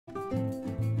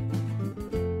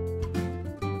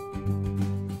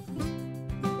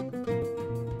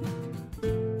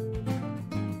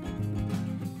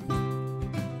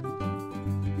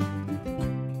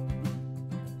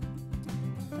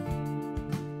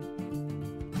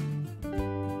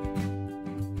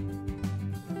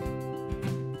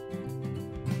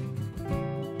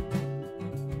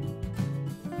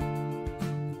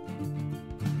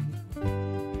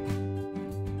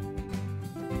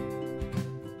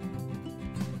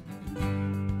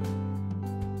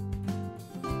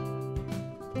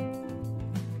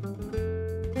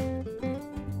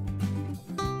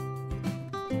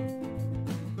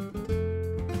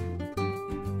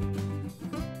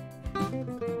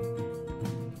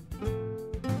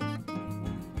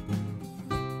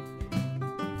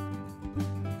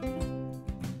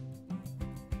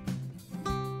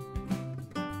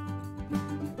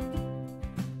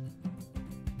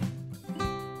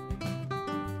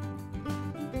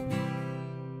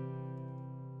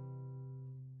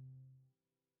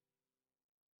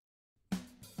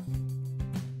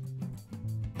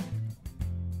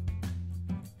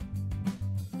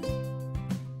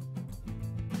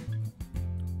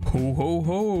Ho ho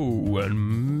ho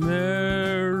and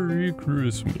Merry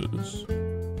Christmas.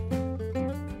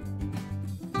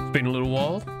 It's been a little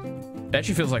while. It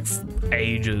actually feels like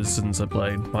ages since I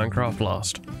played Minecraft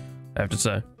last, I have to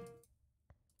say.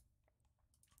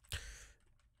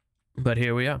 But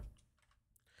here we are.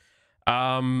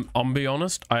 I'll be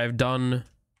honest, I've done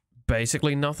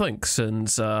basically nothing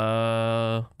since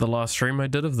the last stream I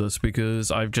did of this,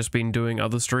 because I've just been doing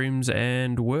other streams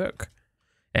and work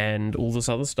and all this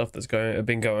other stuff that's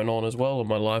been going on as well in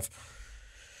my life.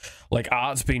 Like,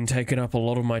 art's been taking up a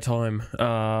lot of my time,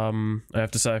 I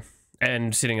have to say,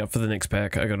 and setting up for the next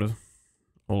pack. I'll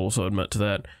also admit to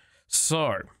that.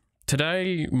 So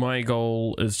today my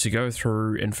goal is to go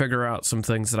through and figure out some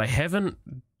things that I haven't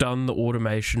done the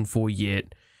automation for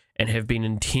yet and have been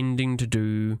intending to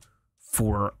do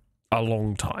for a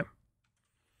long time.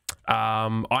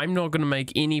 I'm not going to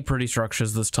make any pretty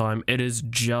structures this time. It is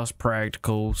just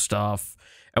practical stuff,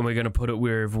 and we're going to put it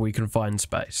wherever we can find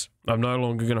space. I'm no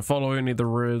longer going to follow any of the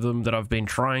rhythm that I've been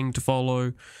trying to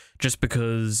follow, just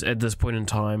because at this point in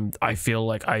time I feel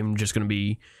like I'm just going to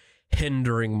be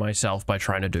hindering myself by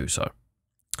trying to do so.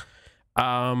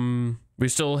 We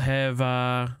still have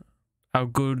our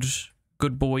good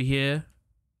boy here,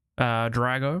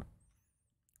 Drago,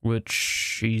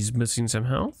 which he's missing some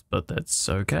health, but that's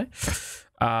okay.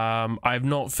 I've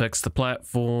not fixed the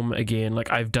platform again.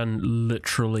 Like, I've done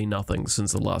literally nothing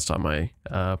since the last time I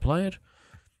played,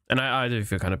 and I do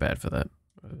feel kind of bad for that.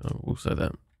 We'll say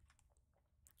that.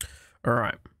 All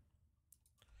right.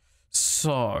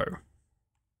 So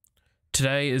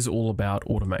today is all about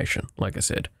automation, like I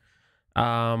said.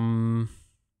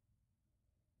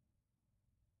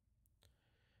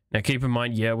 Now keep in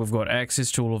mind, yeah, we've got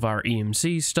access to all of our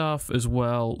EMC stuff as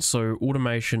well, so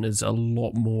automation is a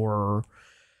lot more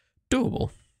doable.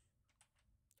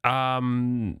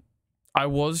 I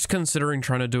was considering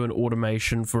trying to do an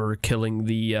automation for killing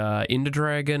the Ender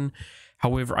Dragon.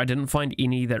 However, I didn't find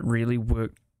any that really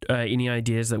worked, any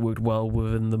ideas that worked well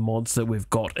within the mods that we've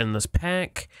got in this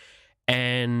pack,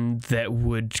 and that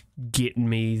would get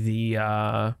me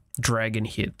the dragon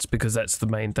heads, because that's the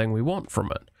main thing we want from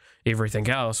it. Everything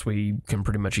else we can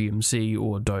pretty much EMC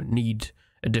or don't need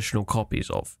additional copies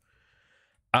of.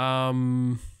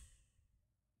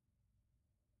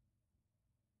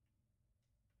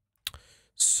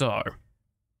 So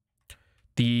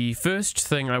the first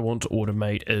thing I want to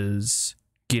automate is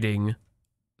getting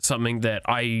something that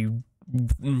I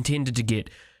intended to get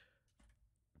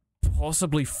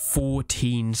possibly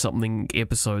 14 something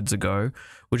episodes ago,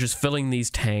 which is filling these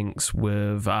tanks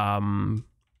with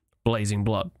blazing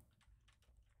blood.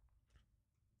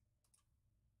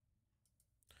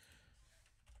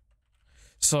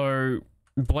 So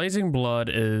blazing blood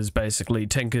is basically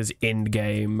Tinker's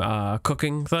endgame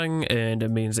cooking thing, and it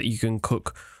means that you can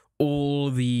cook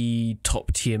all the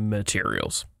top tier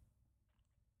materials.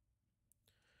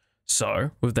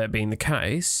 So with that being the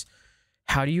case,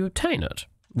 how do you obtain it?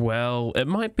 Well, it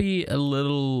might be a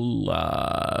little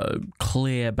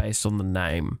clear based on the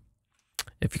name,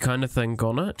 if you kind of think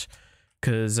on it,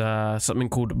 because something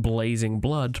called blazing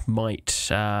blood might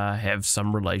have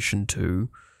some relation to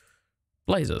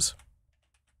blazes.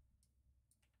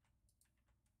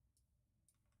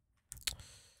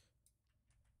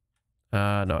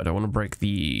 No, I don't want to break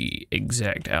the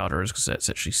exact outers because that's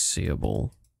actually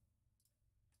seeable.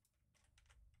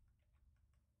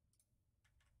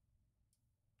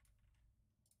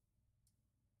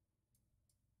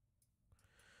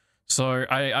 So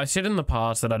I said in the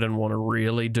past that I didn't want to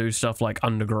really do stuff like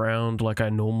underground like I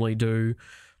normally do,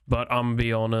 but I'm gonna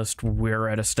be honest, we're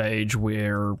at a stage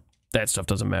where that stuff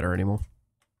doesn't matter anymore.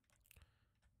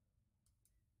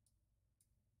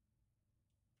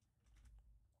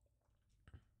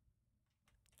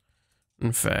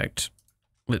 In fact,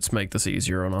 let's make this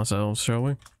easier on ourselves, shall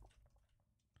we?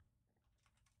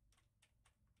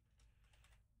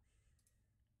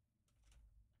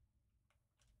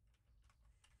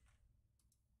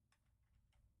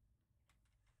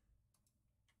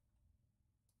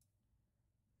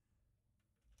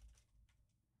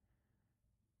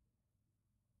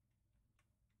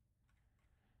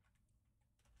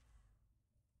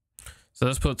 So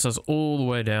this puts us all the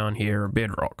way down here,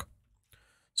 bedrock.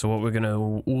 So what we're going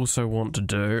to also want to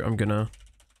do,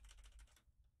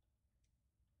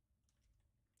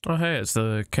 oh hey, it's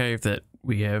the cave that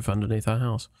we have underneath our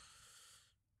house.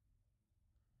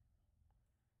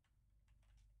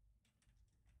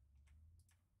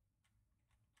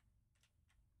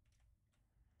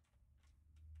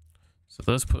 So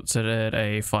this puts it at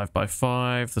a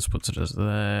 5x5, this puts it as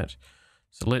that.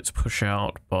 So let's push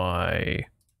out by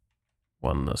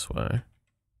one this way.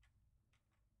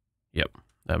 Yep,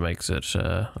 that makes it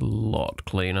a lot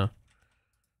cleaner.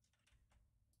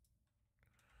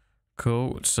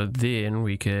 Cool, so then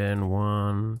we can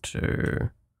 1, 2,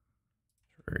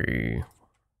 3.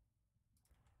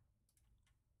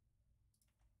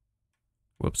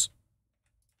 Whoops.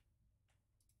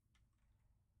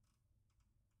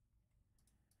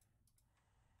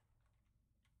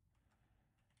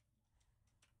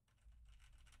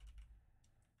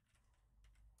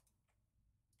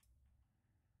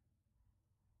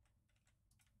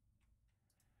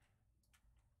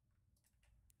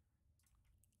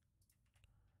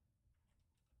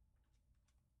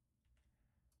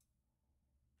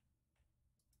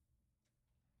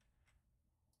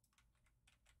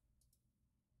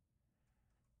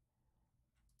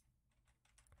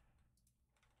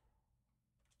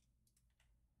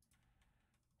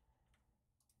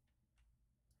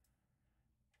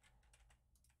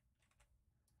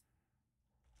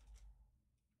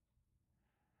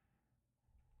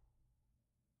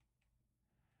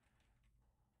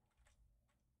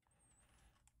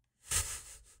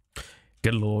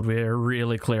 Good lord, we're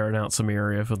really clearing out some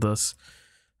area for this.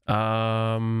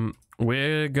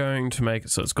 We're going to make it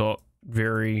so it's got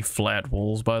very flat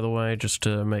walls, by the way, just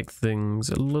to make things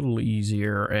a little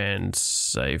easier and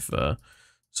safer.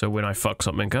 So when I fuck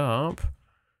something up,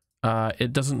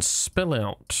 it doesn't spill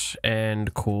out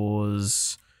and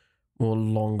cause more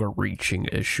longer reaching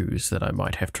issues that I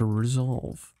might have to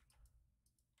resolve.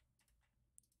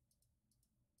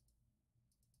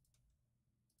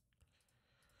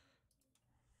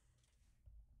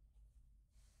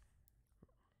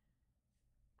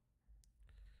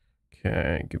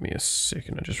 Okay, give me a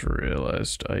second. I just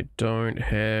realized I don't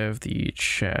have the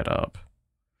chat up.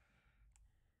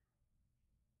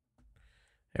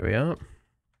 There we are.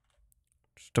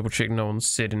 Just double check no one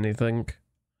said anything.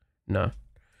 No.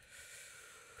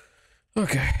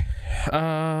 Okay.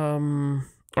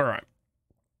 Alright.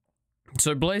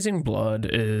 So Blazing Blood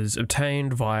is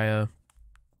obtained via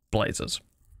blazes.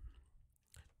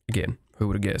 Again, who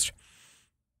would have guessed?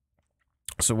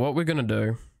 So what we're gonna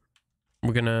do,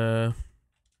 we're gonna,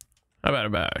 how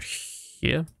about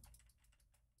here?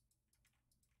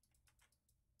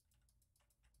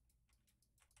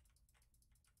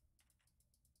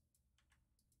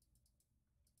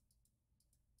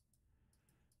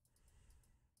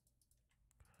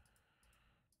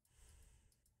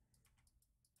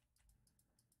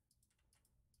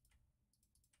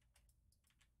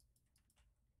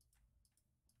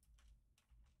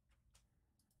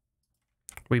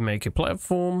 We make a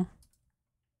platform.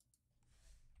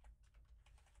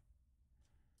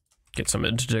 Get some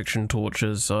interdiction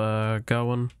torches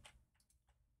going.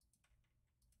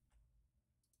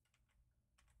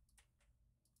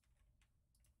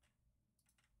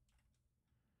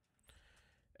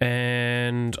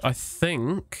 And I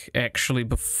think, actually,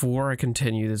 before I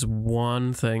continue, there's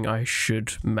one thing I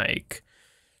should make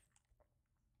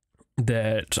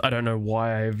that I don't know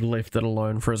why I've left it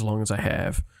alone for as long as I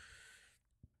have.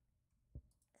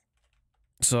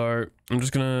 So I'm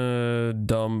just gonna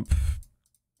dump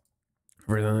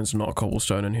everything that's not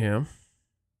cobblestone in here.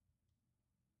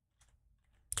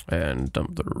 And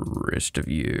dump the rest of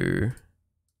you.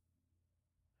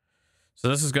 So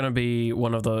this is going to be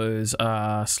one of those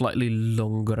slightly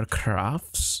longer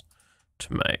crafts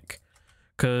to make.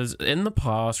 Because in the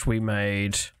past we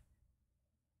made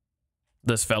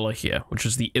this fella here, which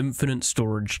is the infinite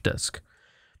storage disk.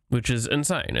 Which is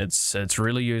insane. It's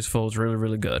really useful, it's really,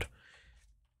 really good.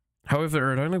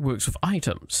 However, it only works with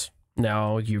items.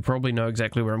 Now, you probably know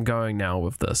exactly where I'm going now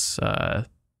with this, that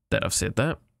I've said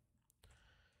that.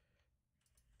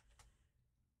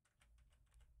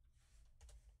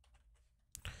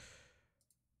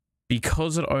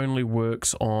 Because it only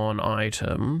works on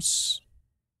items,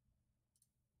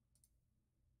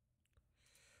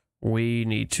 we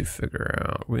need to figure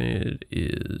out where it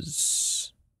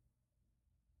is.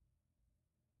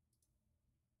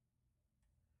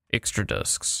 Extra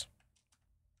disks.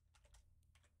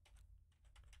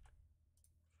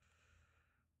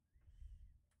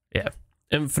 Yeah,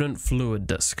 infinite fluid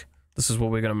disk. This is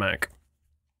what we're going to make.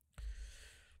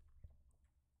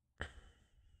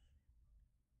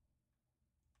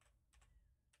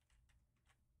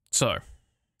 So,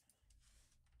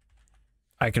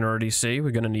 I can already see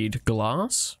we're going to need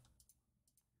glass.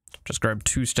 Just grab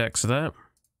 2 stacks of that.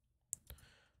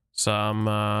 Some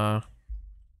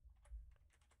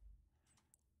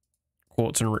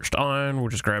quartz enriched iron. We'll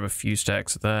just grab a few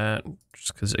stacks of that.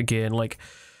 Just because, again, like,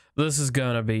 this is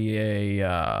going to be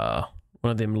a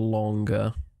one of them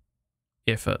longer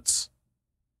efforts.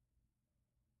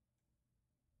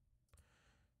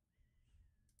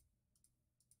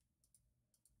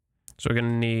 So we're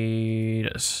gonna need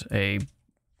some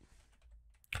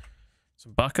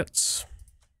buckets.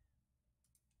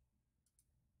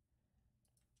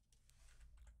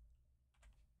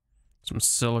 Some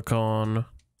silicone.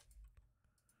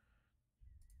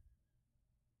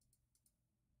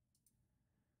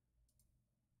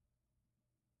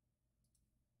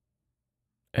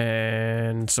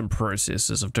 And some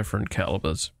processors of different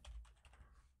calibers.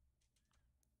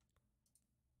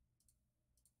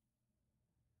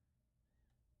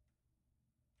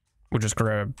 We'll just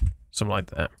grab some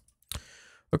like that.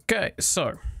 Okay,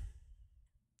 so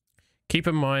keep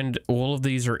in mind all of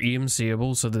these are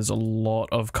EMCable, so there's a lot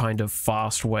of kind of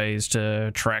fast ways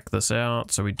to track this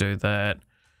out. So we do that,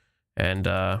 and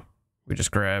we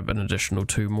just grab an additional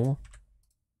 2 more.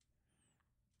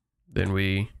 Then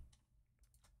we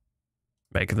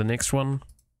make the next one.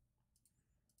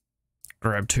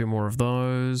 Grab 2 more of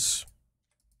those.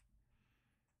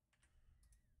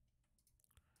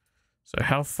 So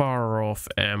how far off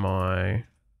am I?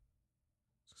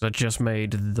 Because I just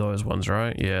made those ones,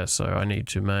 right? Yeah, so I need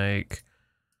to make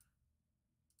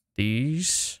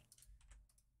these.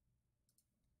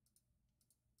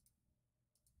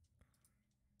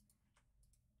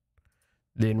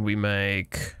 Then we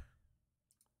make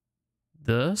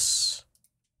this.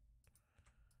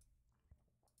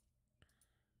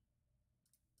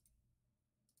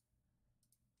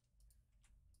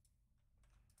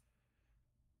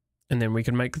 And then we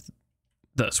can make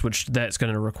this, which that's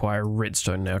going to require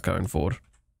redstone now going forward.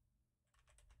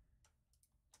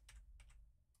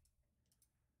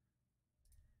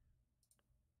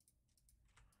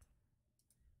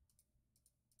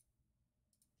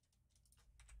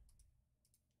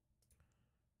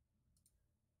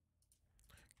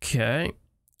 Okay,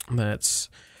 that's...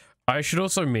 I should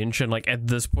also mention, like, at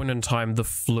this point in time, the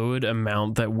fluid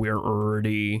amount that we're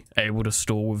already able to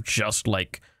store with just,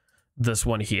 like, this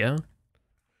one here,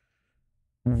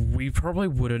 we probably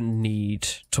wouldn't need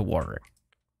to worry,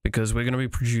 because we're going to be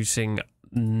producing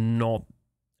not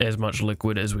as much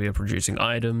liquid as we are producing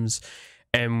items,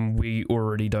 and we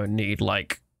already don't need,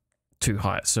 like, too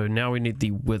high. So now we need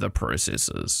the wither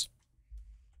processes.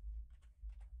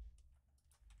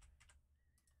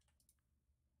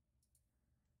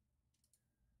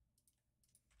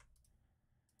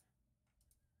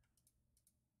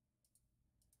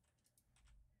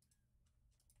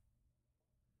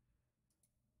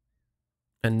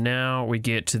 And now we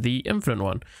get to the infinite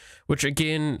one, which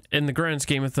again, in the grand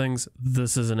scheme of things,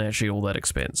 this isn't actually all that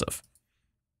expensive.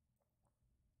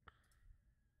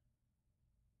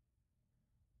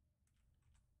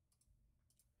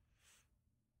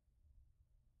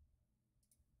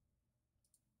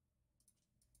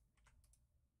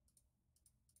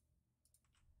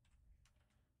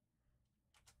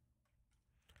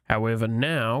 However,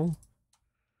 now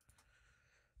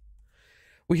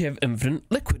we have infinite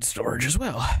liquid storage as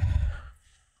well,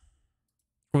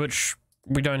 which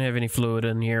we don't have any fluid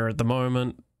in here at the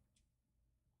moment.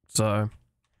 So,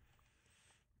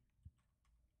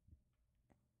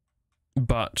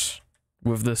 but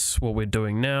with this, what we're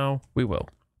doing now, we will.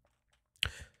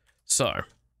 So,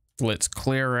 let's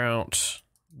clear out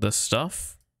this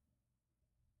stuff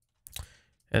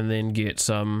and then get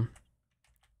some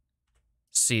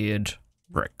seared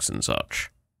bricks and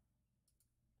such.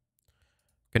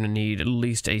 Gonna need at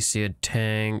least a seared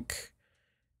tank,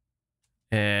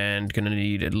 and gonna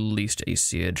need at least a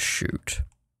seared chute.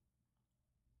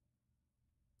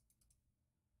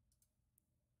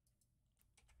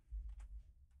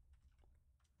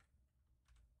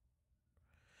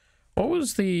 What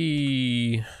was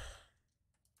the...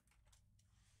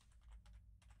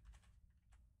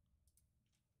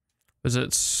 Was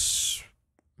it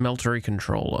smeltery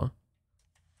controller?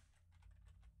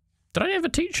 Did I ever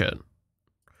teach it?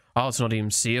 Oh, it's not even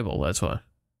seeable, that's why.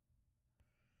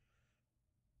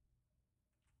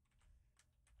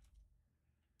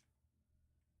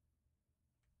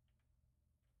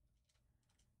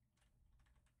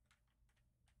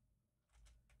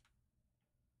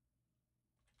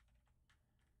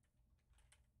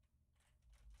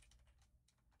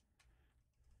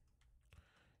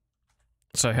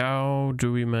 So how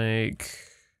do we make...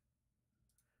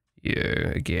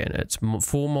 Yeah, again, it's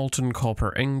 4 molten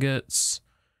copper ingots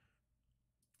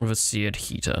with a seared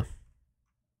heater.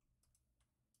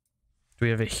 Do we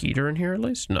have a heater in here at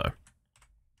least? No.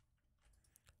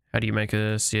 How do you make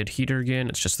a seared heater again?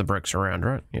 It's just the bricks around,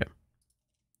 right? Yeah.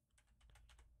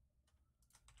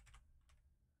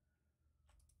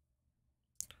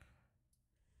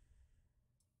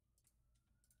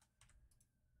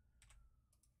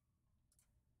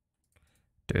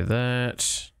 Do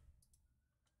that.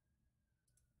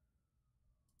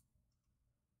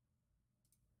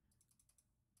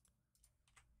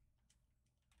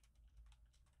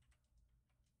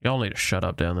 Y'all need to shut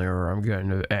up down there or I'm going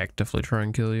to actively try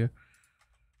and kill you.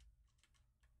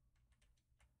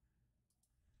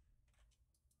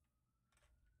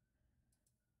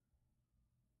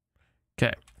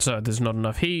 Okay, so there's not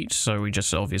enough heat, so we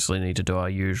just obviously need to do our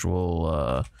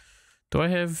usual, do I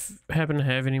happen to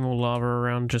have any more lava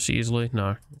around just easily?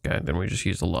 No. Okay, then we just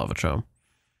use the lava charm.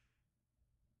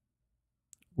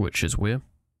 Which is where?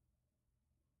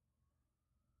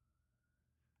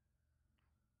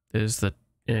 There's the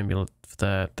amulet for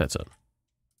that. That's it.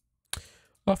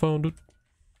 I found it.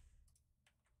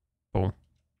 Boom.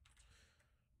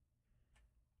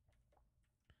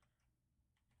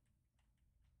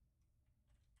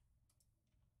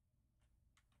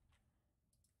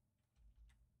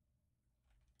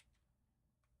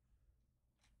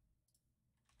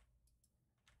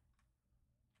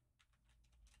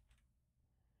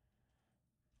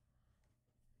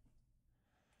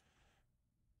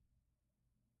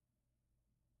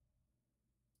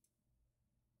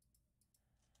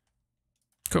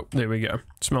 Cool, there we go.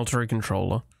 Smeltery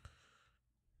controller.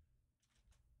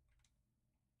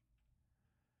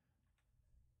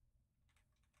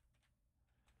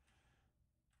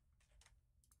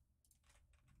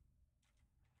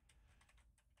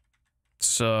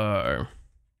 So,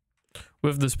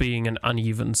 with this being an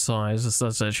uneven size, this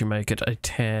does actually make it a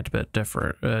tad bit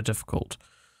difficult.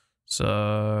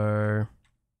 So...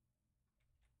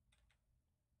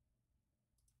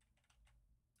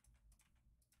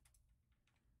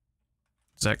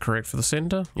 Is that correct for the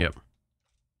center? Yep.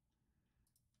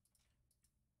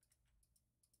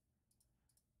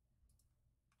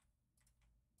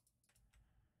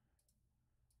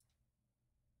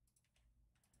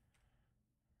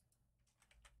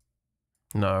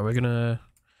 No, we're gonna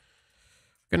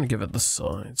give it the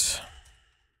sides.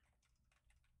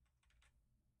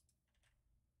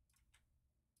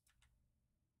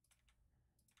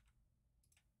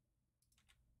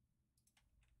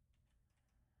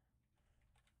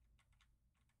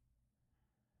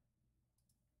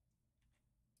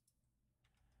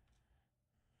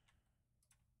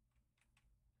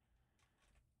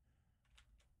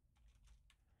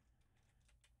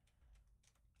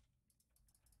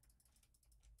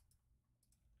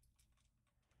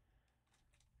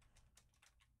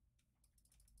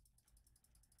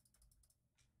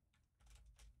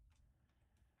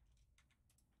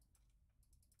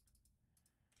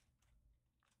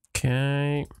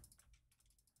 Okay.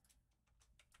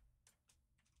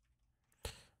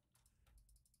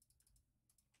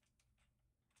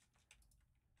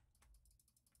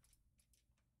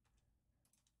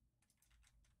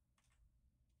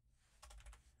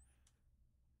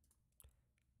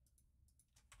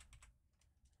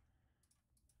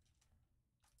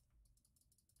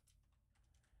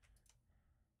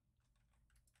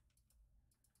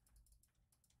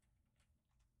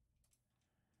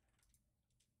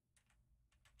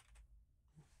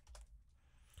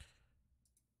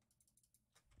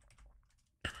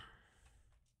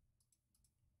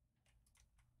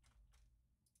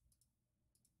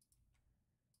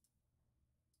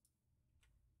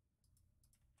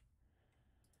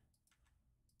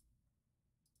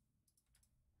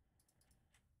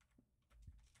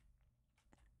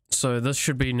 So this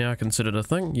should be now considered a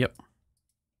thing. Yep.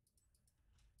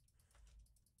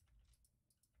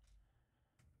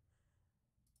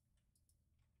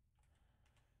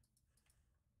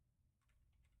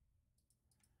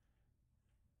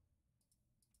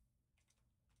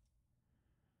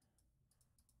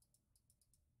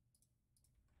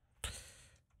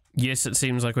 Yes, it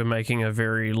seems like we're making a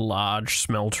very large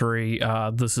smeltery.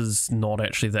 This is not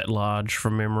actually that large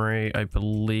from memory. I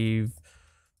believe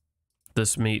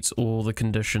this meets all the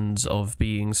conditions of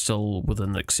being still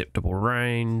within acceptable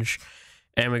range.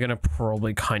 And we're going to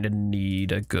probably kind of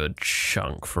need a good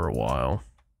chunk for a while.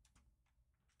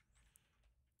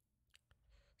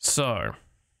 So...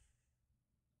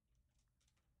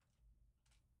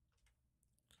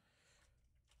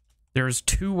 there's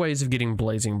two ways of getting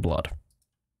blazing blood.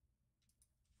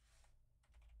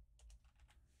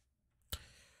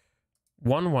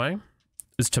 One way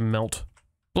is to melt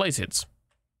blaze heads.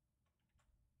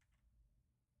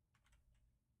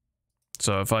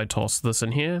 So if I toss this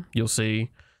in here, you'll see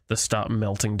this start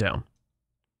melting down.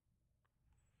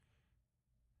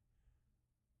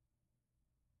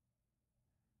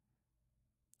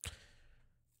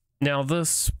 Now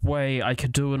this way I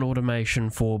could do an automation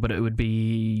for, but it would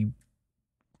be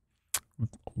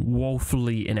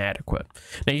woefully inadequate.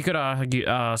 Now you could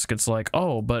ask, it's like,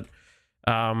 oh, but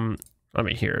I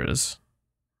mean, here it is.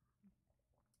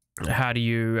 How do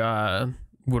you,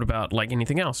 what about like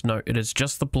anything else? No, it is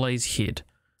just the blaze head,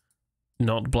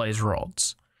 not blaze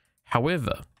rods.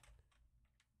 However,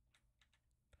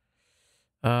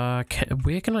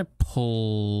 where can I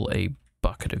pull a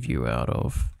bucket of you out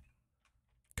of?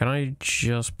 Can I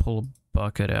just pull a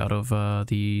bucket out of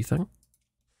the thing?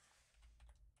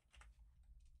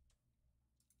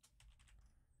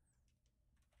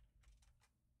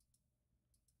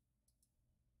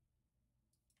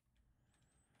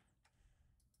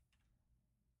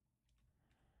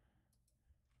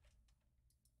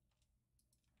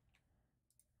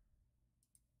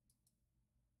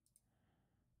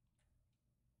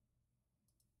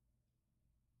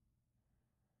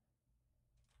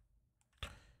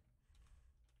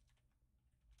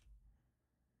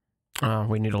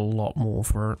 We need a lot more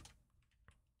for it.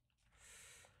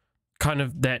 Kind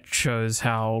of, that shows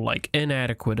how, like,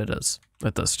 inadequate it is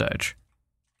at this stage.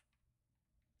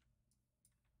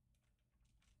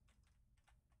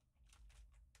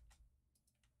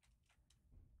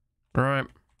 Alright,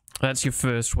 that's your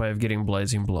first way of getting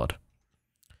blazing blood.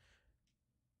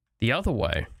 The other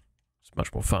way is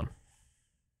much more fun.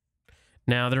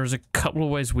 Now, there is a couple of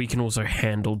ways we can also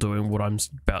handle doing what I'm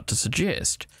about to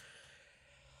suggest.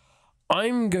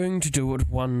 I'm going to do it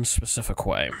one specific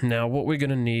way. Now, what we're going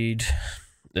to need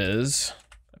is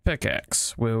a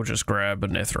pickaxe. We'll just grab a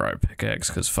netherite pickaxe,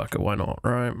 because fuck it, why not,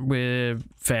 right? We're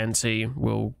fancy.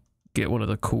 We'll get one of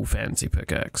the cool fancy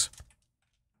pickaxe.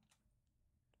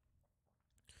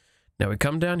 Now, we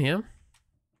come down here.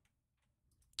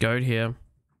 Go here.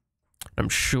 I'm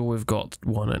sure we've got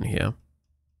one in here.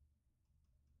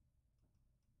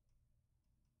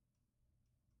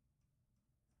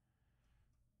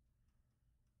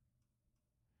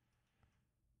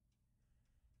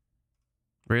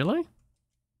 Really?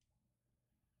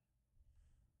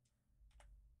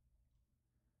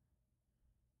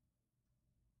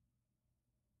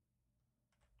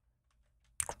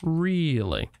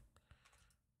 Really?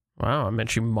 Wow, I'm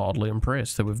actually mildly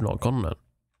impressed that we've not gotten it.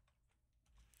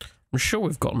 I'm sure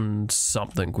we've gotten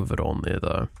something with it on there,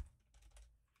 though.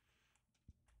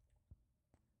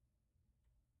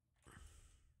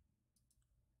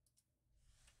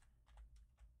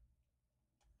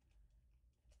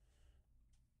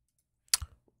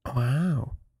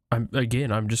 Wow. I'm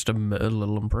just a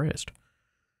little impressed.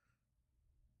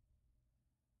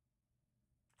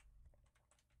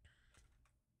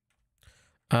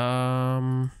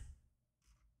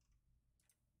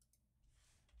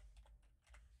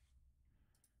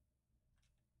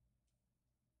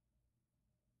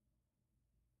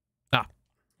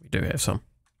 We do have some.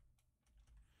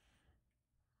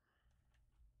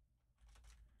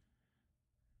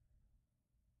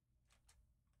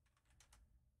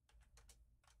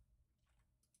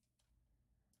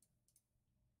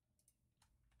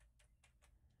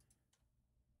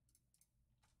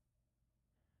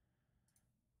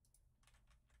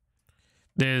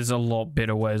 There's a lot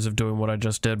better ways of doing what I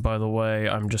just did, by the way.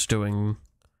 I'm just doing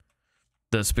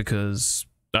this because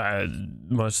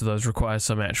most of those require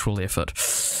some actual effort.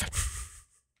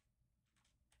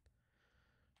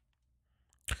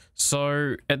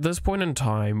 So, at this point in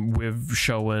time, we've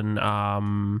shown a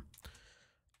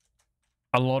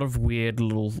lot of weird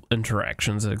little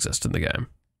interactions that exist in the game.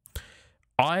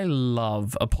 I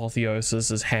love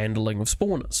Apotheosis' handling of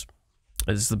spawners,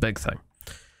 is the big thing,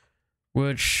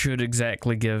 which should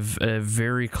exactly give a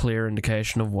very clear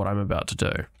indication of what I'm about to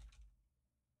do.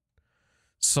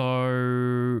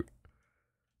 So,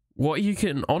 what you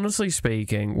can, honestly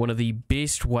speaking, one of the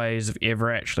best ways of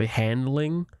ever actually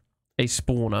handling a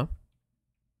spawner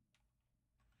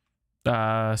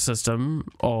system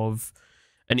of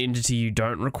an entity you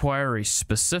don't require a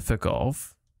specific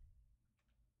of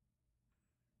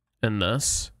in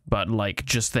this, but like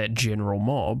just that general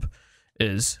mob,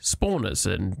 is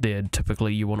spawners, and they're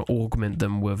typically you want to augment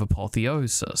them with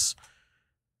Apotheosis.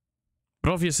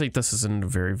 But obviously this isn't a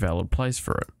very valid place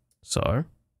for it, so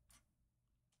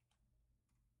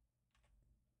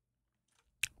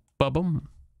ba-boom.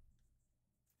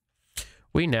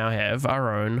 We now have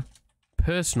our own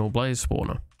personal blaze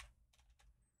spawner.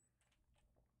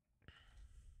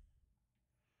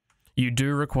 You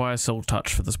do require silk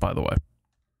touch for this, by the way.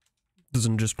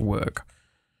 Doesn't just work.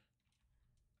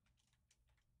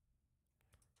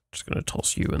 Just gonna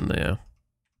toss you in there.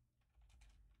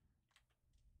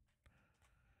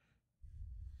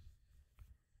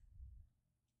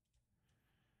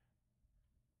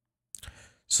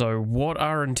 So what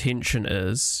our intention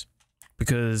is,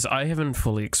 because I haven't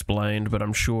fully explained, but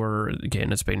I'm sure,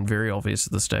 again, it's been very obvious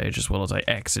at this stage, as well as I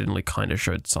accidentally kind of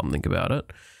showed something about it,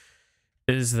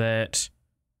 is that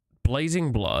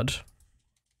blazing blood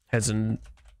has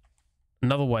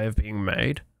another way of being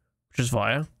made, which is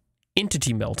via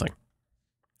entity melting.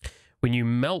 when you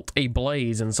melt a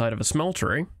blaze inside of a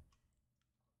smeltery,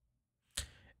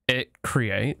 it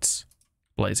creates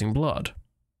blazing blood.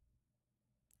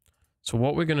 So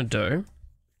what we're going to do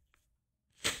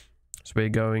is we're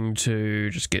going to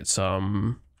just get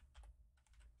some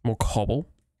more cobble.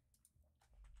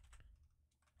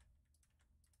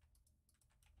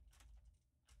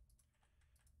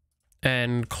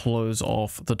 And close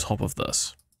off the top of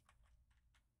this.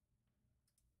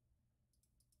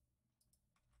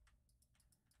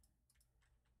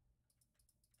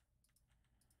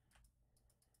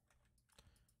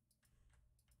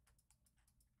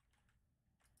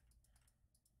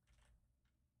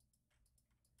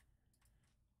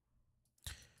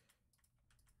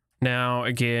 Now,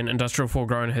 again, Industrial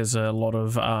Foregrown has a lot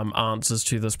of answers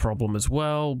to this problem as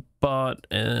well, but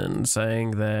in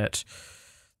saying that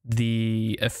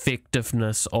the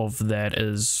effectiveness of that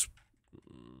is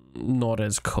not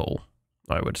as cool,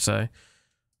 I would say.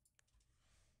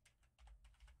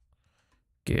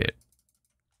 Get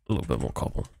a little bit more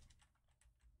cobble.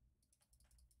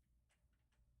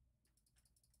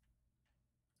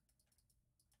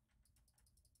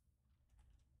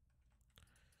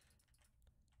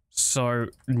 So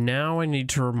now I need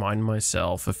to remind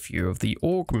myself a few of the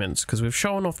augments, because we've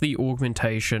shown off the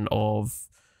augmentation of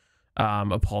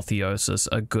Apotheosis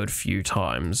a good few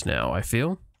times now, I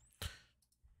feel.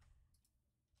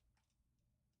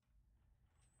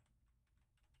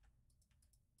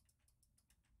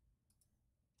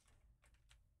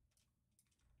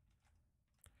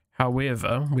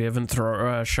 However, we haven't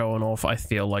shown off, I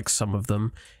feel like, some of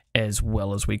them as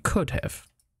well as we could have.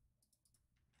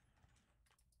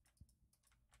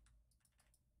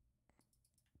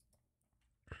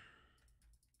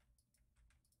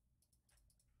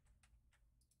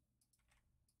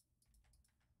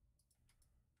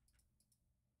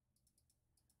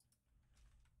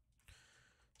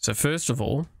 So first of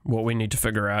all, what we need to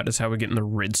figure out is how we're getting the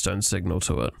redstone signal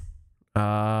to it.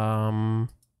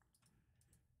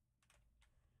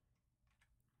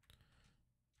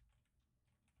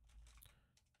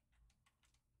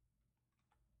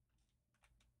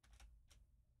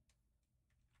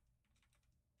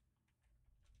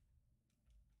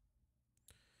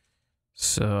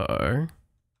 So,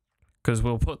 because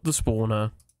we'll put the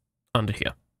spawner under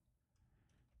here.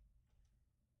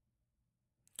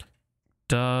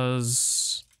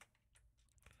 Does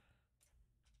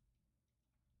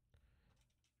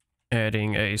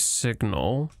adding a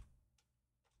signal,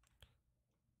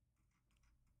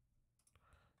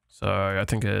 so I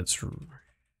think it's so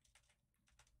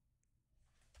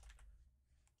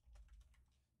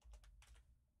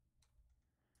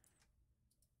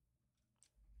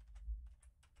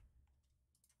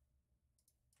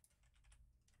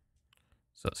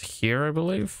it's here, I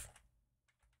believe.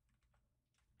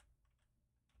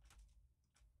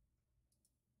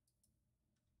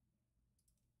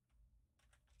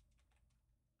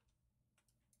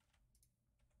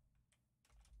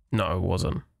 No, it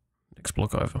wasn't. Next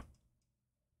block over.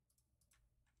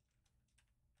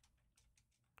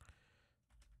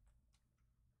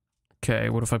 Okay,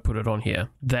 what if I put it on here?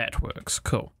 That works.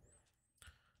 Cool.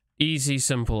 Easy,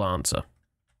 simple answer.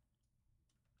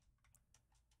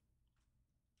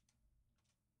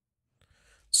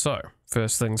 So,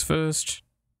 first things first,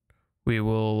 we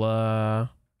will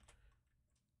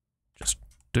just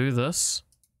do this.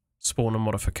 Spawner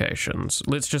modifications.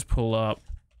 Let's just pull up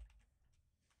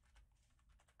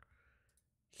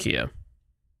here.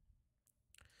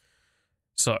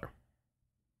 So,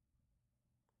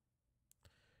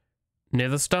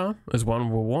 Nether Star is one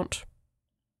we'll want.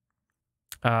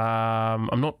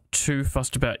 I'm not too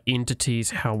fussed about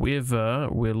entities, however,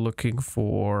 we're looking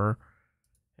for,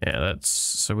 yeah, that's,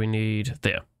 so we need,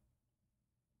 there.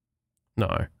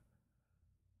 No.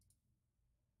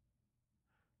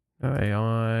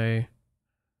 AI,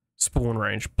 spawn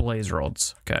range, blaze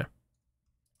rods, okay.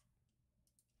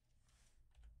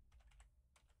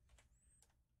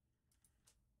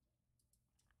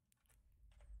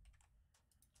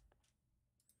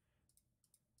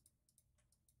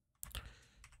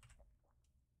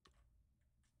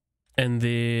 And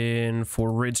then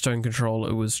for redstone control,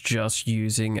 it was just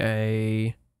using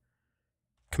a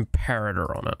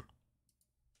comparator on it.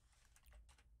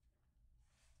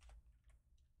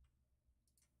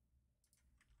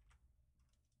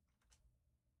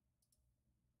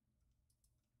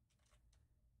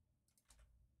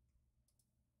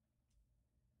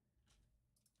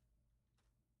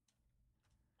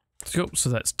 So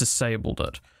that's disabled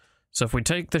it. So if we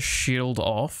take the shield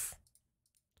off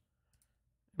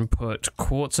and put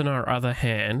quartz in our other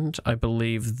hand, I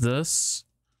believe this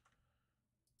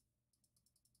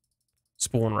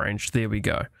Spawn range. There we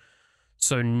go.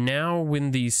 So now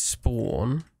when these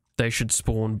spawn, they should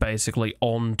spawn basically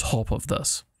on top of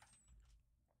this.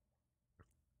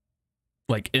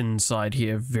 Like inside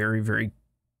here, very, very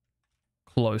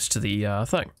close to the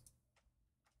thing.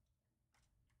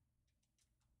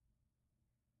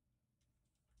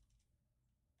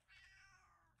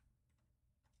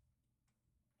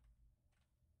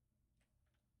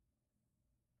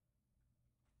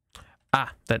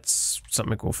 Ah, that's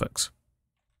something we'll fix.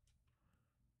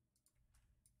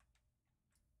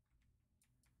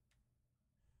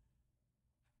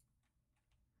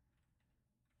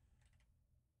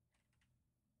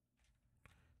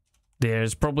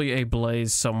 There's probably a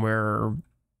blaze somewhere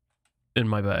in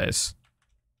my base.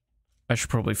 I should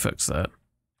probably fix that.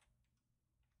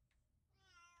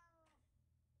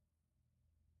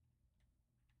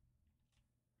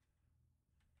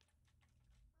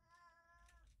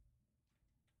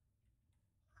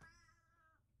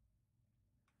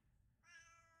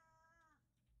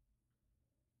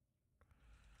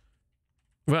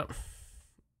 Well,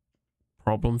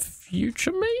 problem for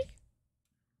future me?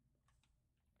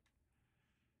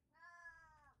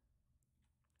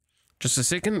 Just a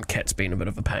second, cat's been a bit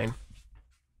of a pain.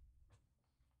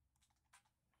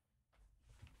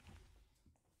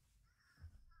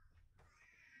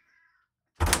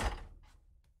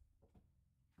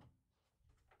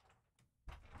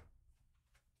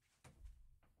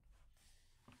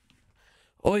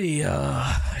 Oh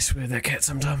yeah, I swear that cat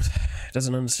sometimes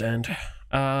doesn't understand.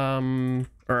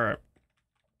 Alright.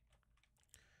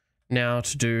 Now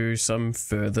to do some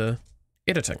further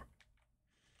editing.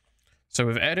 So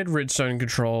we've added redstone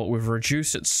control, we've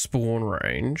reduced its spawn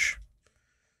range.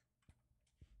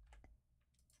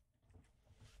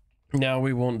 Now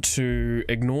we want to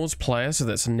ignores player, so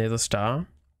that's a nether star.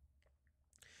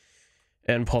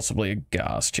 And possibly a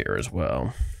ghast here as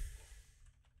well.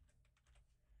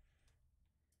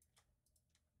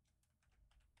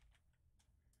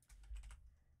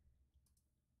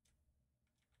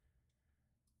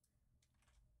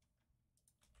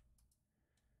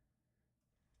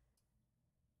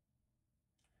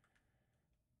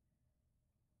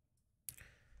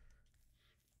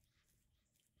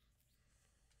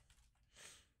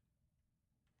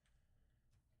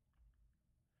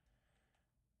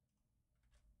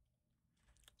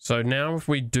 So now if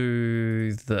we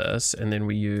do this and then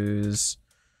we use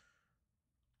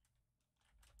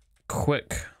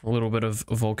quick little bit of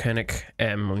volcanic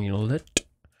amulet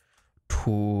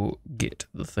to get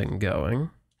the thing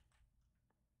going.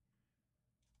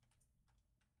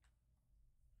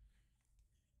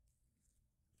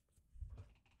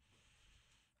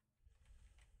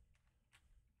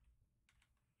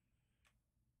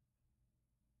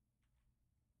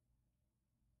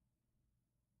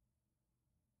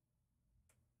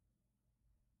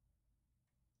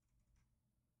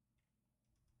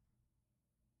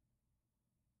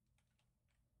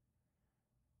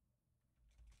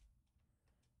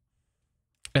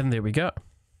 And there we go.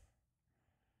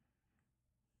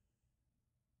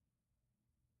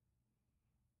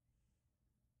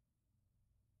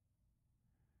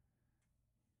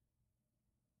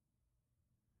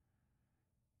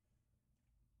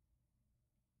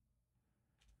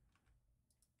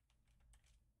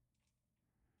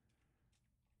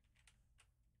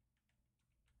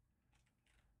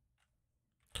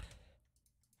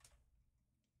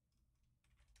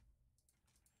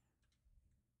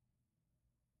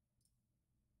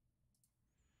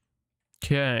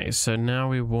 Okay, so now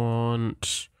we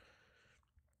want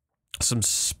some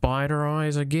spider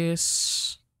eyes, I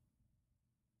guess.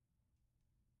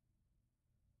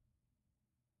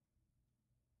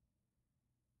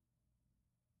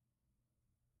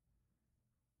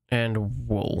 And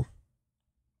wool.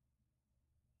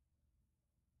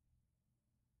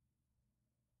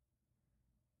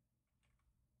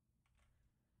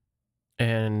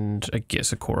 And I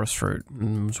guess a chorus fruit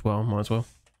as well, might as well.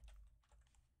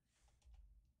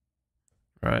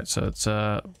 Right, so it's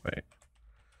wait.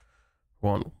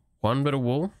 One bit of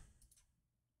wool.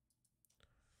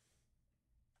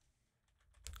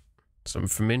 Some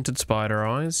fermented spider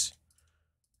eyes.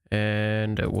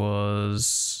 And it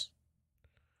was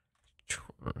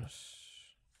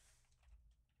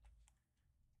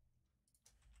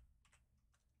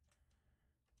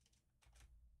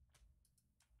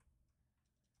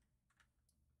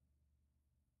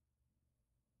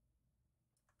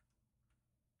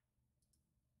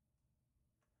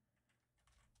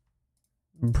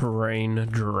brain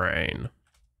drain.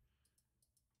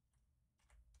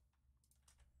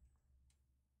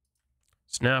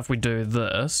 So now if we do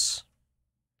this,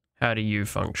 how do you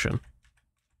function?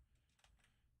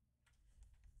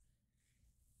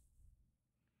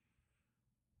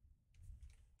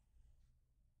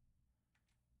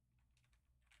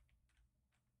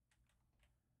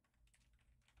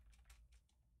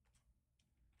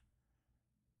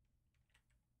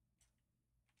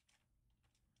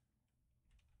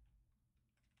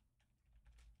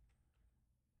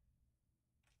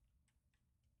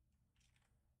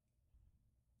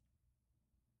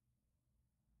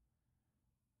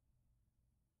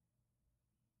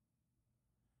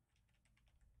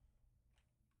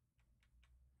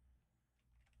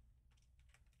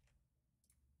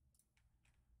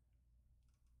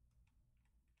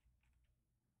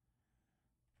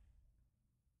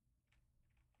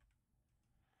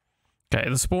 Okay,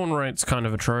 the spawn rate's kind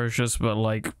of atrocious, but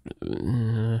like,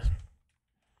 I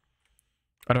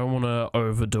don't want to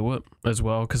overdo it as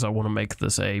well, because I want to make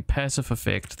this a passive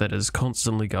effect that is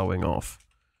constantly going off.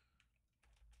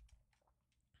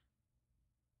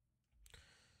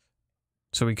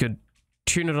 So we could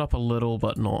tune it up a little,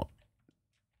 but not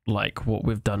like what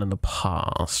we've done in the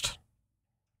past.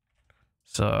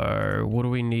 So what do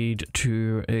we need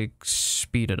to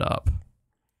speed it up?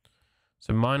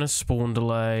 So minus spawn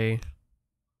delay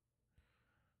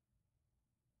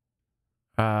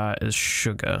is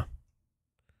sugar.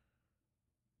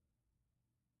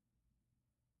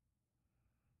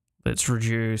 Let's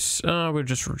reduce, we'll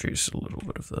just reduce a little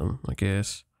bit of them, I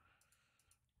guess.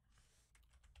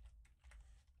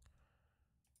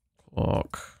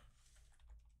 Clock.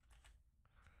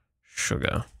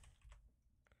 Sugar.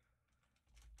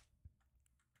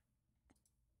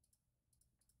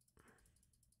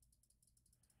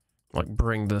 Like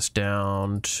bring this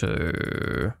down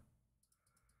to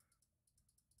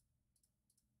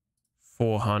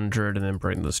 400 and then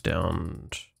bring this down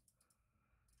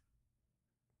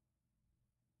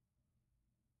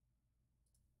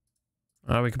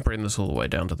we can bring this all the way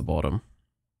down to the bottom.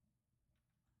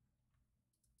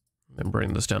 And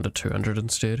bring this down to 200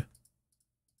 instead.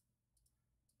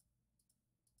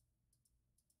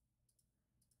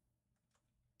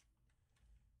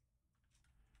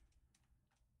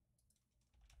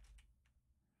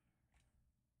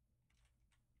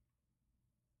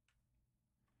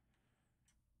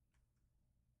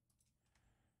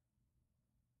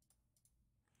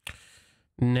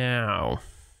 Now,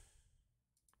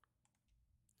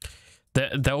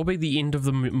 that will be the end of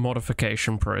the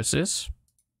modification process.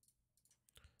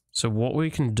 So what we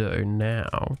can do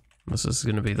now, this is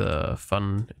going to be the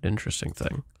fun and interesting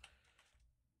thing.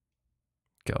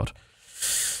 God,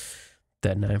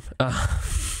 that name.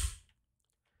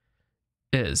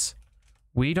 Is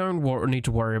we don't need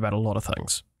to worry about a lot of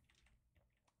things.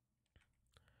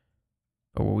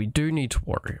 But what we do need to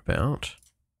worry about,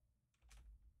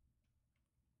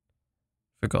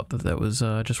 forgot that that was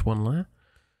just one layer.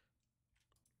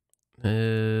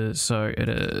 So it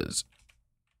is.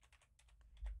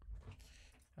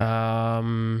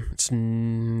 It's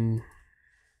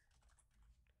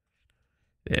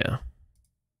yeah.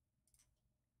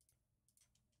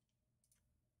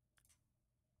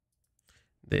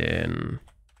 Then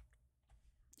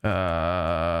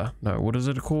no, what is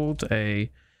it called?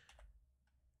 A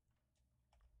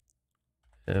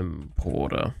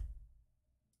importer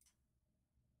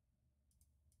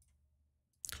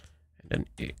and an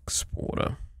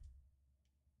exporter.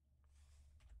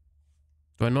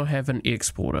 Do I not have an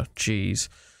exporter? Jeez.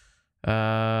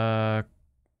 I'll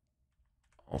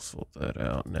sort that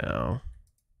out now.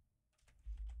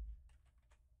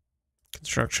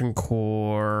 Construction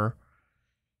core.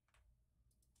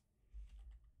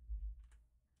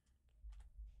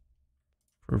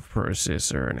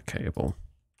 Processor and a cable.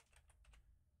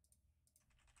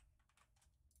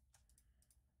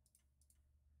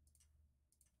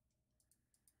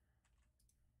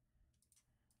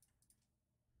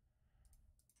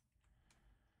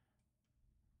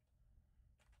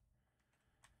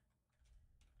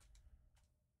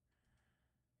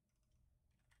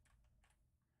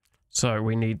 So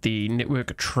we need the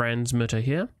network transmitter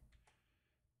here.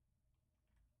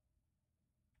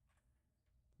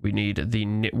 We need the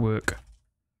network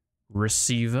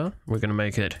receiver. We're going to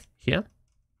make it here.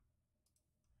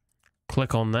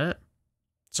 Click on that.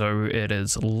 So it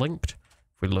is linked.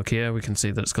 If we look here, we can see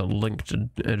that it's got a linked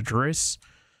address.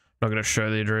 I'm not going to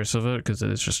show the address of it because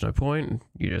there's just no point.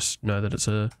 You just know that it's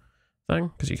a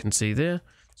thing because you can see there.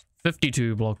 It's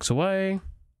 52 blocks away.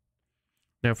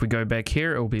 Now if we go back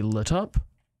here, it will be lit up.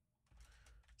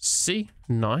 See?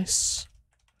 Nice.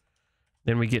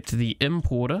 Then we get to the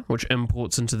importer, which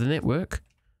imports into the network,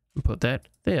 and put that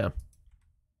there.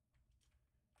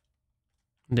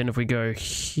 And then if we go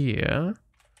here,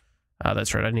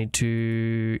 that's right, I need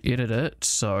to edit it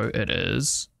so it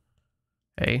is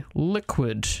a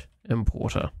liquid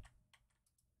importer.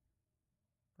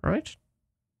 Right?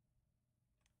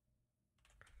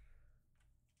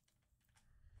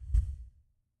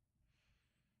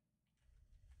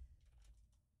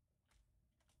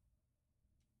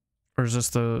 Or is this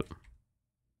the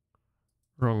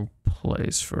wrong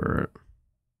place for it?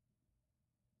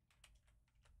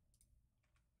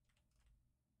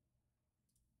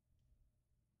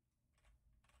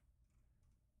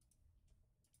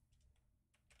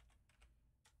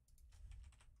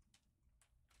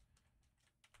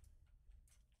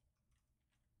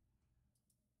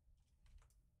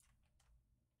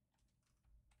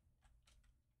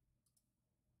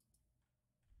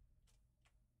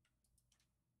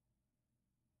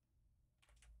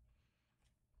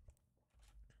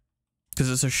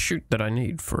 Because it's a chute that I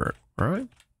need for it, right?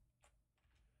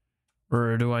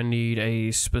 Or do I need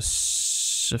a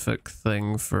specific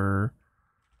thing for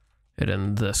it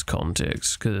in this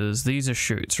context? Because these are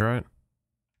chutes, right?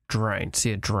 Drain.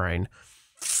 See a drain.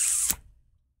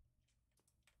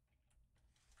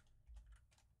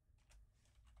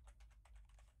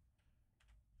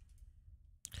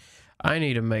 I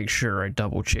need to make sure I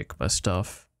double check my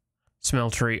stuff.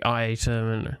 Smeltery item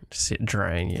and set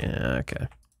drain. Yeah, okay.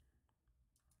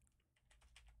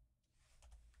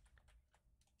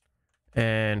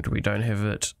 And we don't have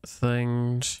it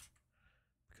thinged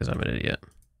because I'm an idiot.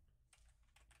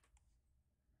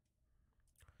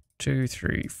 2,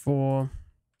 3, 4.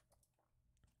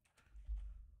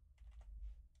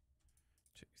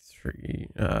 2, 3.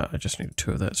 I just need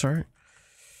 2 of that, sorry.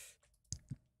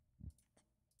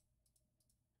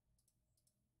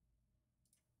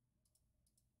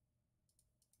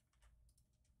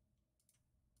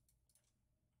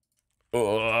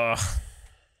 Ugh.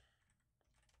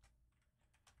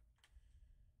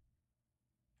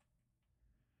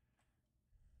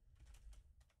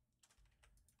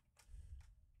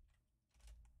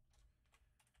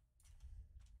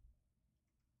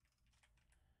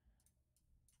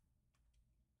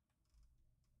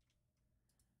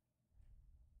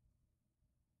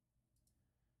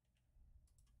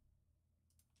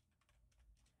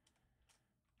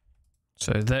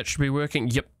 So that should be working.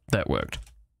 Yep, that worked.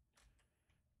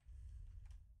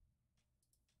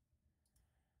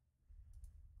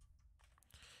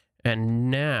 And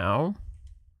now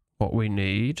what we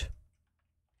need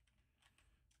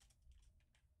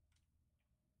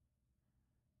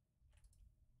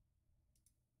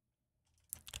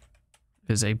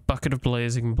is a bucket of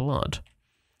blazing blood.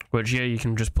 Which, yeah, you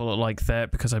can just pull it like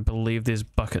that because I believe there's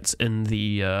buckets in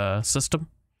the system.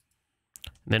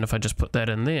 And then if I just put that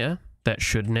in there, that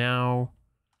should now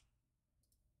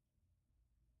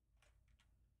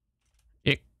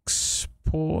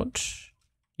export.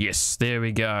 Yes, there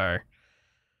we go.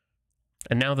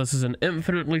 And now this is an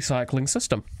infinitely cycling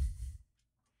system.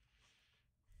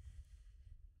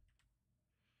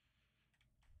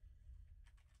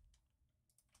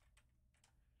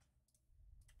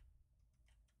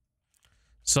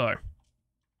 So,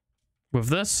 with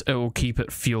this, it will keep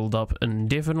it fueled up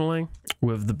indefinitely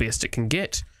with the best it can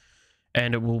get,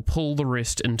 and it will pull the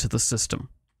rest into the system.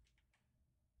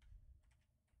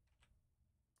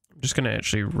 I'm just going to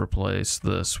actually replace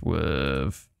this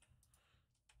with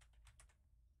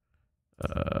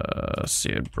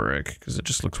seared brick, because it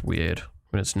just looks weird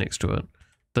when it's next to it.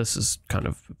 This is kind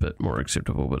of a bit more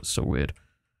acceptable, but it's still weird.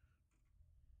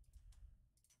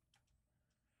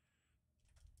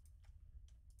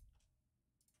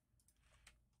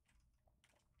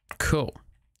 Cool.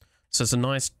 So it's a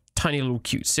nice, tiny little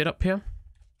cute setup here.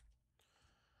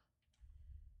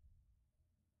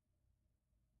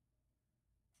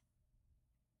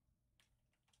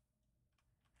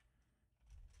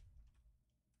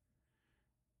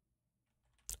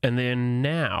 And then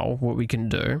now what we can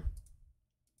do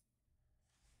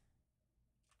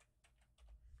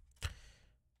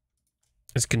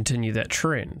is continue that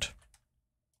trend.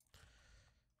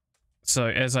 So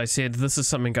as I said, this is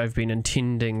something I've been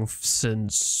intending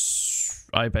since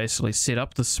I basically set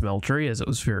up the smeltery, as it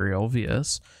was very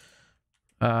obvious.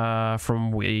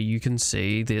 From where you can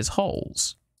see there's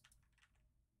holes.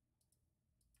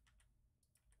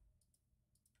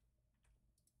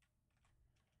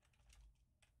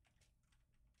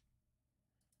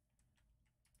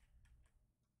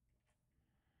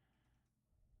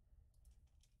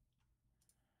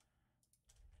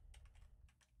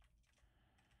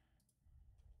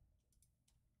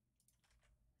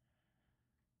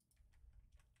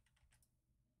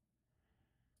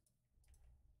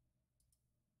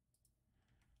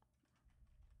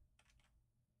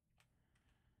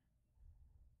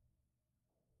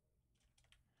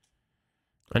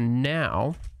 And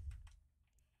now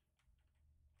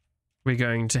we're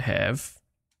going to have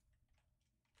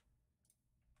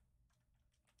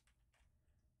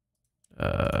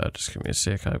just give me a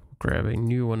sec, I will grab a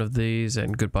new one of these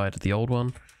and goodbye to the old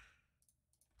one.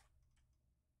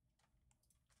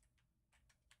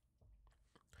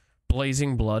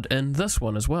 Blazing blood in this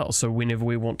one as well, so whenever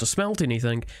we want to smelt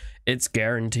anything, it's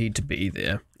guaranteed to be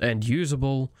there and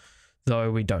usable,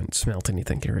 though we don't smelt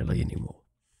anything really anymore.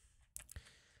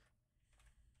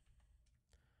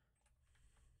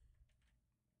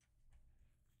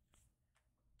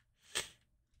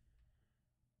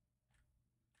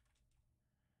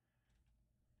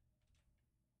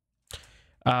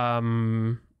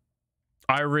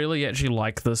 I really actually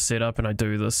like this setup, and I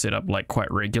do this setup like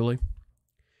quite regularly.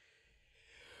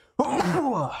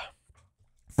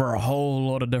 for a whole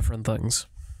lot of different things.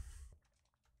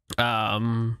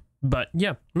 But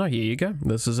yeah, no, here you go.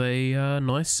 This is a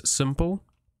nice, simple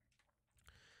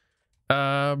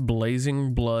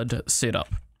Blazing Blood setup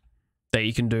that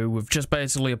you can do with just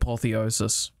basically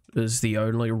Apotheosis. Is the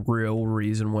only real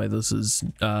reason why this is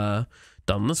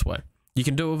done this way. You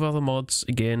can do it with other mods.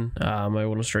 Again, I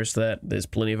want to stress that there's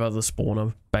plenty of other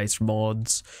spawner based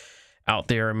mods out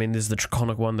there. I mean, there's the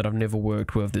Draconic one that I've never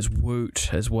worked with. There's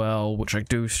Woot as well, which I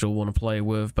do still want to play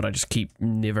with, but I just keep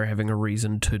never having a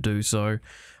reason to do so,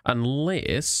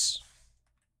 unless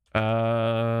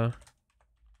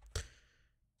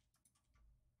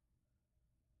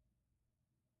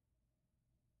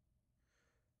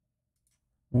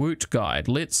Woot guide.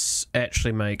 Let's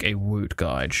actually make a Woot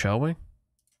guide, shall we?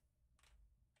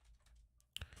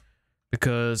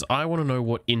 Because I want to know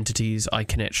what entities I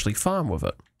can actually farm with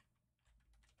it.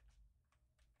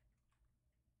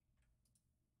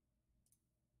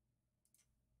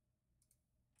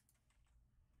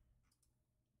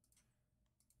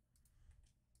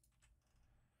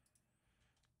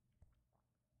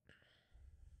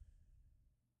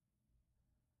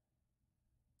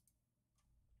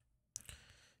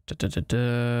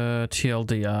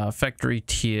 TLDR, factory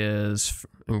tiers,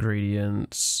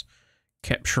 ingredients,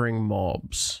 capturing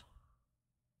mobs.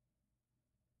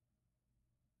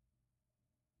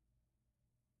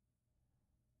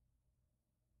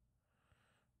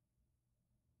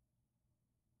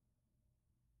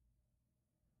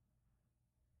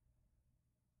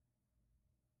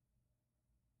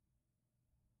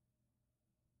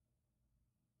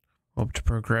 Mob to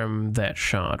program that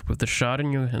shard. With the shard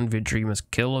in your inventory, you must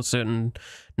kill a certain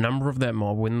number of that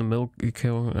mob. When the milk you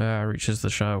kill reaches the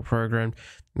shard program,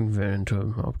 convert into a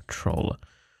mob controller.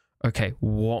 Okay,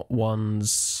 what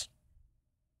ones?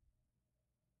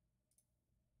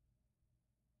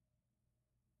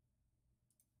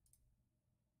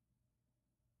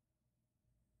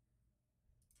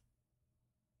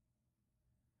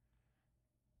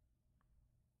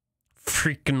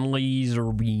 Freaking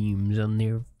laser beams on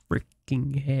their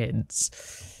freaking heads.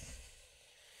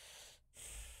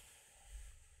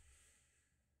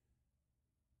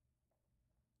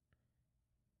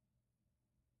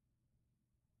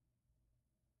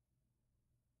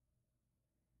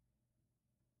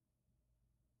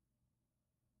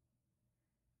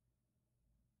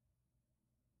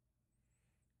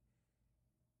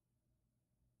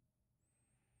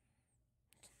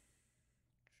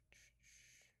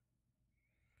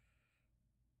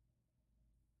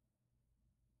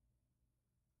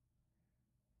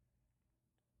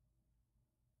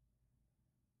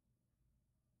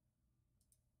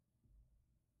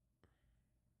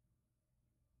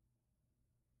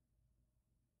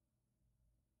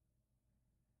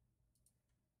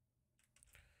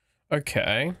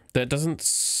 Okay, that doesn't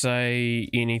say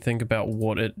anything about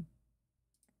what it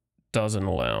doesn't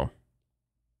allow.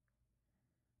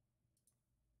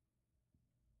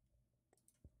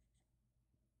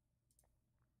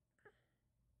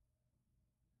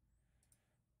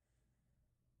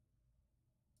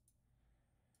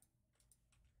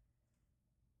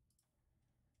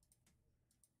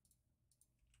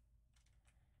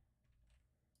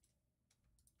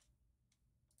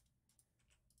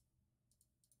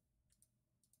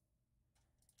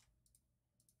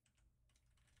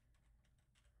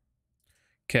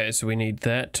 Okay, so we need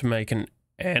that to make an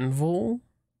anvil.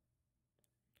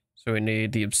 So we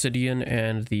need the obsidian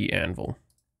and the anvil.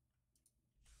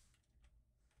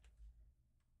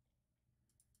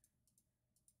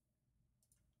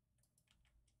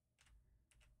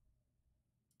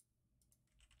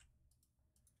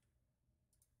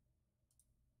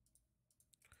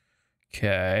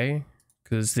 Okay,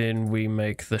 because then we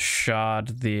make the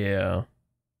shard there.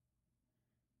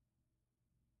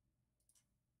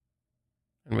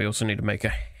 And we also need to make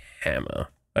a hammer,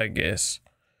 I guess.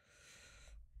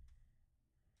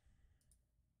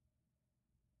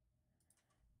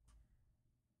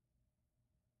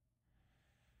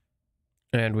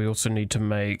 And we also need to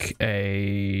make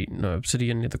a, no,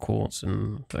 obsidian near the quartz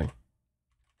and thing.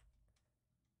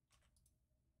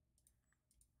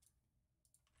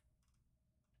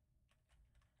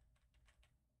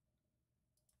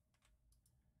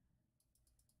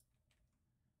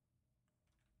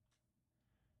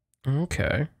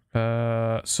 Okay.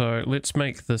 So let's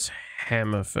make this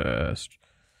hammer first.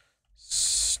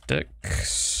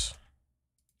 Sticks.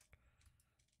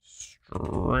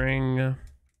 String.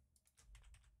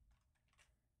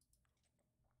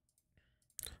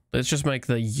 Let's just make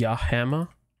the hammer.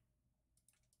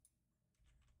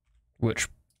 Which,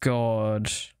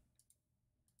 God.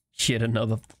 Yet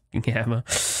another fucking hammer.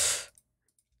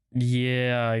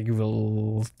 Yeah, I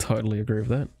will totally agree with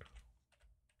that.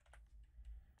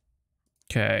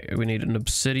 Okay, we need an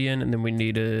obsidian and then we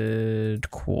needed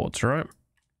quartz, right?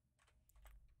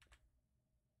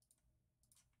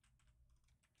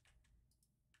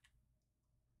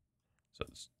 So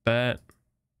it's that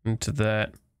into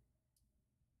that.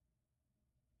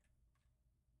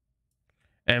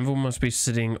 Anvil must be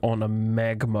sitting on a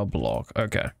magma block.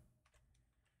 Okay.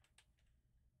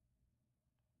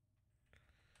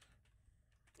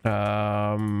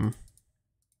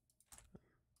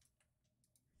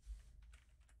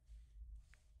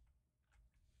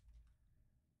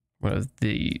 What are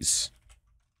these?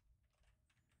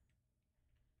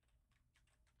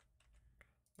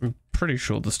 I'm pretty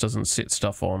sure this doesn't set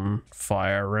stuff on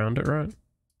fire around it, right?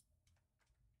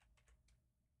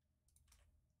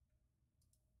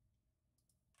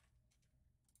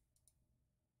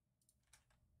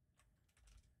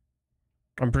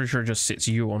 I'm pretty sure it just sets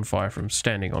you on fire from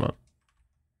standing on it.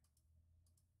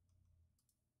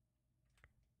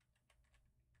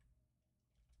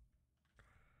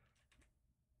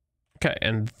 Okay,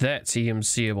 and that's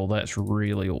EMCable. That's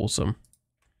really awesome.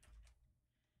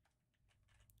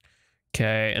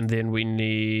 Okay, and then we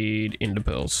need ender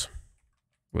pearls,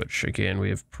 which again we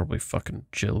have probably fucking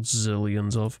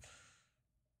zillions of.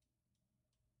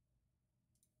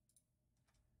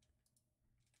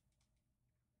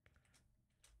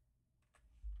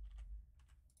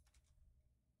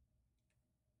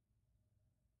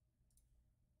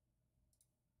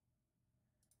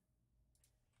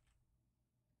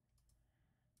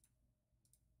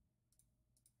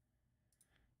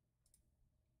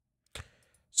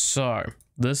 So,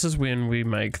 this is when we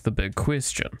make the big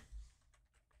question.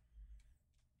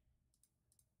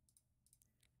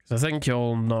 I think you're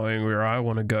all knowing where I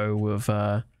want to go with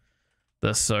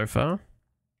this so far.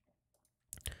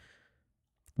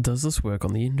 Does this work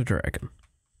on the Ender Dragon?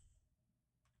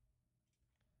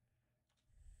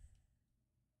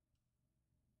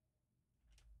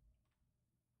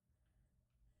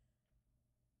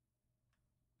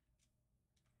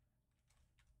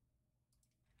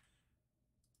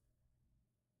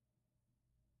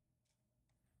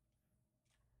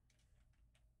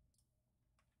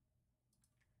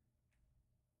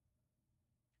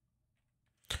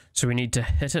 So we need to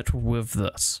hit it with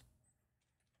this.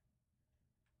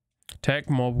 Attack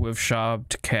mob with shard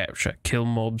to capture. Kill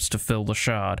mobs to fill the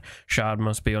shard. Shard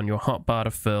must be on your hotbar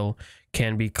to fill.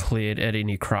 Can be cleared at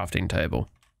any crafting table.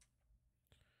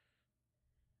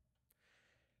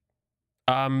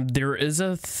 There is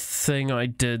a thing I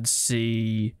did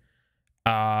see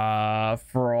from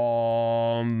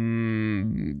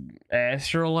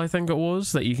Astral, I think it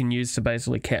was, that you can use to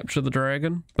basically capture the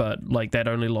dragon, but like that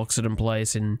only locks it in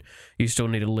place and you still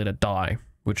need to let it die,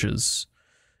 which is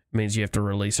means you have to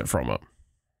release it from it.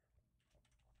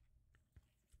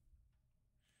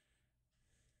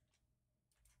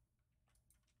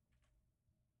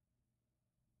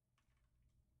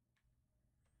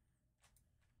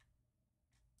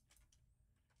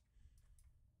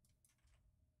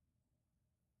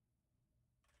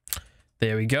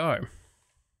 There we go.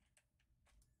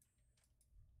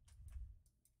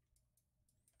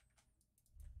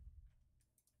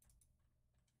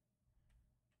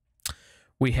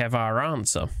 We have our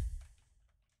answer.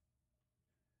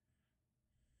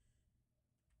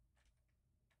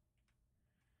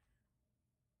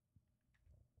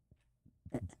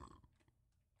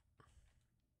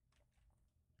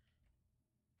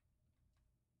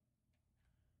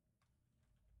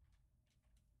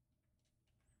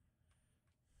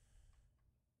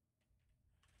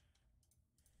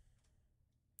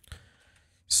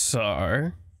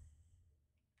 So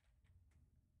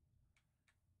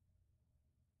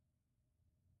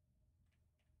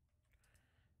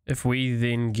if we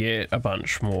then get a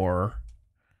bunch more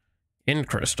end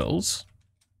crystals,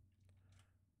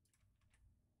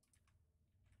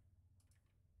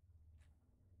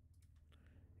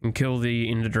 and kill the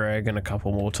Ender Dragon a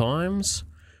couple more times,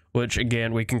 which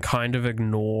again we can kind of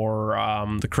ignore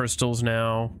the crystals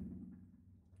now.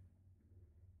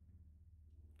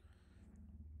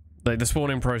 Like the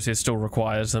spawning process still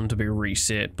requires them to be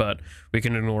reset, but we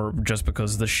can ignore it just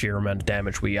because of the sheer amount of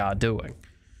damage we are doing.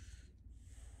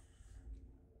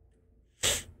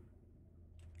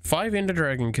 5 Ender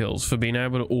Dragon kills for being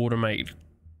able to automate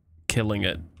killing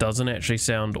it doesn't actually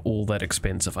sound all that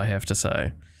expensive, I have to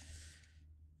say.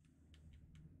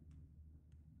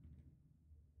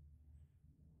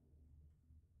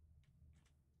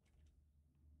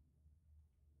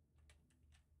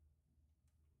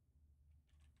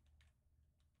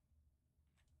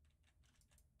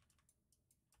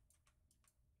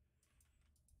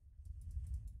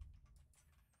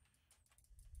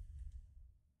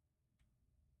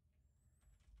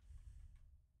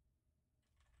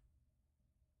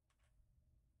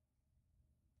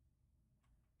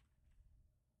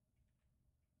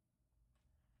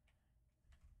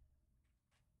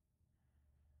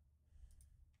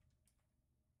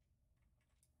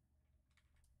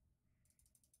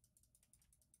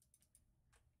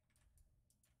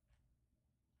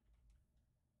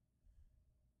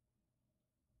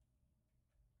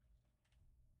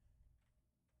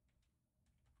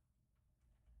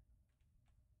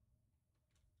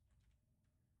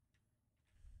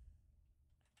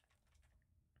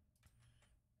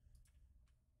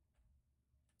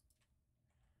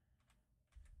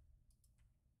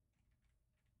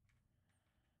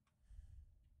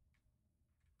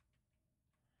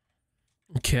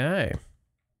 Okay.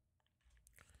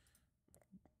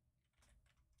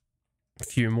 A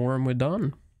few more and we're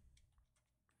done.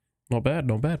 Not bad,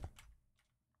 not bad.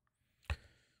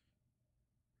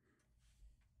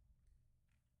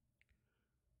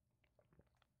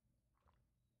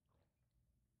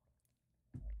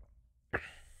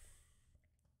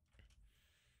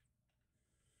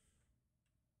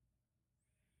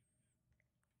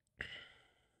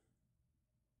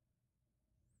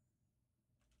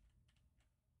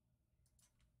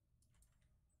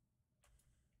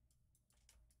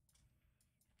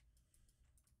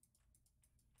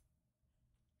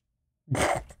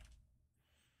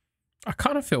 I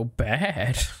kind of feel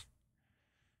bad.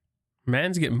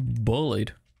 Man's getting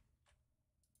bullied.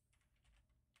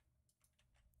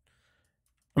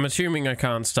 I'm assuming I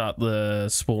can't start the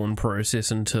spawn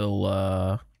process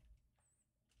until,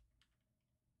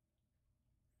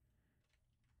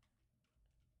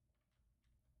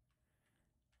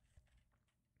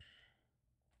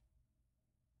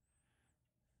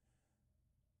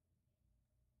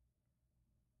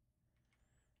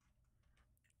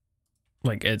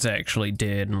 like, it's actually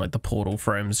dead and, like, the portal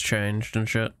frame's changed and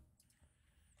shit.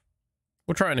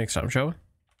 We'll try it next time, shall we?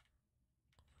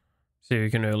 See if we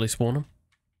can early spawn him.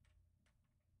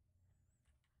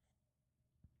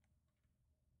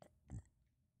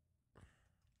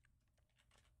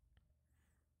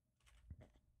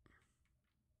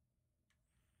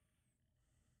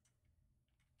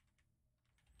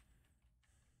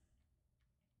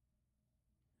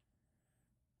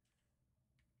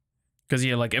 Because,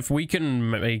 yeah, like, if we can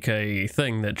make a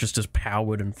thing that just is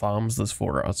powered and farms this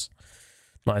for us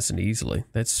nice and easily,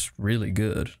 that's really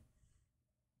good.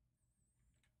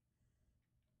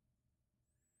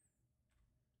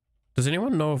 Does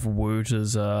anyone know if Woot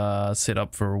is set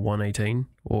up for 118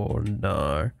 or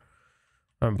no?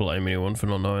 I don't blame anyone for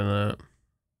not knowing that.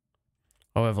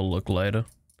 I'll have a look later.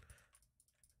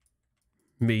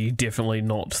 Me definitely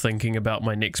not thinking about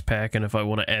my next pack and if I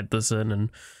want to add this in and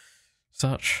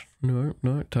such. No,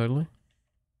 no, totally.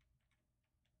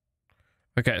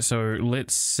 Okay, so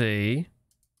let's see.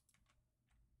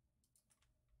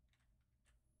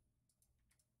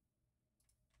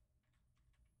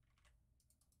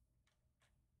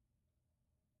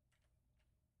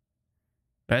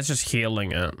 That's just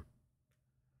healing it.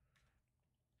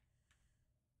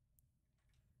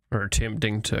 Or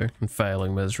attempting to and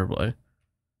failing miserably.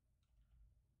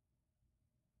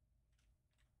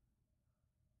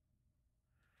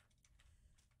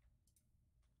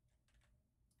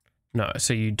 No,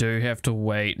 so you do have to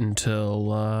wait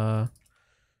until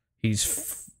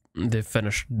they're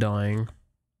finished dying.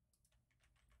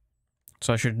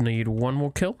 So I should need one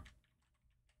more kill.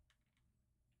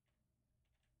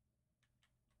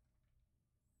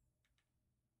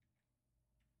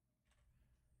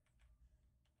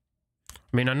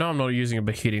 I mean, I know I'm not using a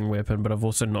beheading weapon, but I've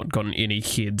also not gotten any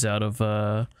heads out of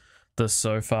this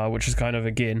so far, which is kind of,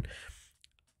 again,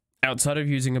 outside of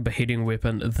using a beheading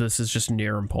weapon, this is just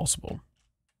near impossible.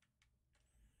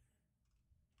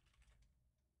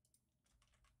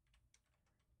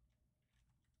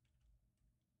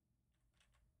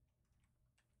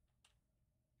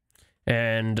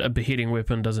 And a beheading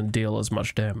weapon doesn't deal as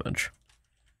much damage.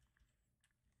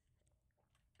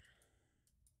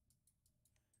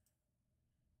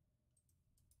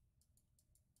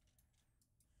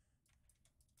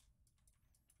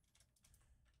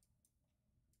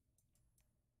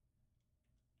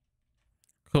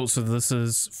 Cool, so this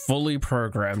is fully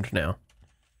programmed now.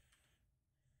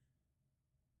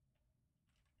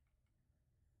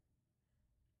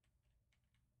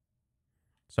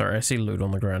 Sorry, I see loot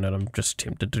on the ground and I'm just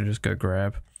tempted to just go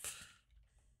grab.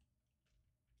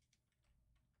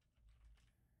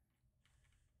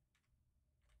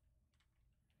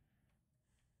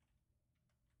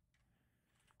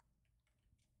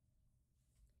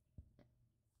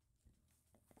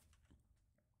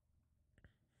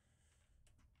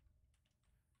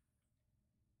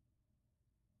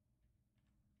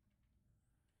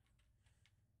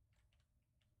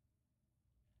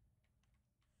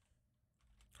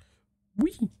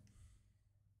 Wee.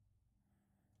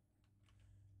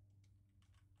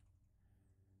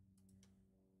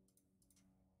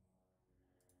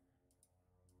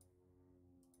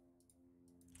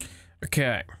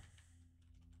 Okay.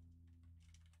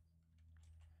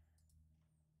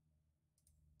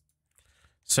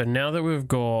 So now that we've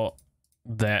got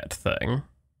that thing,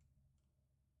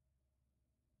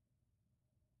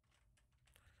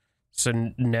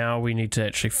 so now we need to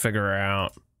actually figure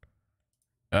out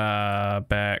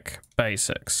back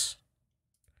basics.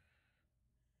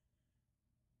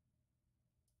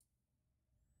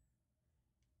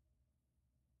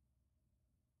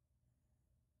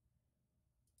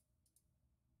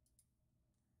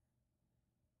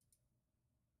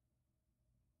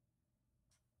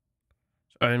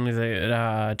 Only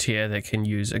the tier that can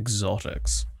use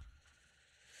exotics.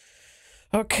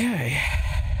 Okay.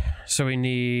 So we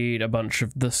need a bunch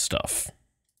of this stuff.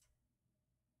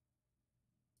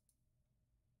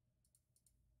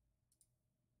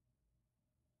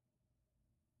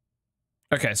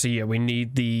 Okay, so yeah, we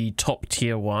need the top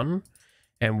tier one,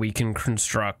 and we can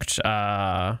construct,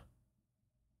 and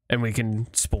we can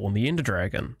spawn the Ender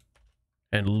Dragon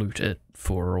and loot it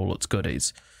for all its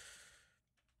goodies.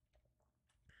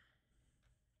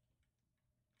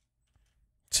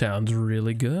 Sounds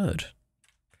really good.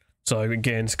 So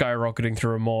again, skyrocketing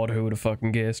through a mod, who would have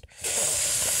fucking guessed?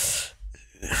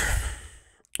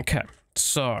 Okay,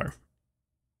 so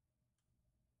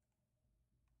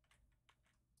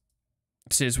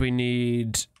it says we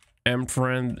need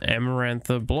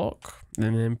Amarantha block,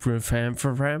 and then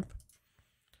ramp.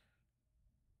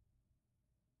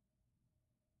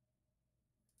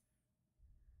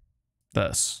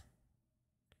 This.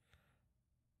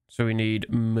 So we need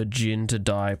magenta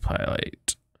dye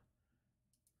plate.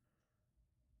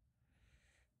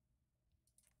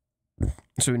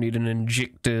 So we need an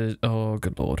injector. Oh,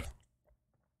 good lord.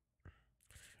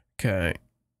 Okay.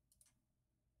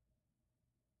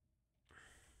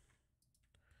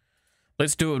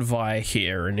 Let's do it via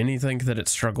here, and anything that it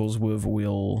struggles with,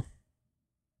 we'll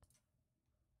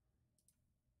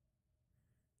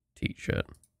teach it.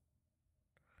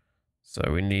 So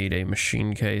we need a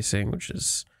machine casing, which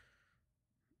is...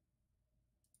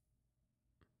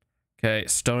 Okay,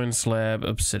 stone slab,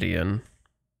 obsidian.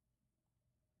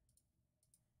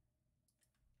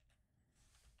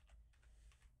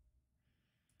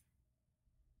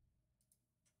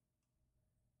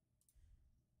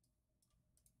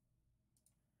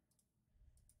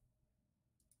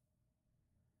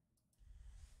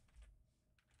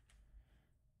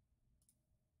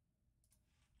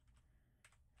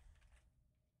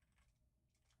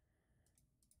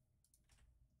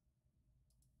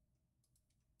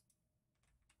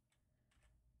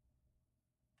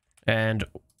 And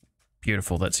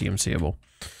beautiful, that's EMCable.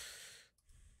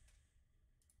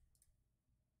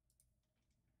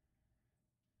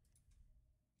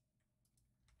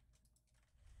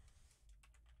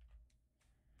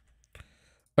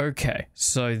 Okay,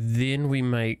 so then we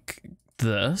make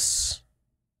this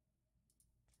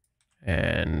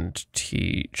and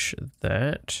teach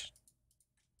that.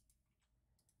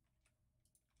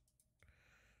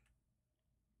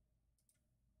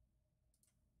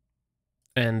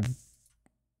 And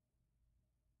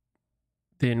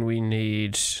then we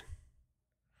need,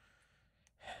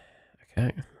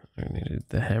 okay, we need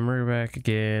the hammer back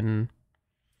again.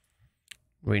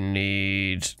 We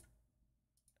need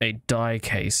a die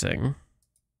casing.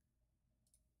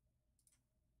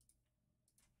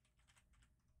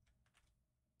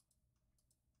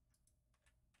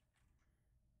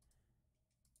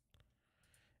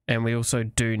 And we also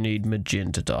do need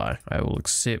magenta dye. I will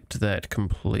accept that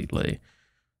completely.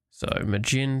 So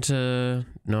magenta,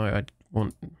 no, I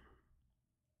want,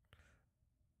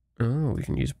 oh, we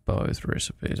can use both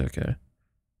recipes, okay.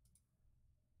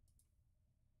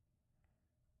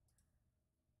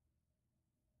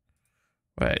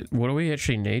 Wait, what do we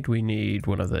actually need? We need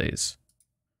one of these,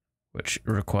 which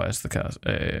requires the cast.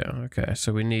 Yeah, okay,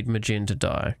 so we need magenta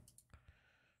dye.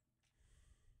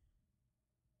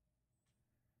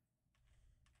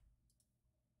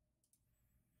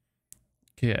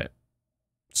 Yeah,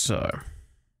 so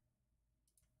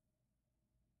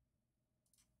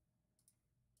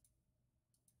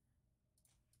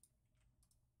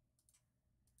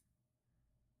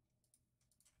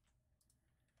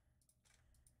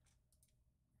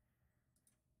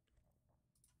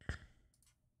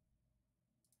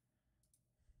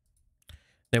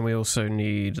then we also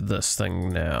need this thing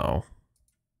now.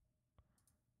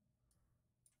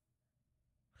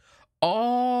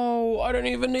 Oh, I don't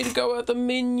even need to go out the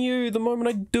menu. The moment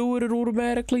I do it, it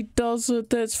automatically does it.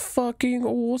 That's fucking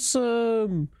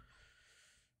awesome.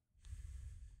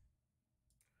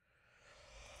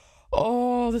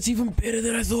 Oh, that's even better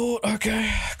than I thought.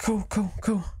 Okay,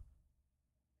 cool.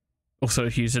 Also,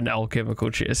 use an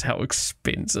alchemical chest. How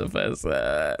expensive is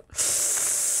that?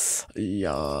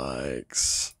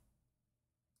 Yikes.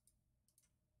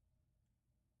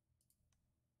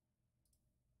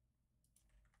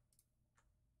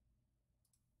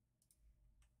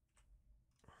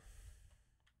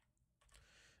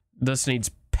 This needs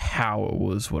power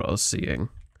was what I was seeing.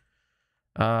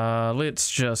 Let's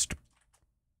just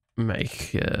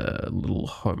make a little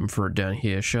home for it down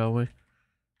here, shall we?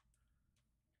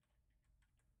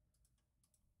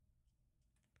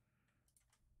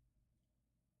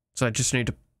 So I just need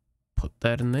to put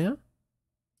that in there.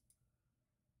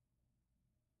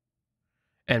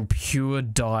 and pure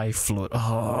dye fluid.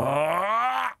 Oh.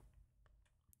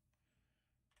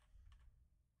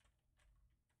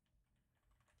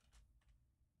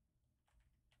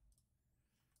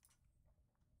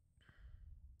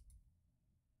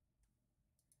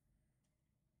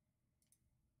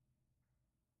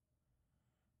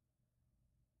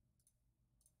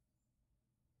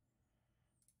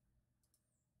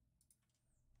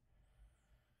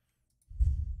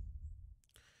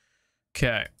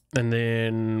 Okay, and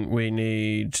then we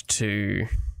need to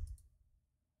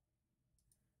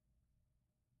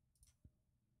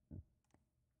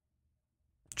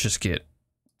just get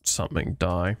something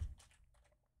dye.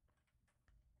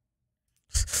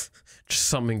 Just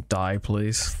something dye,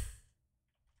 please.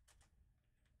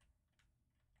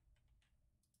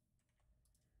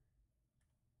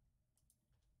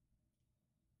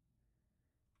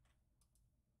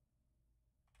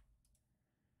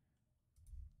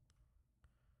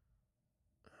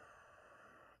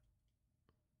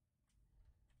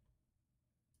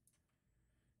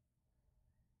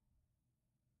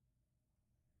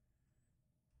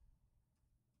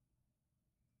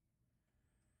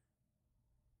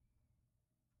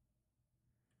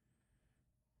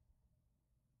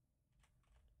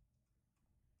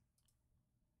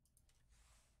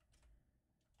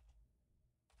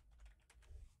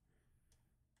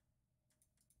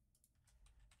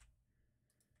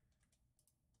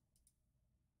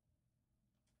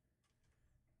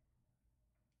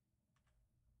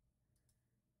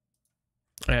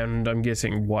 And I'm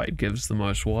guessing white gives the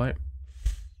most white.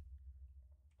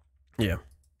 Yeah.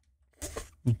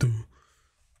 Duh.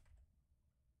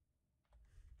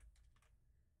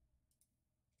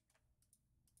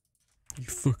 You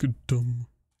fucking dumb.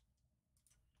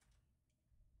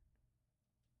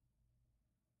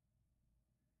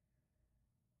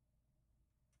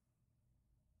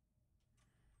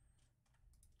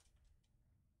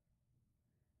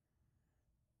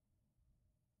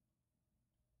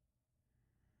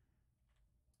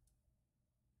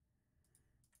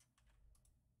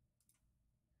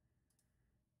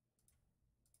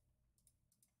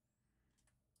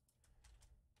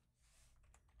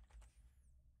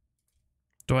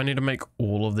 Do I need to make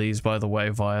all of these, by the way,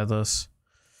 via this?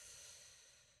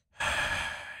 Yeah.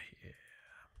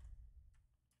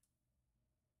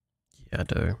 Yeah, I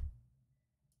do.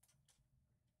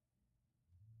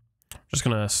 Just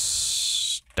gonna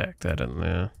stack that in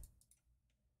there.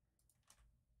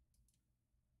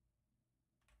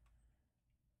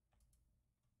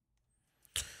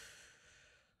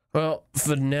 Well,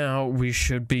 for now, we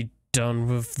should be done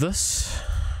with this.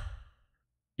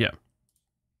 Yeah.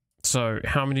 So,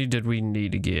 how many did we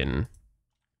need again?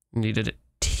 Needed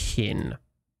 10.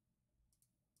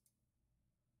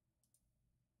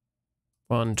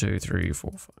 1, 2, 3,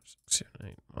 4, 5, 6, 7,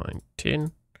 8, 9,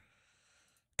 10.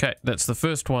 Okay, that's the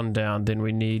first one down. Then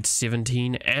we need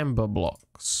 17 amber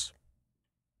blocks.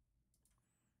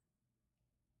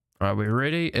 Are we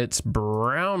ready? It's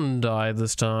brown dye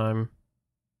this time.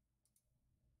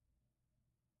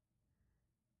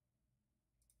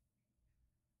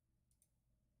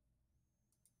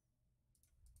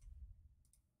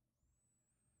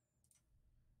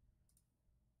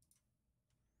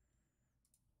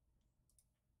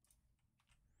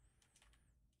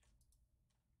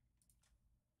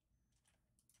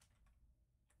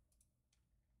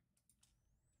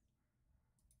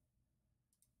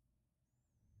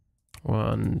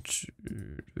 One,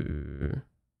 two.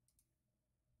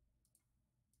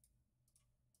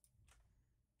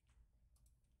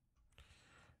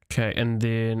 Okay, and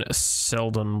then a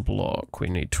Selden block. We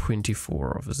need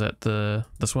 24 of. Is that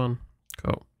this one?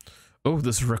 Cool. Oh,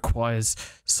 this requires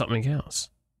something else.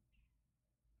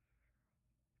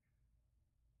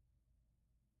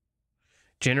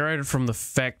 Generated from the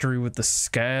factory with the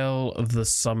scale of the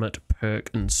summit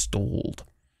perk installed.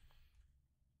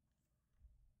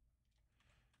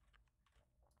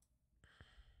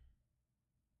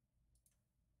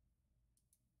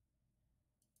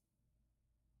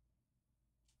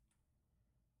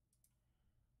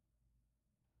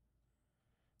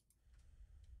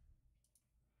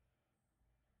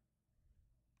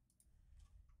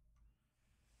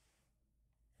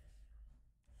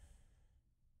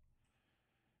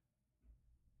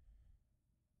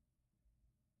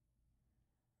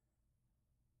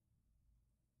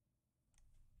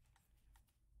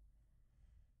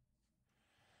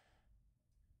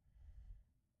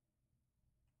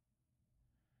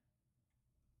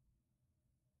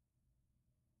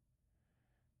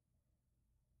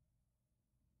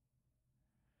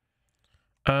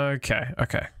 Okay,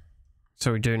 okay.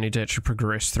 So we do need to actually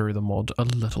progress through the mod a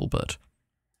little bit.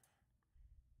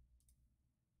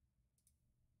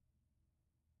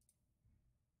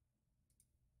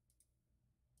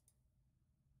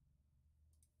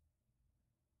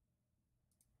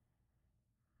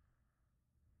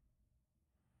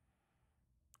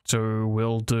 So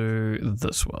we'll do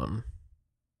this one.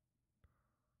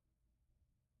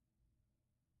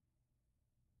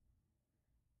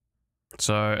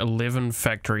 So 11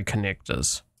 factory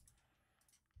connectors.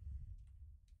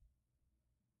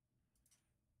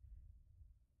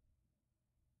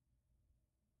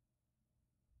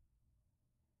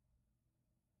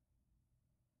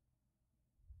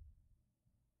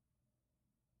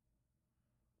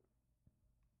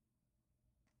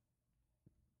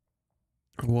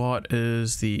 What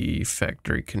is the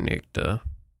factory connector?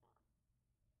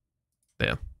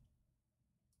 There.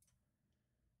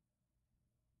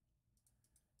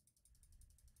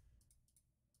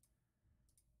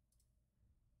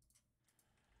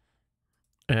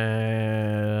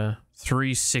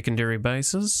 Three secondary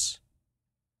bases.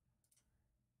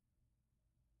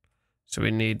 So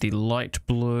we need the light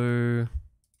blue.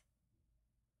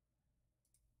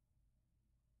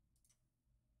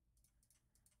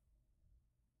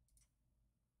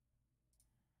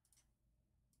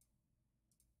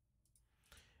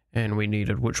 And we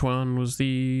needed, which one was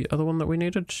the other one that we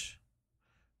needed?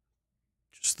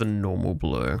 Just the normal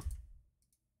blue.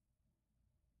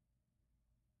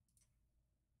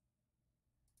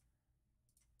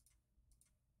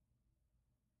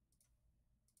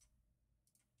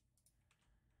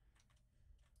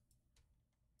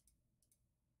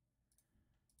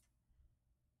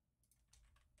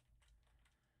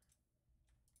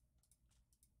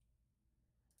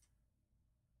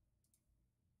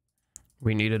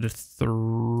 We needed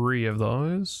 3 of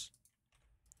those.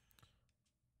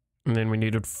 And then we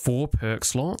needed 4 perk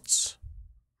slots.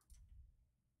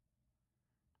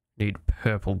 Need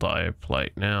purple dye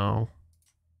plate now.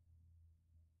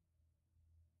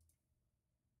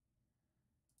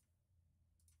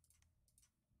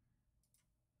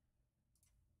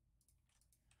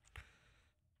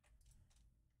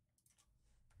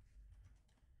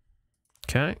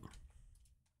 Okay.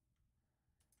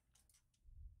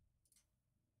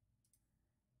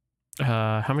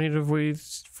 How many did we?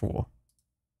 4.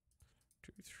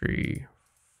 2, 3,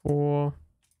 4.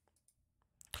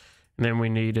 And then we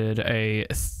needed a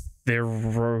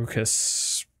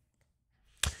Therocus.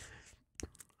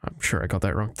 I'm sure I got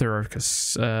that wrong.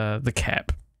 Therocus, the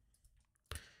cap.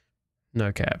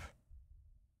 No cap.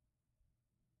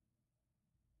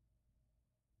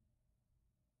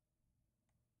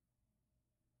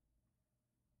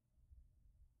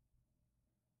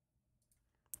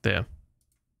 There.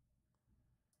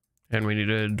 And we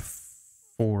needed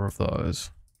 4 of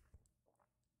those.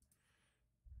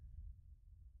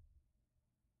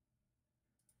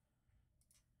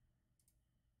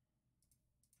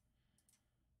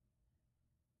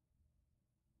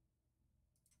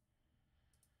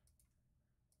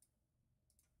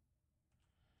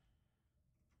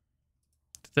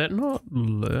 Did that not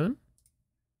learn?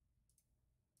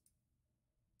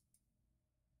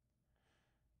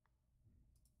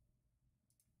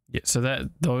 Yeah, so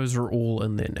those are all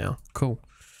in there now. Cool.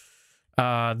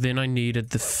 Then I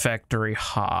needed the factory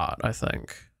heart, I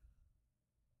think.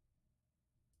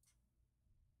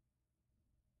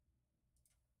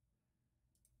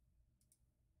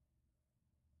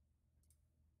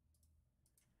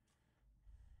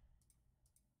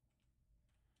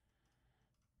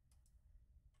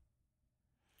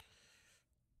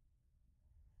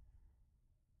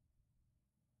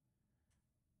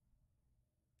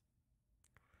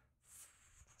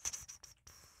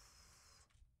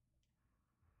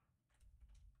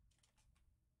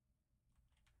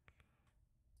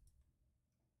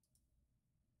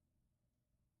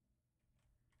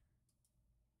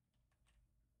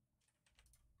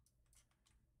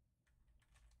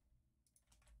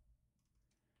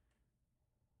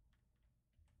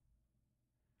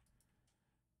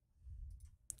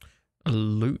 A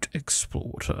loot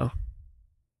explorer.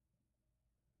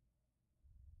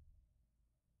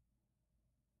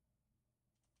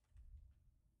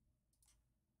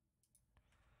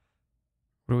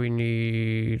 What do we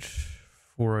need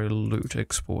for a loot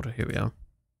exporter? Here we are.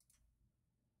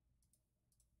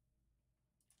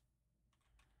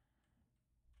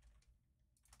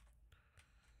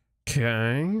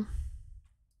 Okay.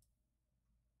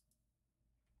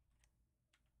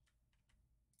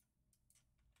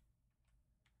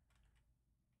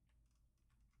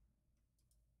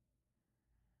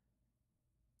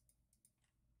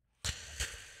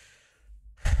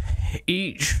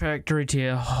 Each factory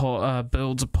tier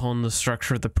builds upon the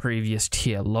structure of the previous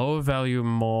tier. Lower value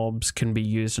mobs can be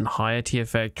used in higher tier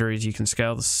factories. You can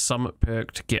scale the summit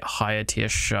perk to get higher tier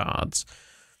shards.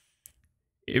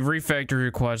 Every factory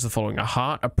requires the following: a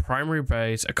heart, a primary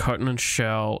base, a continent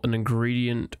shell, an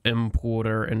ingredient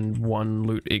importer, and one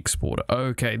loot exporter.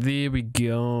 Okay, there we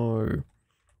go.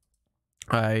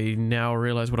 I now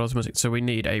realize what I was missing. So we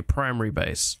need a primary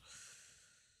base,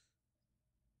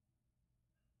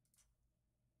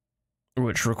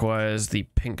 which requires the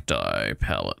pink dye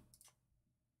palette.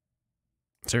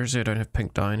 Seriously, I don't have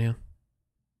pink dye in here.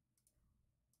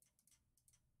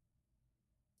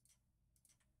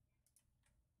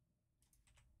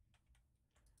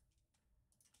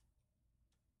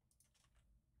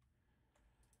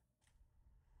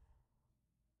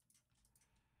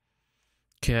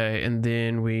 Okay, and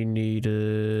then we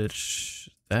needed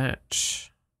that.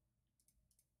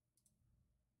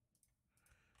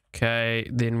 Okay,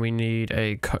 then we need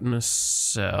a cutness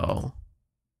cell.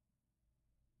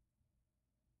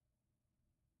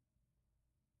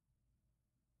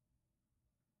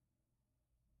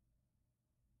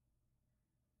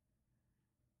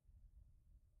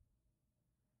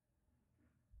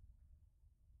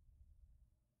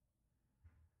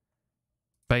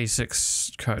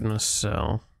 Basics cutness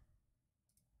cell.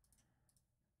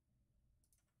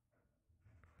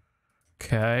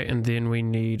 Okay, and then we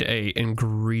need a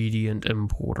ingredient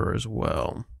importer as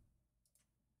well.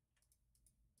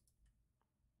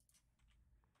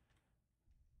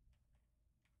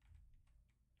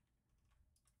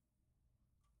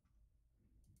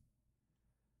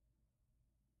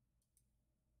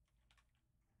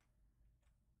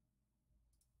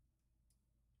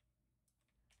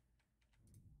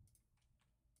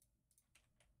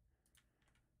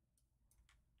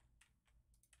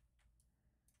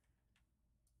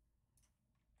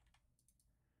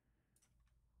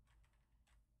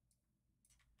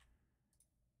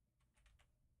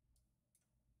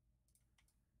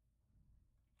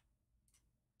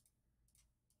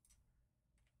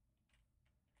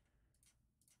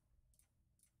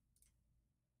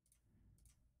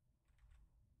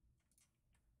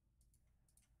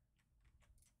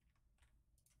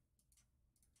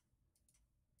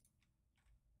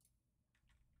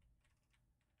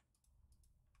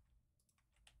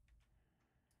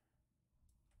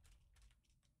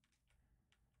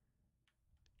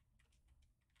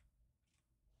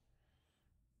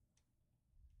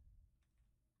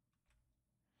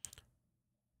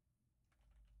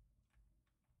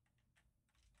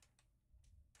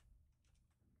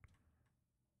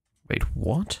 Wait,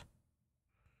 what?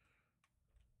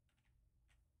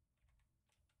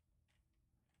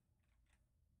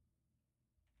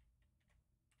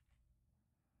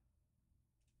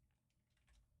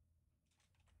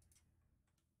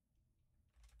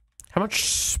 How much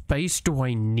space do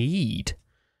I need?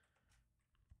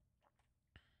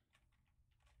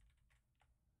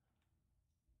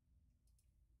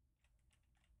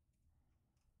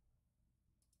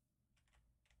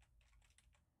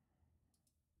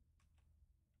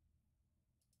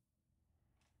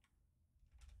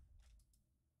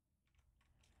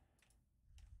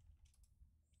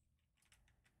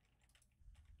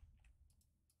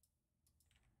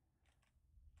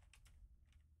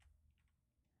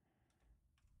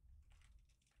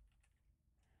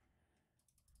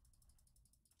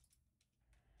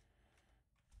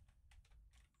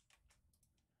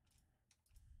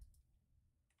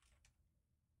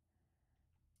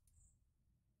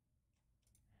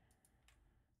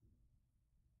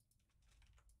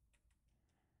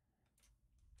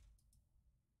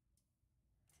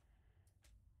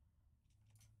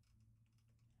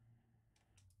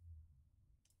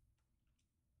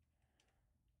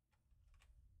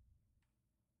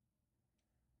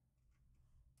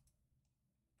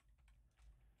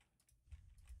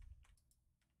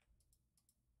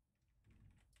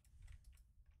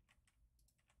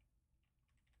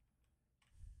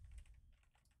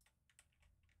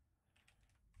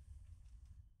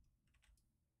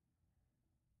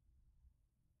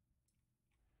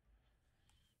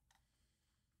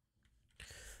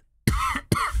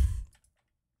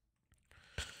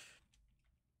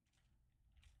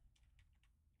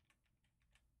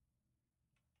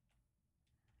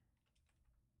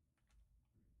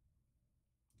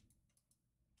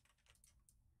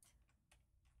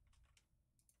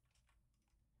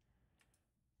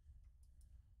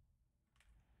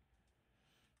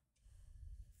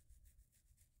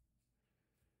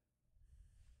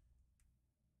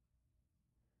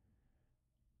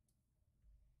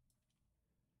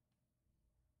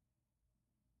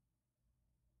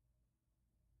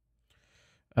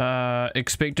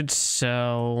 Expected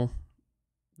cell.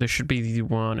 There should be the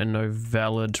one and no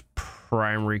valid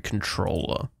primary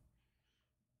controller.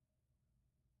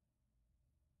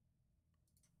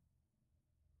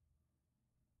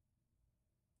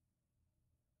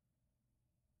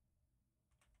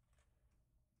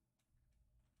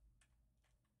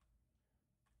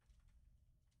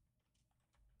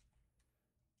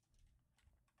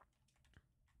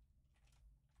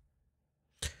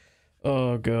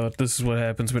 Oh god, this is what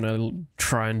happens when I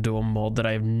try and do a mod that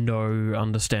I have no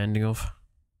understanding of.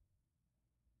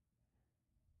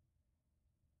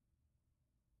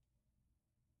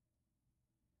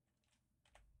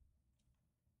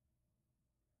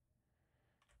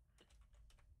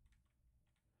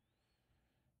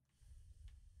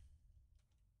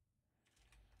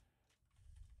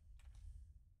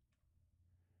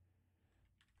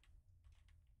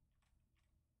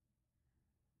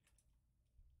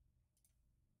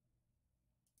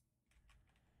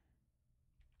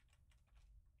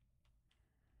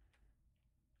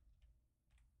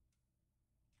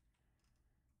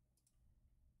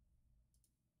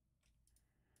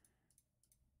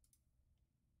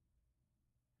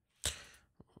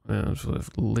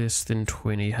 With less than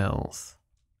 20 health.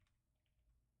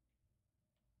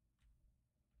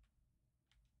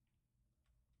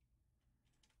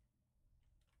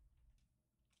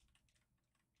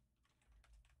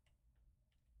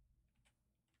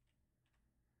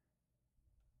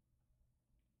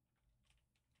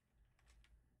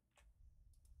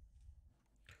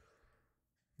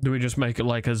 Do we just make it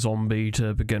like a zombie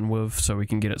to begin with so we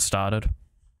can get it started?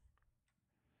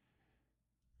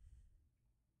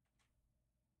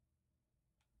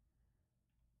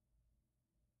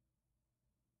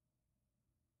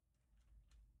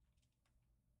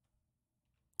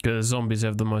 Because zombies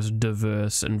have the most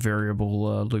diverse and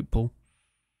variable loot pool.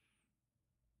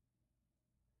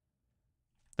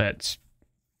 That's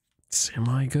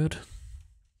semi-good.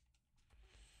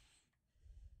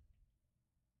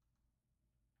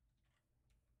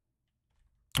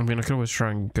 I mean, I could always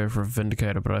try and go for a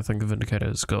Vindicator, but I think the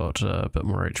Vindicator's got a bit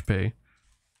more HP.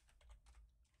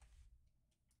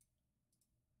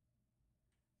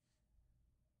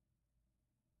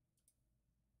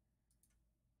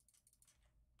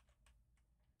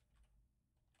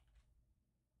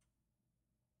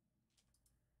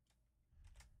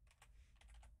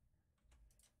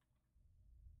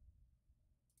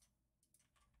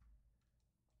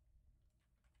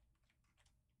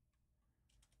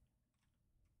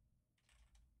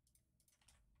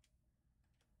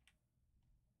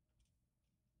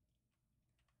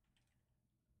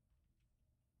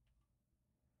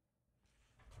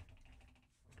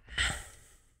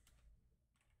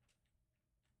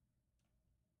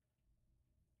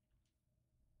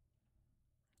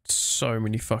 So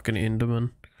many fucking Endermen.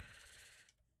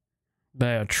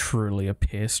 They are truly a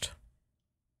pest.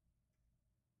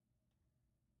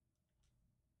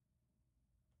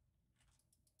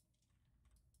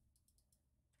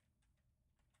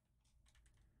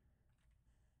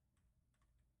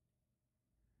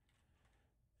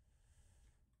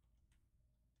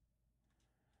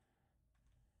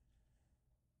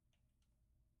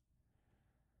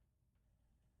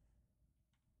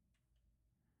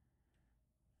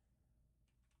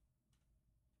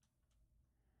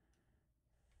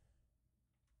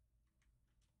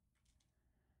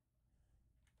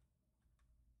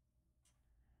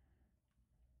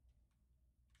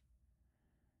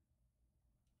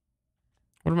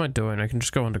 What am I doing? I can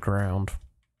just go underground.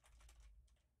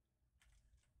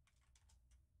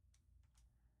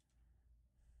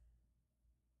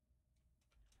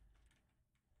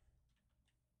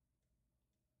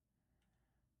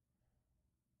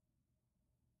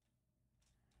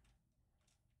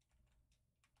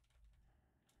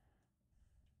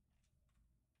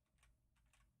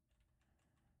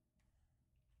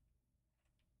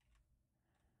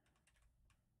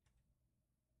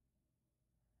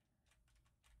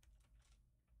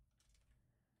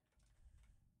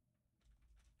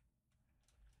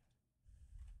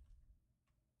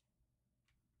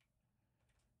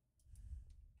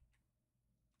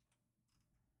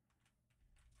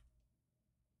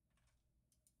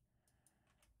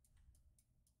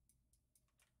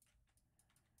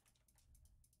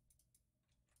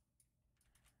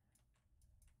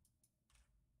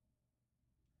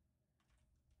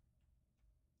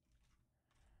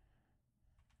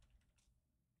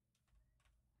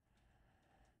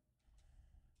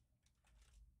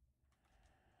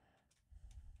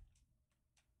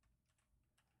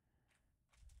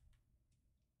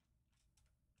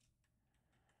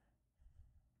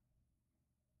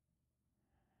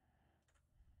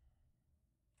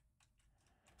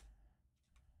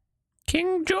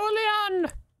 King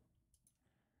Julian!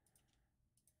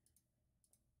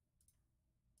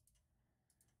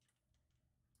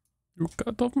 You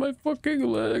cut off my fucking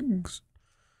legs.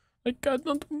 I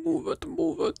cannot move it,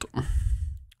 move it.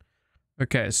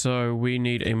 Okay, so we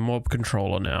need a mob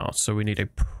controller now. So we need a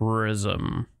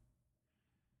prism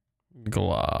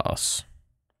glass.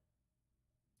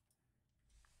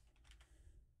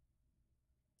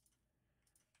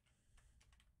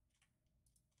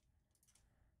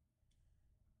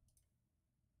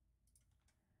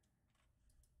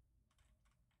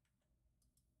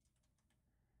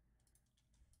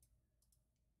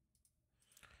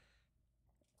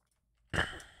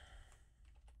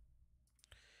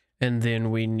 And then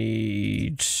we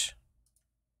need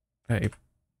a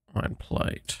iron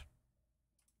plate.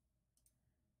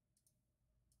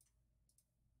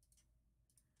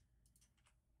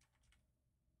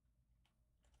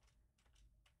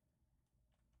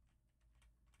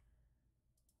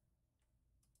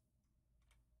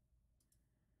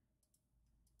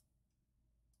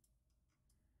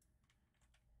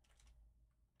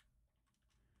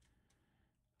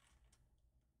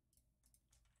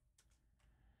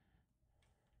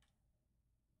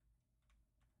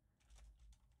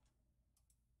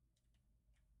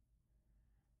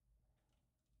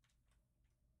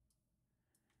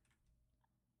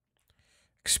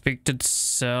 Expected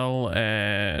sell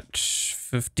at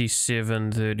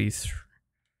 57.33.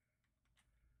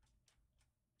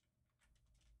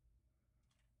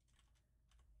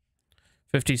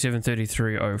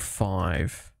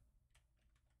 57.33.05.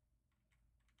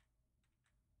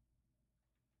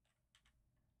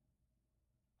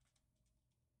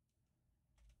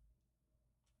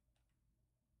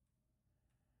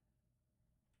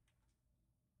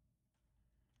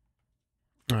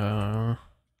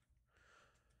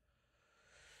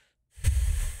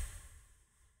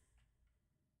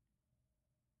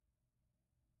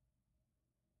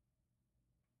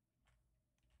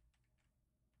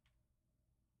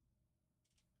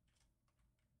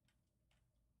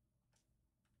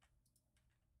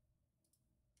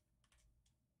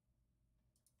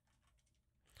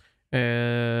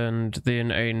 And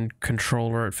then a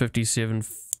controller at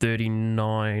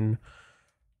 57.39.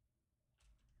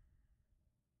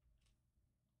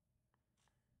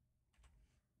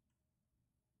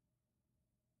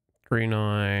 Three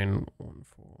nine one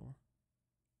four.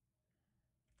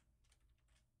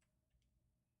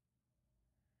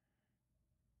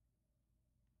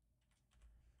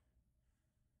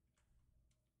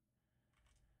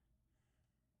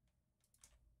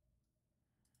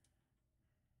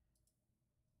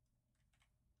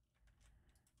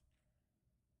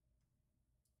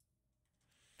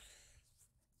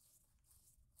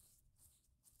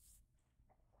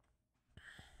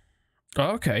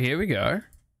 Okay, here we go.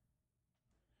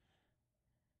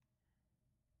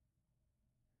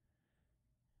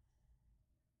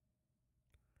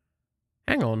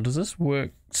 Hang on, does this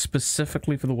work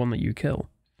specifically for the one that you kill?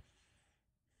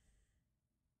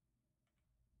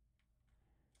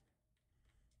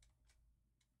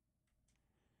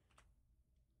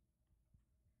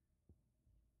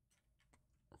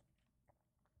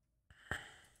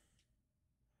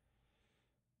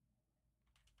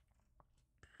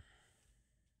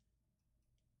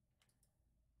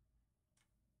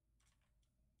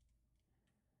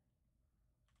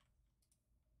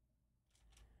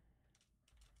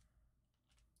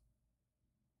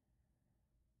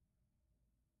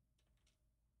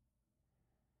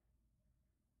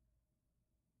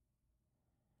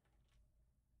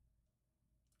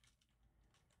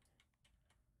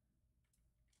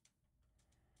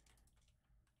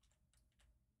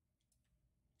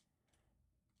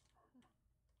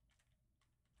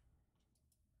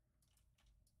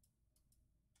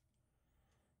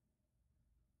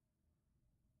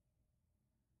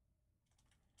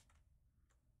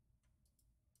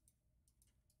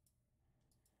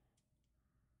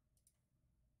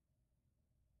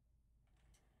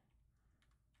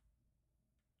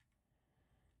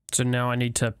 So now I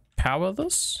need to power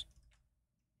this?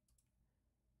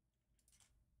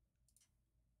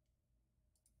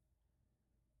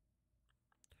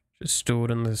 Just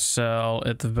stored in the cell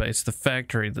at the base of the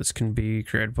factory. This can be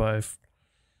created by...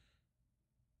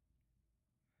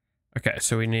 Okay,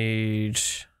 so we need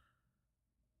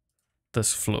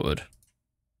this fluid.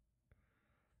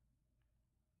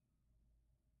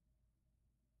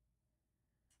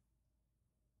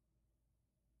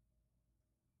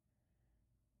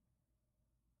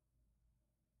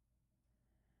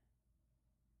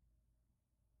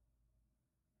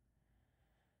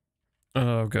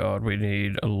 Oh god, we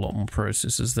need a lot more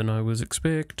processes than I was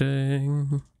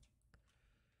expecting.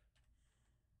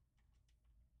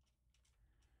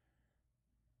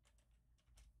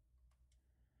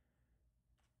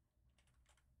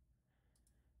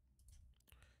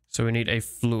 So we need a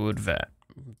fluid vat.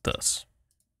 This.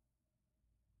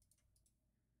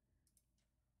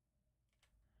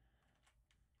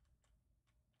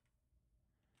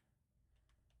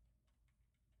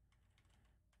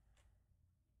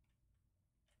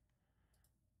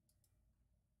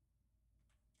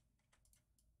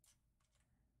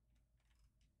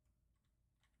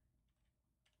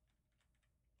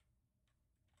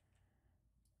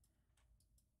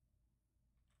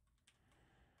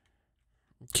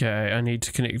 Okay, I need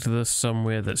to connect to this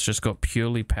somewhere that's just got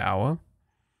purely power.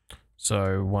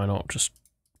 So why not just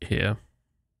here?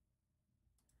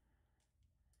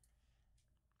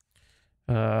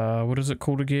 What is it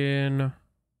called again?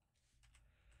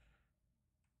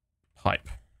 Pipe.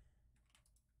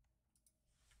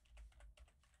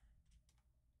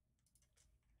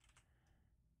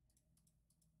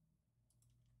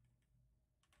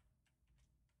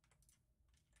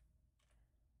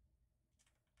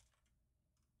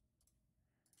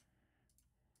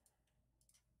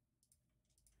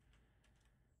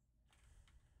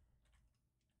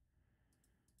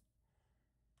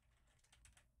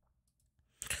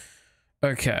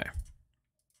 Okay.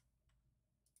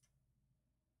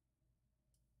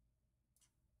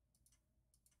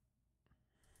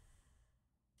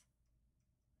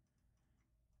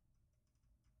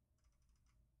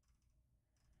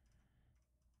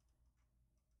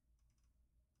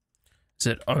 Is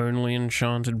it only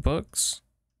enchanted books?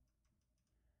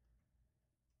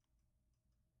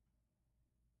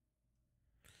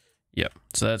 Yep,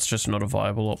 so that's just not a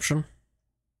viable option.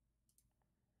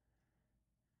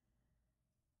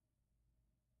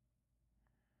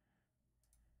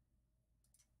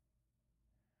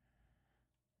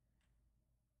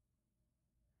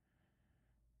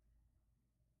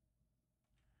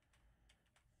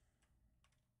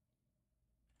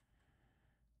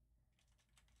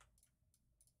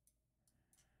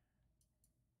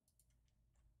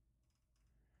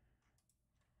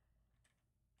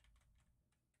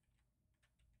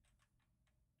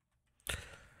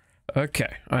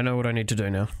 Okay, I know what I need to do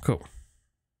now. Cool.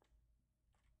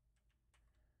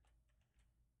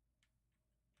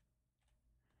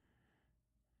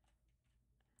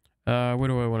 Where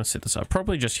do I want to set this up?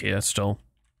 Probably just here still.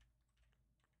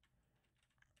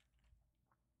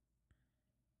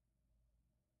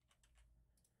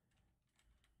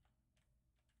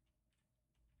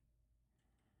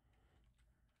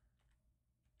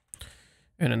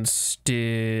 And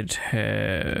instead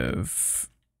have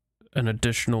an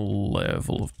additional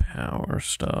level of power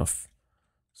stuff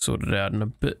sorted out in a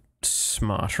bit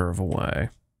smarter of a way.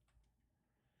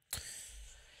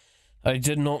 I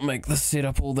did not make the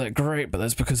setup all that great, but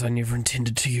that's because I never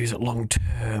intended to use it long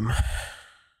term.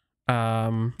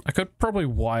 I could probably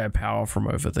wire power from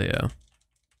over there.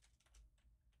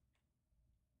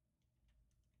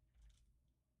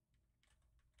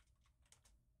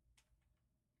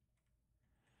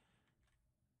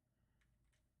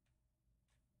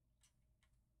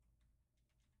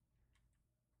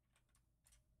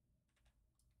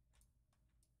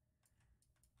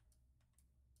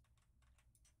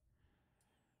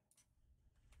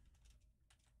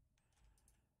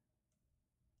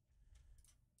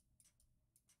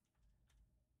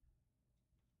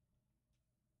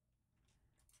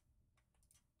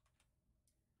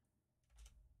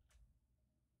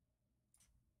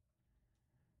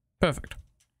 Perfect.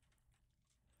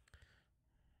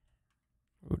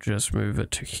 We'll just move it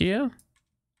to here.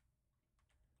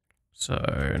 So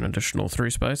an additional 3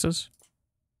 spaces.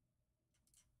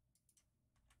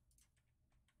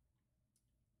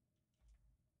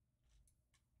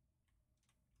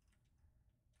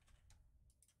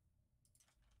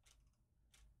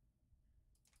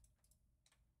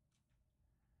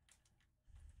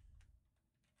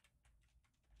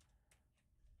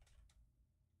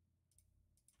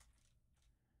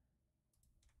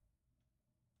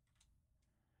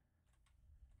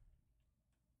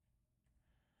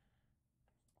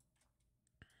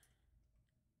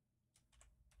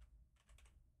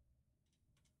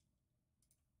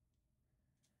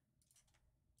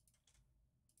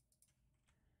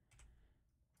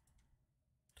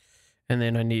 And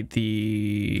then I need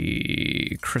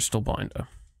the crystal binder.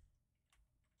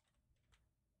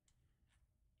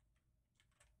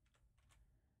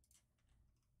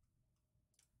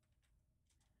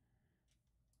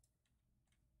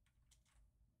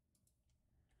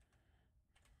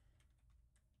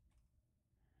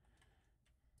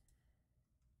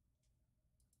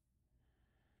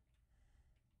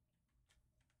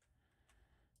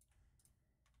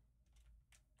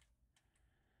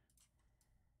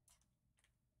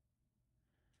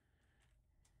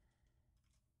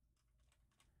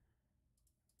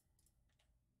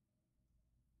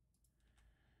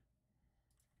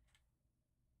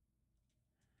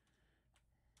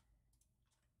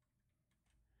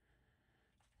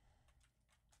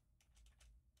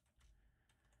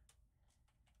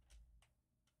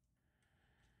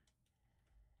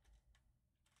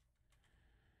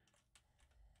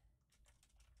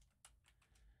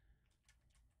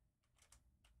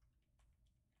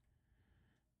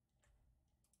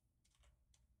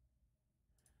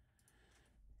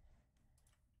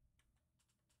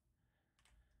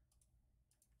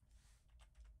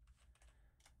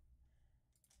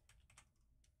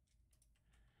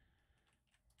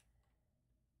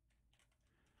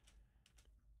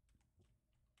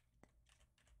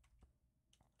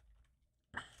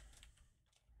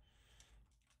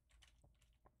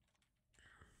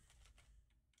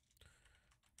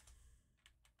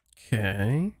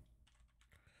 Okay.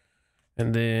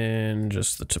 And then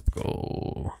just the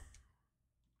typical.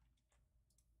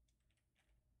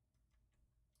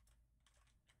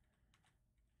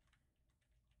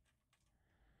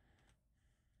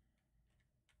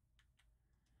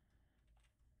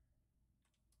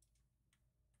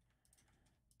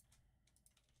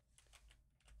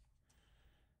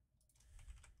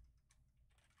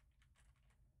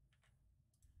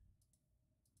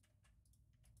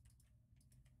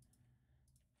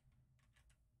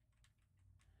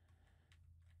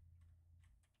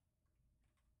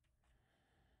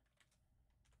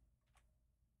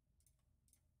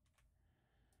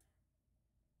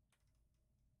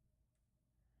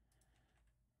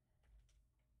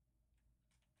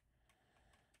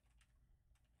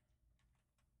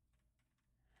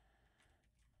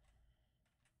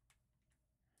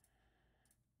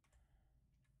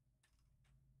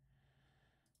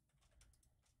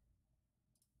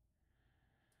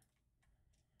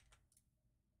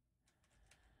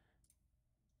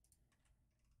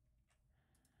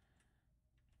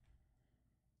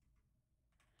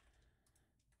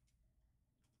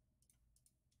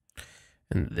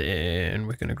 And then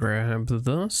we're going to grab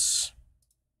this.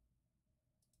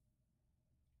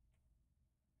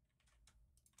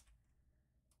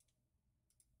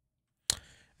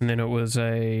 And then it was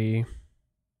a,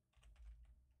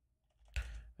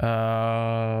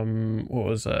 what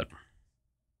was that?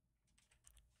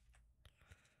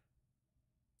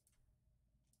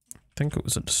 I think it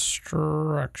was a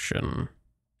distraction.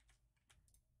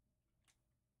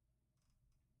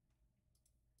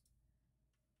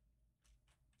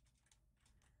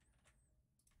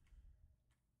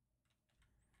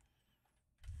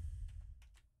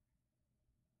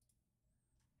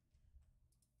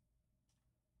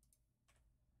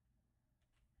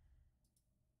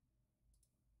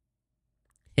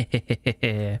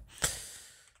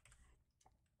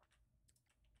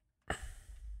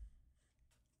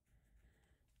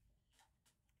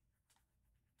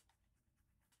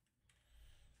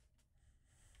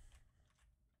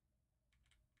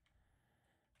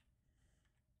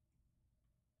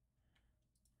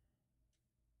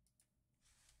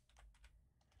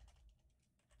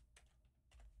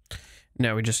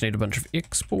 Now we just need a bunch of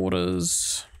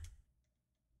exporters.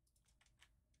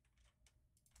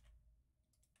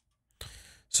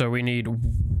 So we need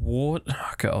water.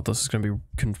 Okay, oh, this is going to be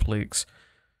complex.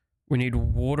 We need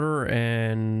water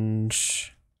and...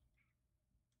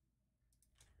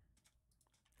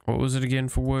 What was it again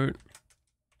for woot?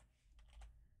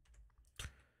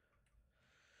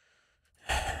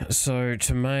 So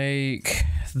to make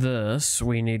this,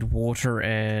 we need water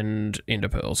and ender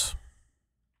pearls.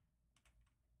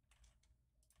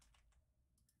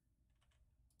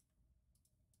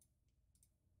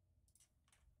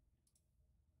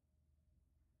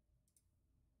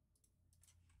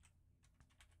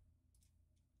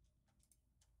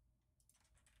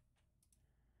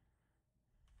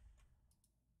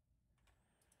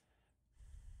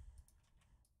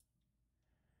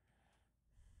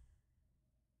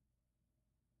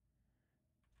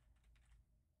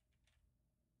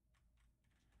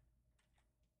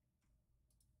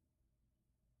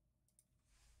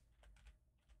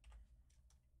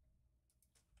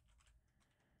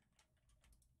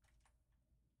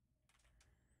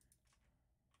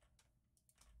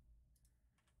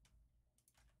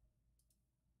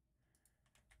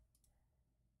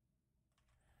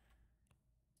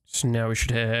 So now we should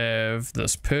have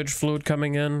this purge fluid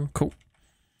coming in. Cool.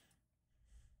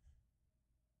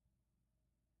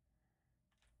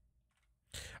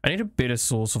 I need a better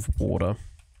source of water.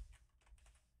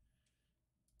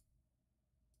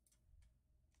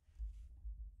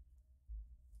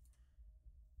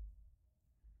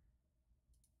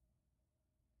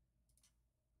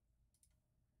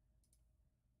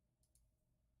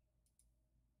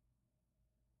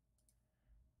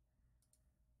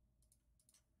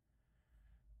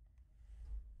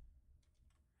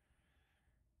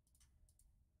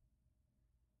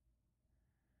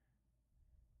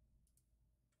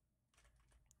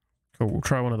 Cool, we'll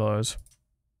try one of those.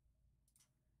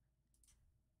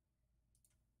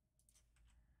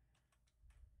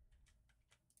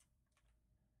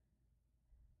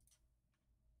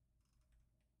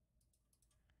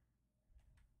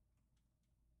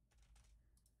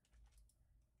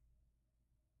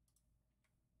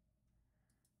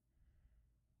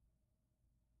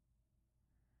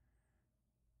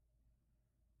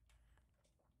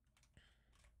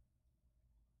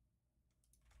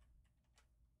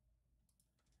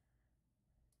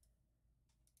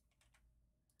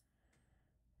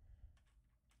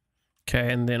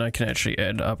 Okay, and then I can actually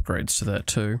add upgrades to that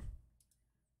too.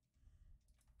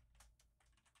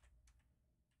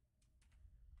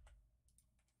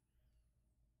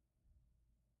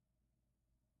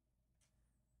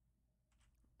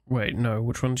 Wait, no,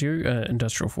 which one's you?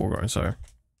 Industrial foreground, sorry.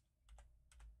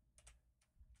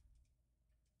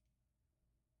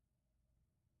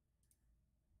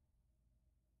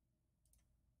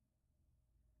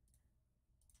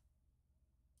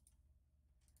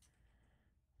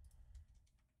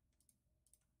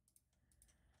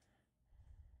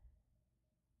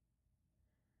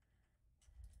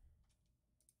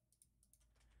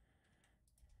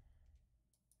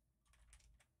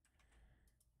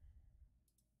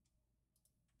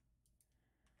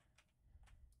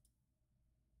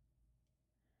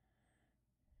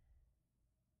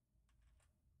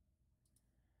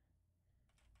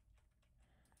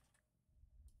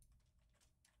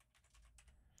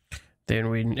 Then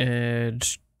we add,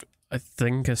 I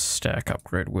think a stack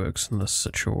upgrade works in this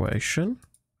situation.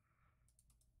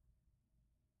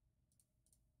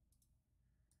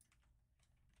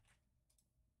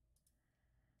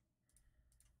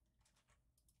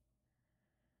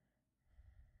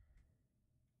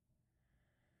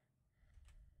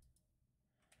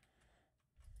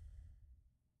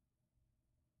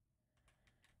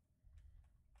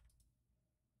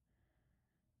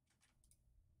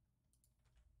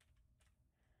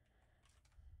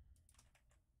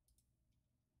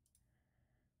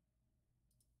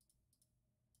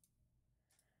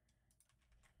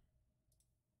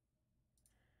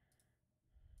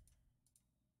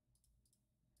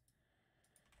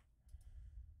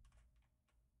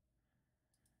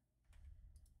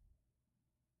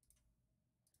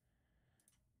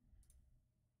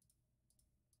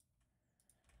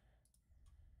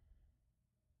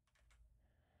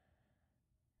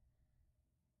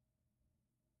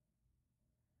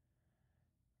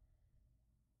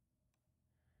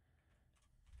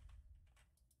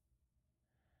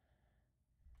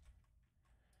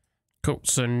 Cool,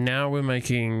 so now we're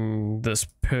making this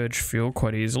purge field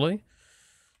quite easily.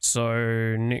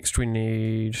 So next we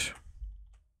need, first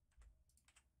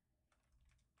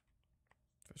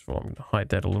of all, I'm going to hide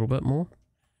that a little bit more.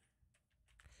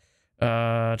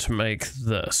 To make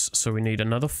this, so we need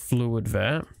another fluid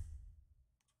vat.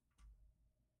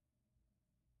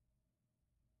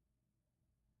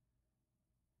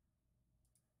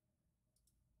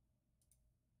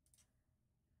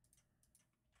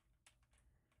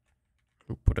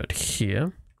 We'll put it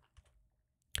here.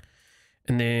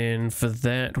 And then for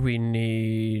that we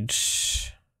need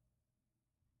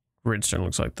redstone.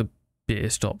 Looks like the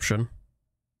best option.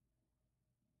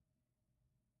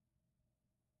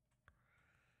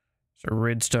 So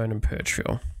redstone and purge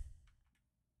fuel.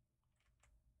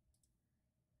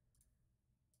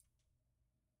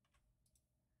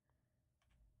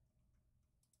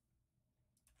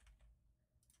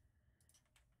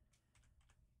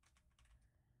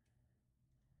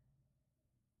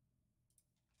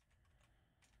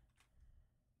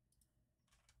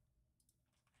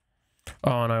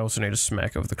 Oh, and I also need a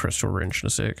smack of the crystal wrench in a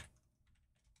sec.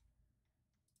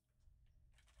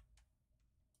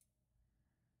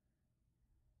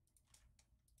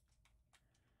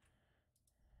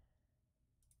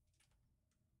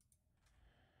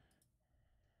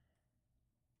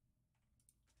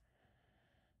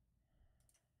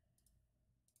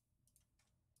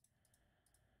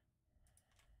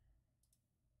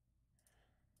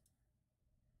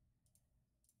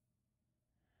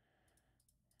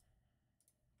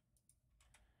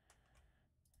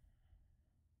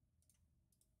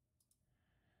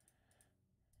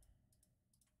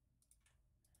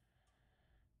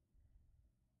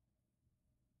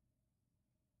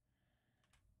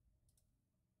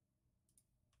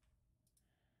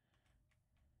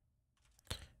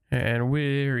 And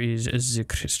where is the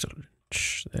crystal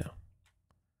wrench? There.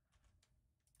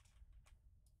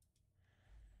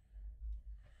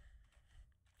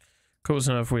 Cool,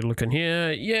 so now if we look in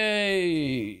here,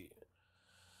 yay!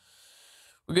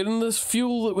 We're getting this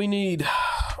fuel that we need.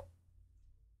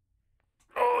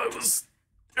 Oh, that was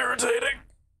irritating.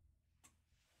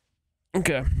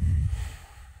 Okay.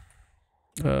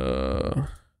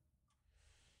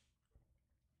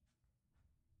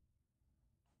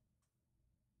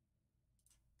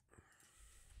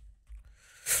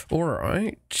 All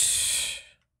right.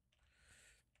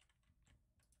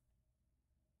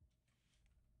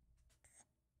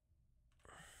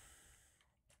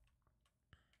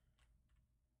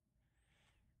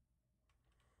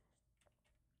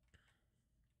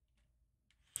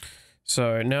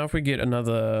 So now if we get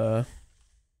another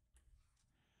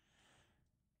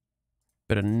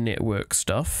bit of network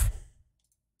stuff.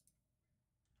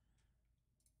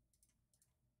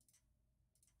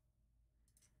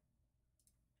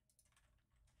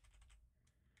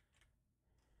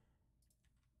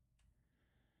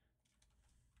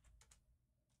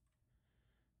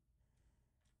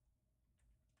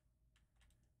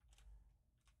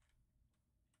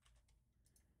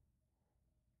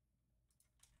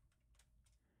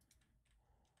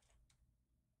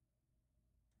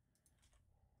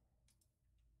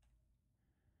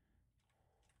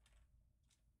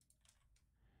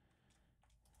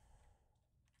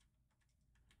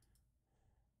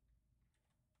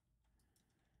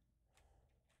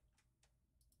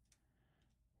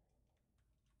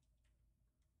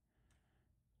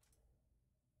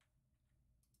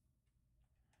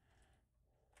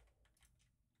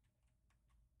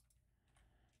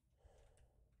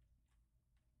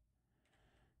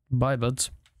 Bye, buds.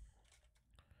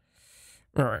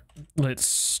 Alright,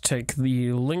 let's take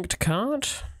the linked card.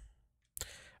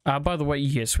 By the way,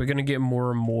 yes, we're going to get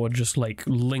more and more just like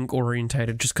link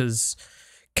orientated, just because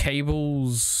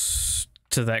cables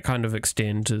to that kind of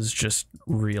extent is just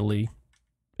really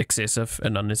excessive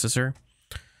and unnecessary.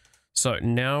 So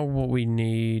now what we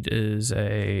need is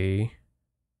a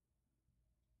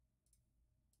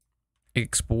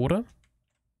exporter.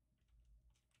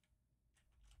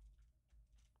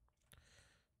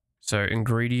 So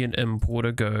ingredient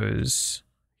importer goes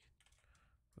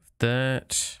with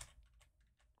that.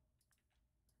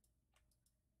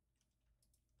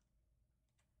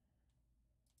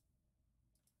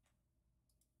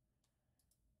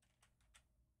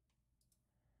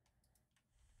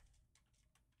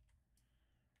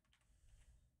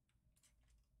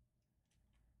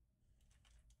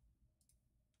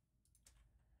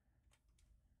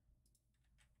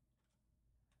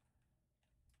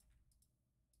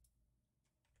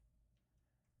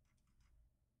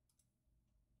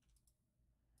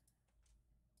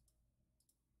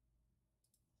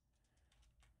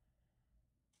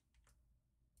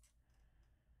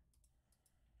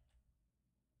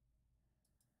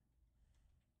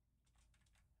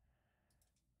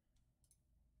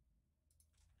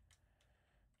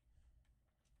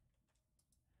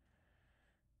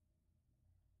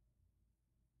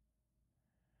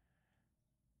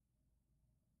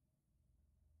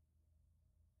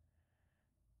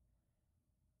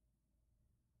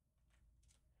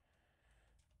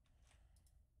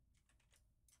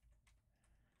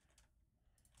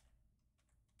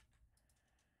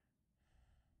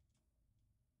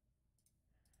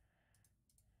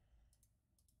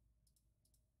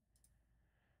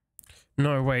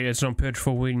 No, wait, it's not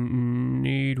purgeful. We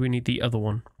need the other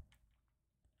one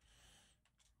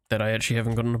that I actually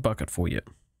haven't gotten a bucket for yet.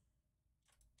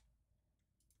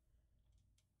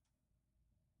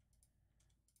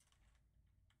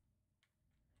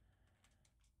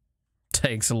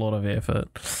 Takes a lot of effort.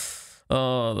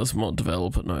 Oh, this mod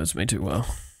developer knows me too well.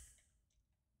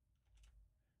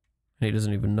 He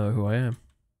doesn't even know who I am.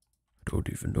 I don't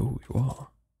even know who you are.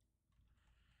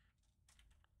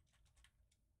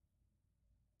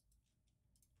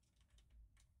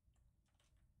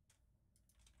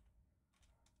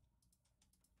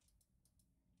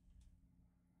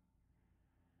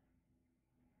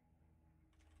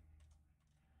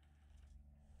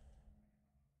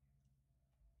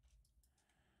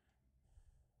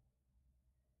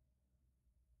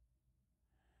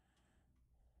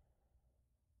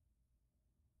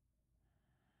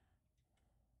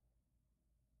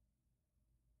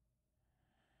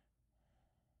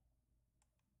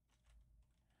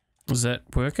 Is that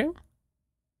working?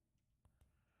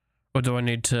 Or do I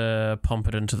need to pump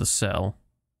it into the cell?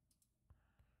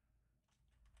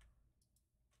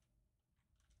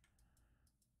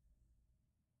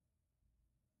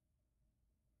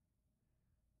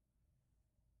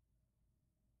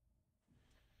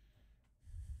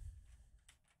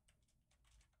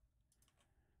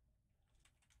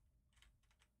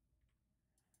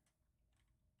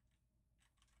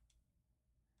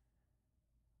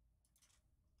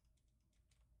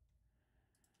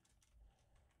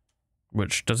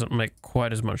 Which doesn't make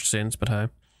quite as much sense, but hey.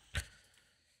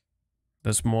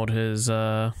 This mod has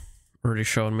already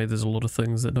shown me there's a lot of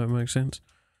things that don't make sense.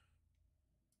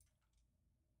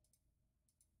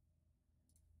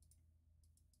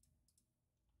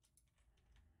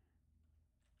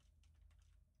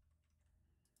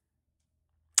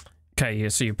 Okay, yeah,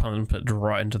 so you pump it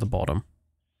right into the bottom.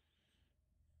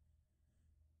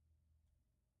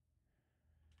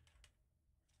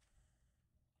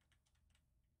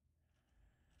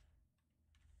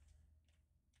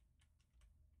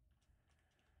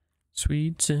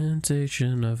 Sweet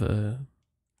sensation of a...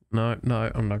 No,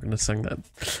 I'm not going to sing that.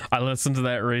 I listened to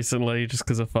that recently just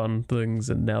because of fun things,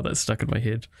 and now that's stuck in my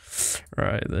head.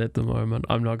 Right, at the moment.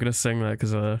 I'm not going to sing that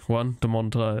because, one,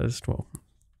 demonetized. Well,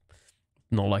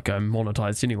 not like I'm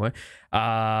monetized anyway.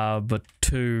 But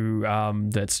two,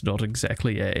 that's not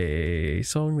exactly a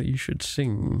song that you should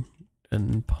sing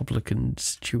in public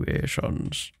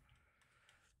situations.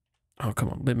 Oh, come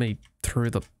on, let me through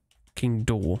the king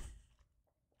door.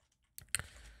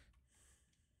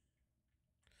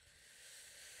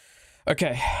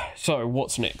 Okay, so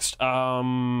what's next?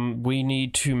 We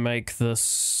need to make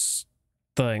this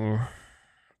thing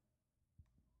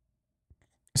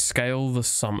scale the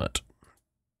summit.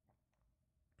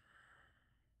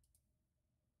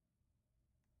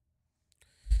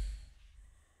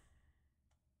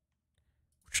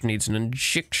 Which needs an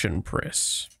injection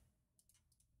press.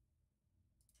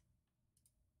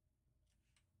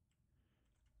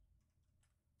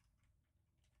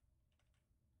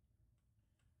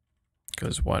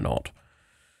 Because why not?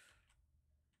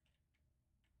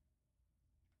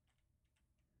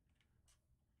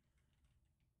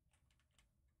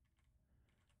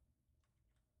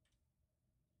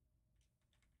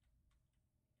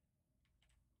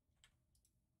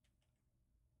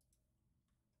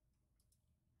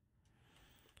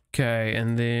 Okay,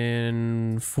 and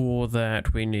then for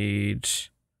that we need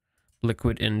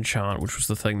liquid enchant, which was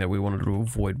the thing that we wanted to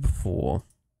avoid before.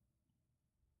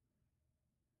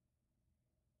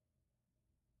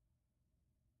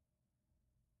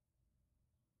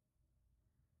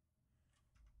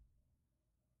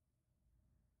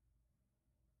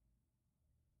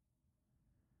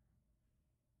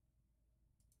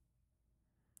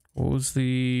 What was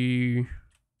the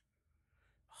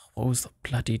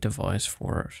bloody device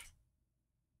for it?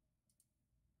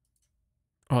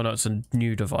 Oh no, it's a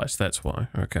new device, that's why.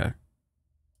 Okay.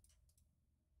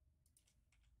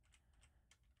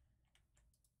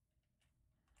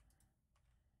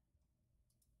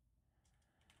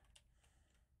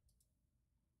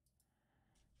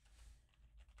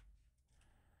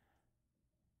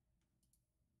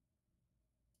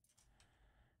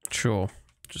 Sure.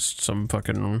 Just some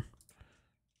fucking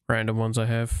random ones I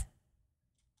have.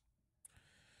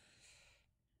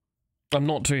 I'm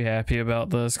not too happy about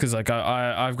this because like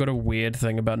I've got a weird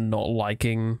thing about not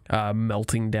liking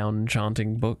melting down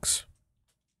enchanting books.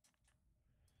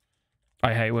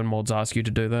 I hate when mods ask you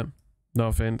to do that. No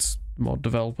offense, mod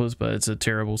developers, but it's a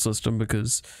terrible system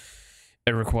because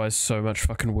it requires so much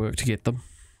fucking work to get them.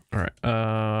 Alright,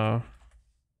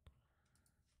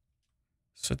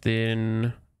 so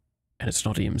then, and it's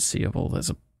not EMCable, that's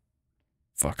a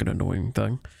fucking annoying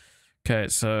thing. Okay,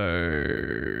 so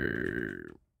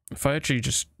if I actually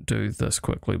just do this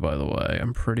quickly, by the way,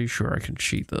 I'm pretty sure I can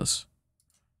cheat this.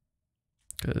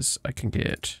 Because I can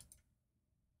get...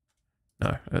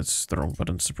 No, that's the wrong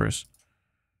button to press.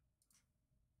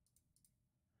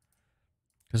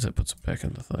 Because that puts it back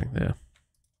in the thing, there.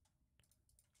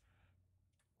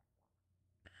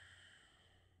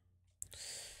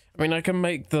 I mean, I can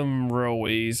make them real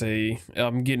easy.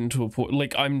 I'm getting to a point,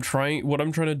 like, what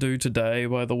I'm trying to do today,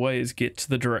 by the way, is get to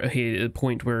the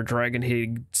point where dragon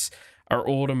heads are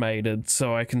automated,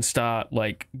 so I can start,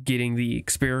 like, getting the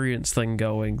experience thing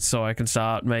going, so I can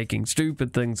start making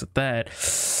stupid things at that.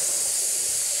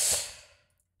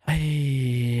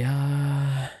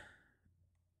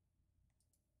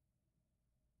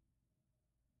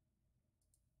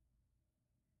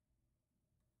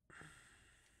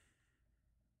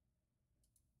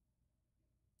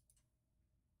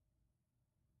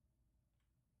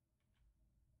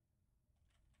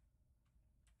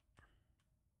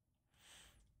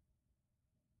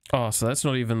 Oh, so that's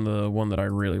not even the one that I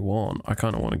really want. I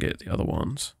kind of want to get the other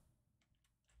ones.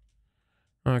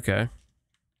 Okay.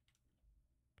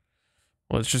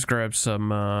 Let's just grab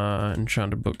some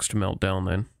enchanted books to melt down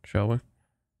then, shall we?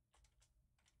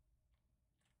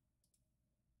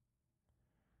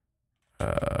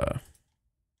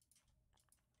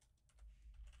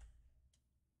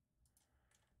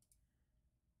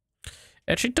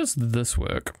 Actually, does this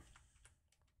work?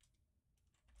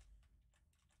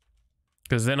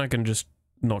 Because then I can just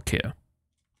not care.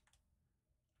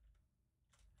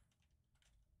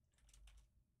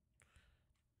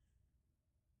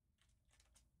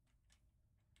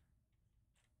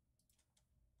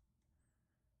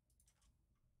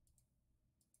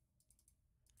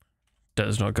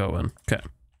 Does not go in. Okay.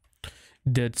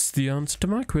 That's the answer to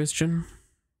my question.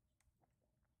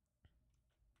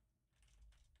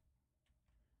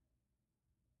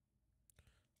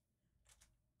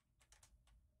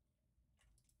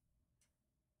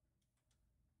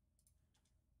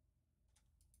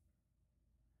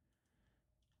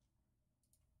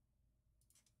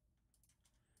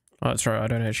 Oh, that's right, I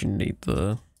don't actually need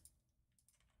the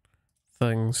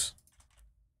things.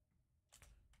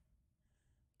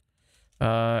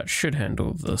 Should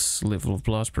handle this level of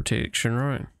blast protection,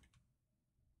 right?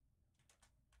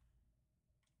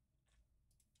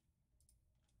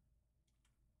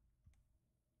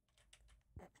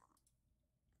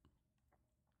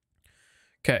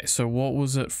 Okay, so what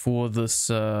was it for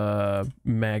this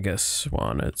Magus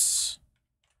one? It's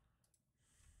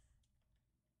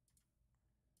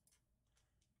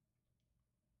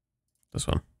this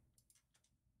one.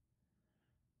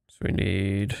 So we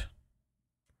need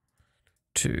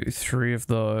 2, 3 of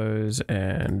those,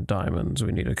 and diamonds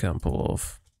we need a couple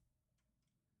of.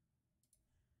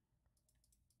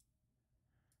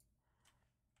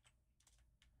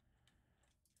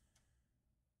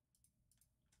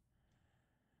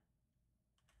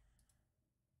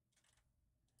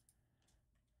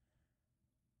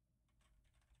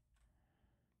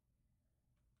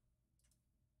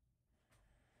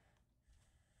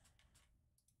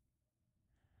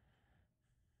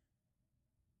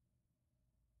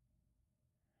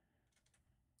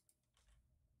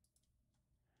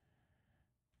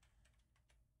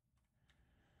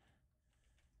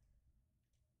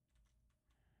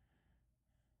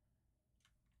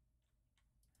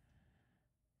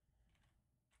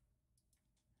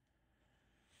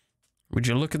 Would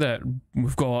you look at that?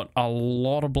 We've got a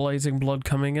lot of blazing blood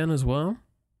coming in as well.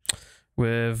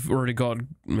 We've already got,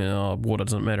 water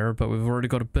doesn't matter, but we've already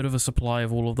got a bit of a supply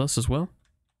of all of this as well.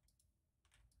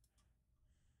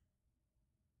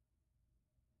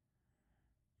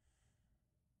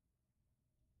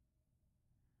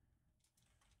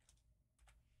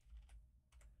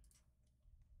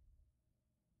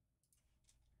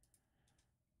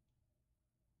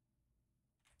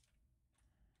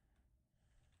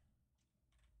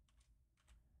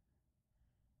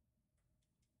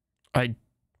 I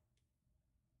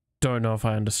don't know if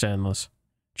I understand this.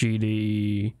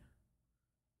 GD...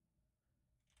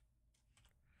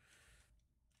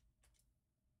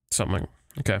 something.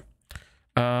 Okay.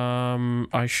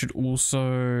 I should also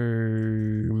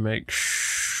make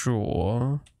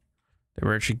sure that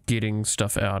we're actually getting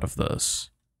stuff out of this.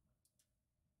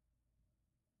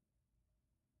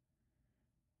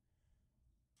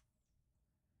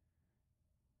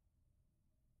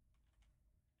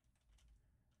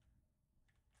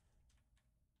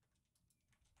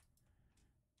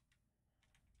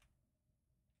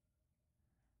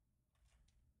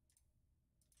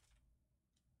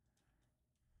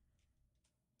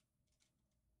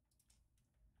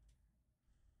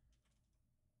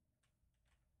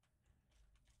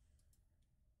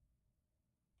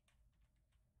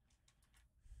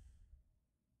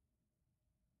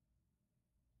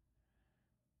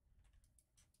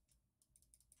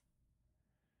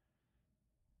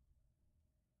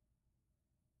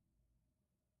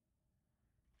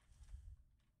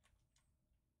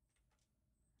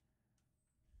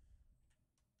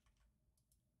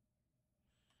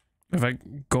 Have I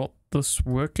got this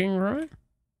working right?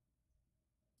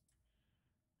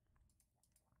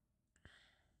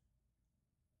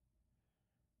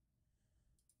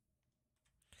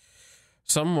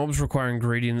 Some mobs require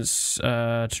ingredients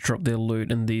to drop their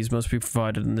loot, and these must be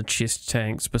provided in the chest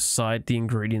tanks beside the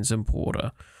ingredients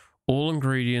importer. All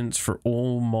ingredients for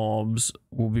all mobs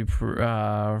will be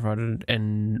provided,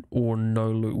 and or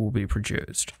no loot will be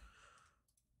produced.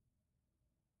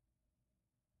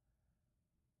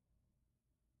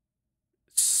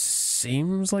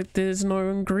 Seems like there's no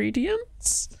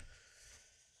ingredients,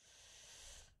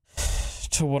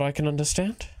 to what I can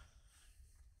understand.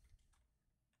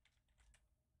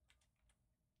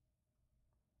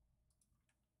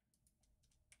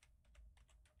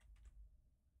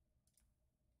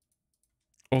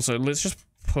 Also, let's just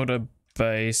put a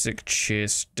basic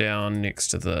chest down next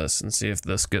to this and see if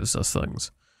this gives us things.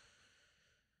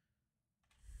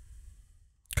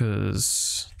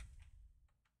 Because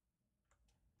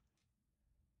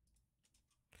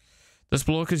this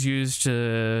block is used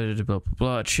to blah, blah,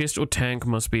 blah. A chest or tank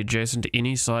must be adjacent to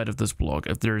any side of this block.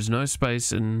 If there is no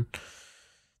space in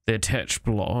the attached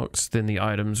blocks, then the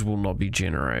items will not be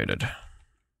generated.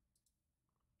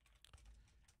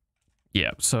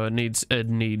 Yeah, so it needs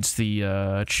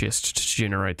the chest to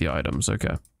generate the items.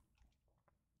 Okay.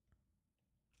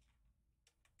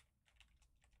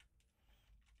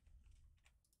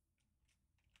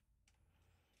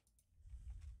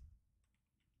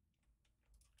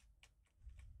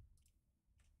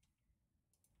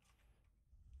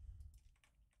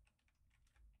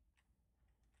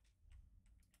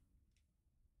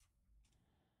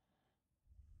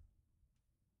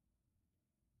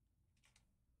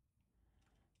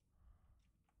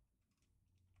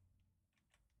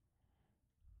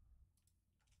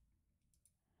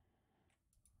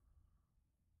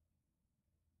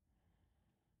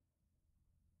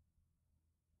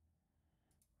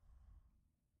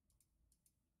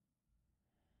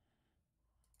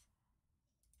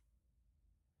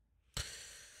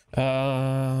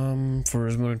 For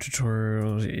his motor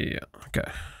tutorials, yeah,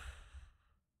 okay.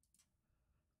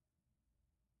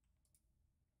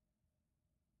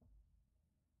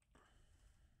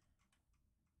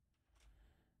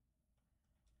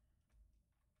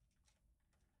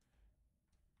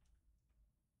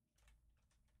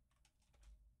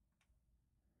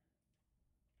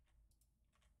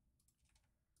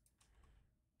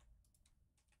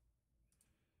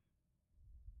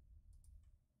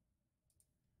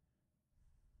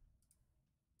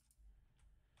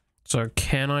 So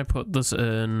can I put this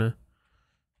in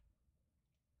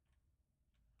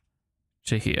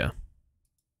to here?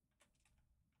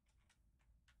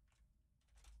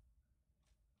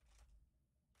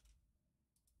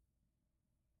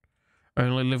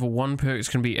 Only level 1 perks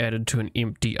can be added to an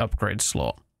empty upgrade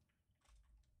slot.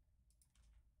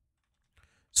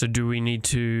 So do we need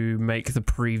to make the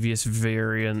previous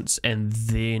variants and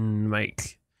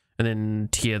then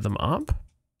tier them up?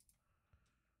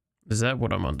 Is that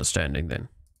what I'm understanding then?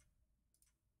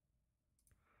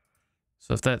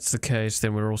 So if that's the case,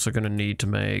 then we're also going to need to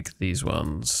make these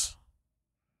ones.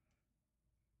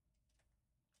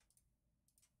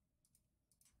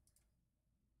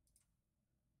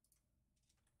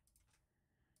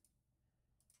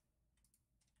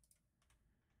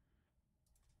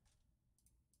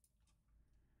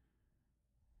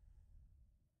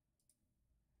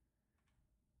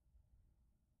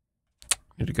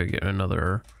 Need to go get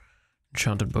another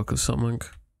enchanted book or something.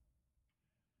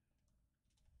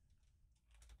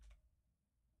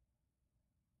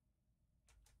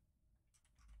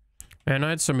 Man, I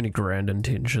had so many grand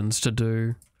intentions to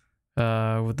do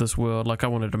with this world. Like, I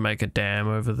wanted to make a dam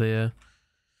over there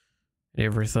and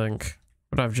everything,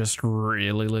 but I've just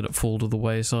really let it fall to the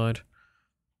wayside.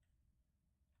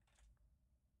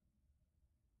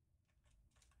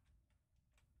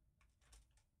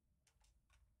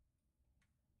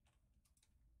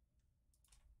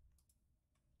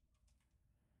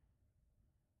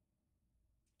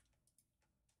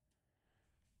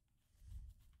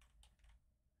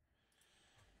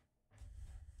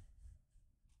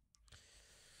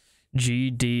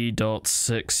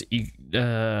 GD.6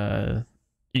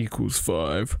 equals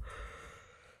 5.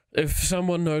 If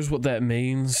someone knows what that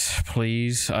means,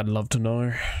 please, I'd love to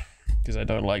know. Because I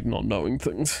don't like not knowing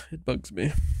things. It bugs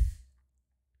me.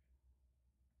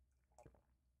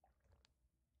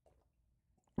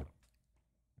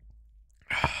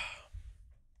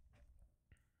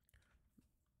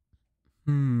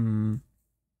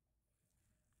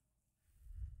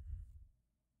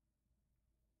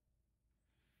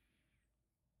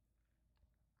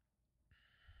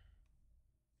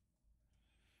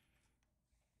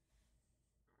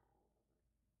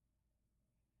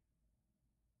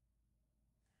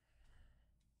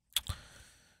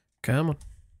 Come on.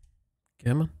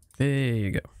 Come on. There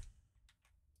you go.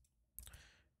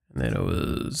 And then it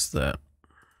was that.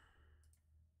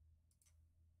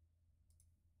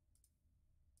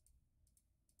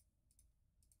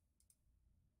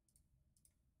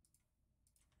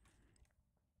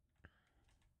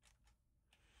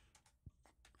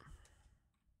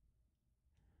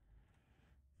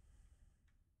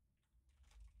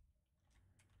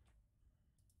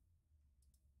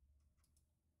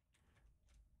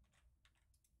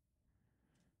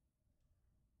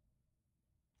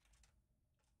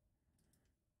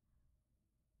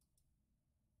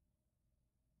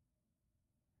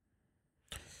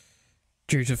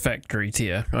 Due to factory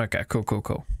tier. Okay, cool, cool,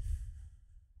 cool.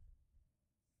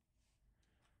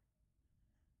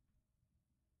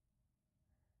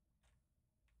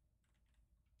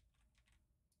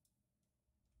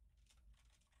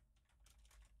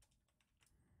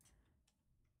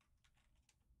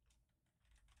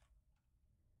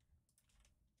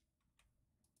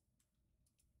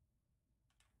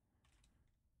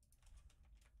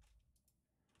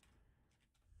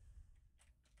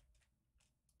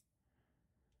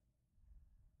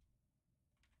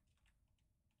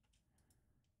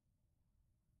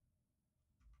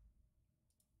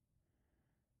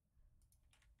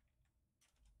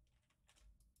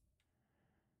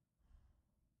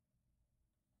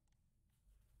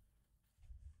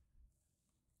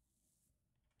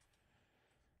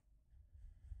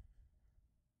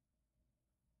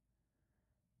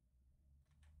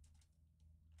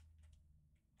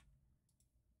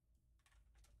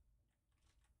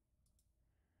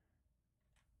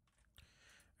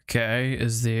 Okay,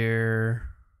 is there...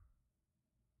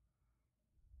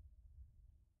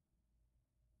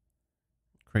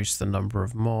 Increase the number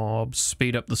of mobs,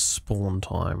 speed up the spawn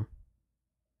time.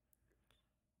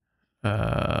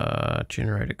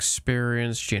 Generate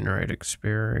experience, generate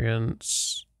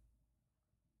experience.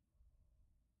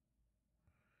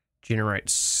 Generate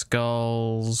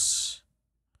skulls.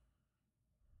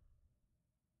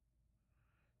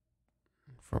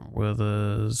 From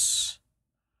withers.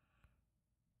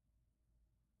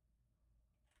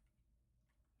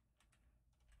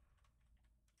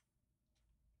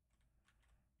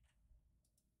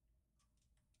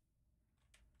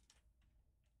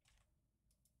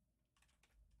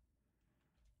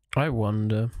 I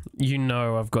wonder, you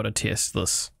know I've got to test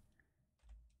this.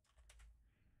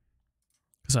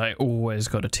 Because I always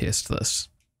got to test this.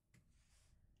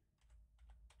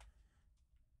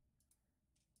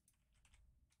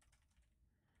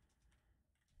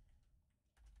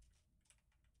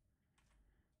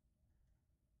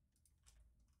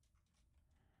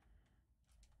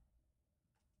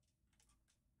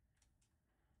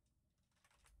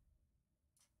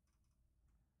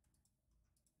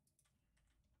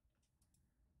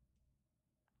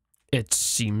 It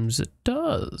seems it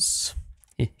does.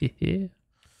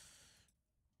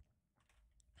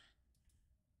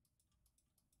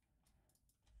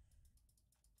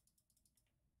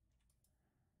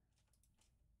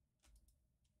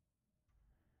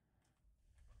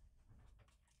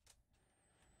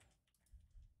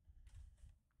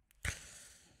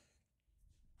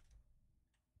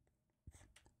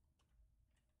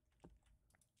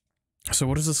 So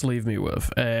what does this leave me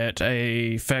with? At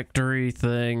a factory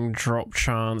thing, drop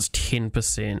chance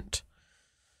 10%.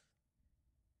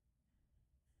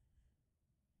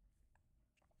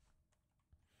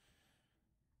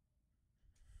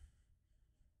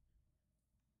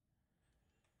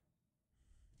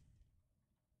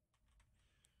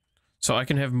 So I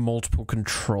can have multiple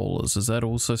controllers. Is that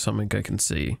also something I can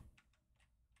see?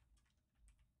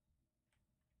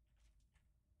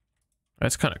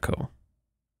 That's kind of cool.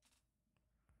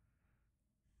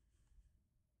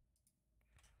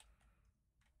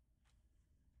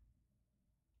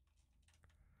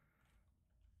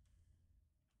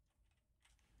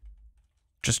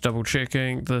 Just double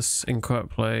checking this incut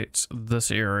plates, this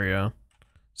area.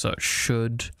 So it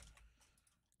should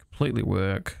completely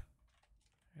work.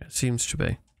 It seems to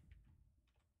be.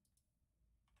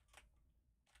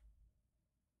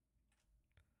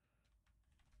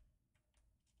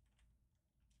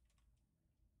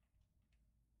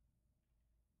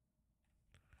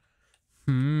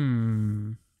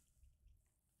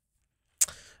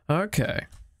 Okay.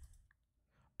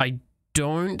 I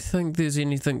don't think there's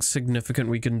anything significant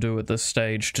we can do at this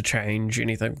stage to change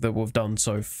anything that we've done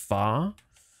so far.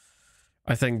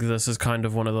 I think this is kind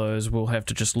of one of those we'll have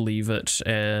to just leave it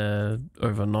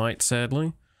overnight,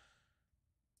 sadly.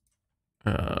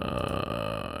 You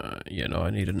know, I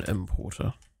need an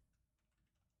importer.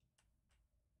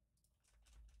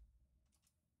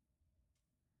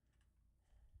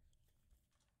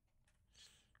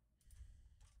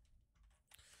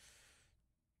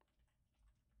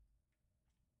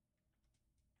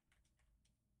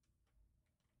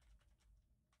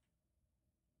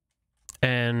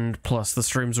 And plus the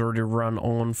stream's already run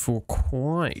on for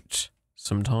quite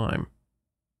some time.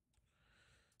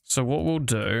 So what we'll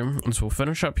do is we'll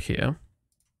finish up here.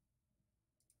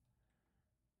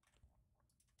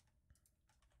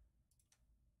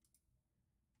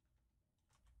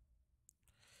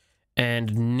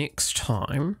 And next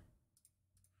time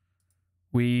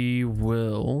we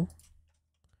will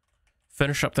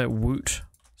finish up that woot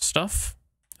stuff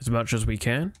as much as we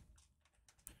can.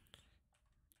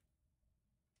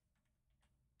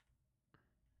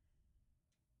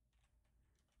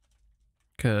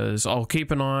 Because I'll keep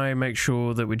an eye, make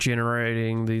sure that we're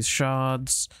generating these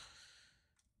shards,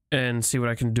 and see what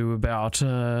I can do about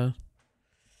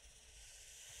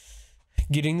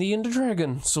getting the Ender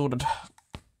Dragon sorted.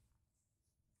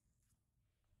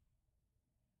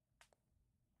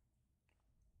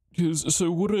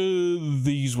 So what are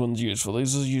these ones used for?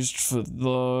 These are used for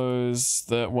those,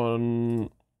 that one.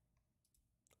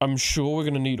 I'm sure we're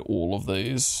going to need all of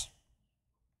these.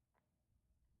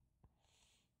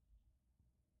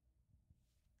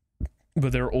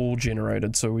 But they're all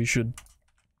generated, so we should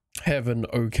have an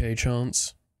okay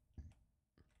chance.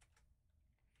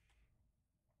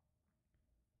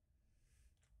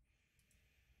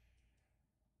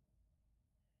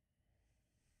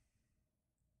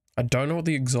 I don't know what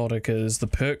the exotic is. The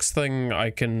perks thing I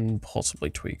can possibly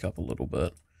tweak up a little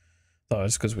bit. Though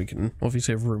it's because we can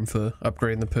obviously have room for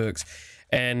upgrading the perks.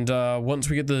 And once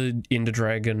we get the Ender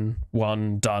Dragon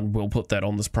one done, we'll put that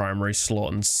on this primary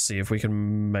slot and see if we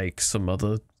can make some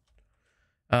other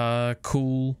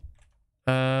cool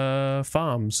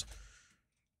farms.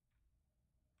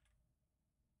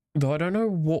 Though I don't know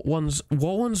what ones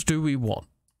do we want?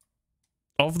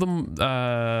 Of them,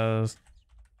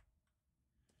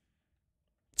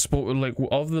 like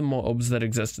of the mobs that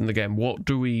exist in the game, what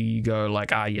do we go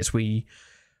like, yes, we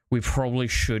probably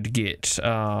should get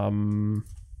them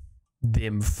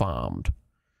farmed.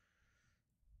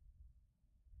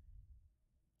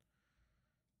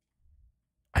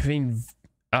 I mean,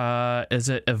 is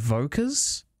it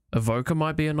evokers? Evoker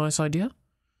might be a nice idea.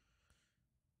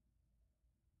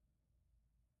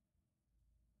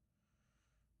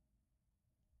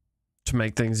 To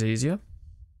make things easier.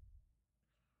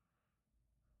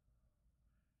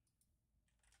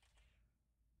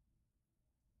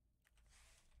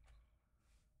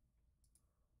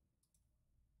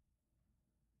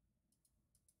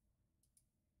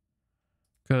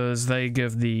 Because they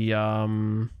give the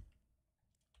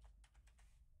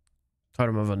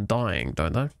Totem of Undying,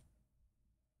 don't they?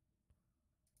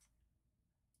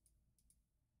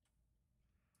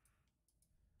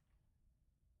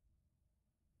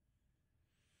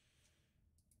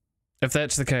 If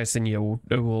that's the case, then yeah,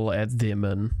 we'll add them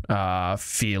in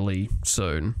fairly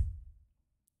soon.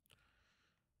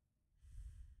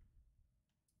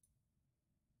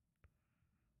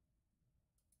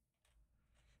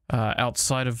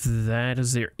 Outside of that,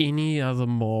 is there any other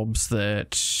mobs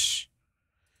that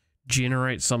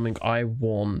generate something I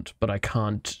want, but I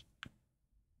can't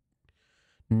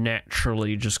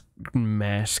naturally just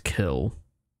mass kill.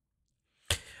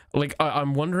 Like,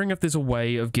 I'm wondering if there's a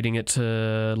way of getting it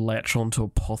to latch onto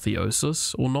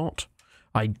Apotheosis or not.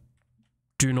 I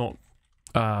do not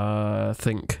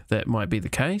think that might be the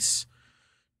case.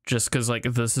 Just because, like,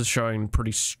 this is showing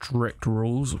pretty strict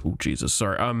rules. Oh, Jesus,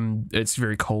 sorry. It's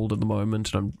very cold at the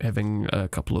moment, and I'm having a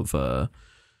couple of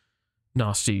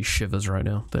nasty shivers right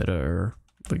now that are,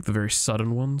 like, the very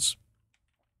sudden ones.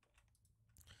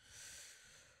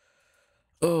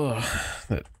 Oh,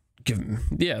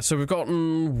 yeah, so we've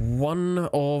gotten one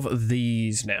of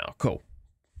these now. Cool.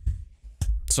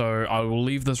 So I will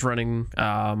leave this running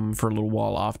for a little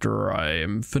while after I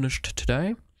am finished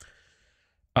today.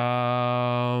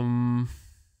 I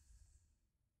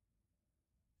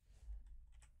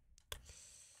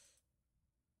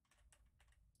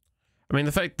mean,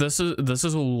 the fact this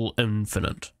is all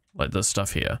infinite, like this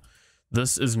stuff here.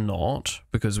 This is not,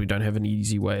 because we don't have an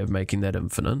easy way of making that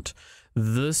infinite.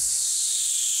 This,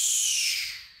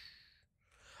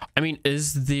 I mean,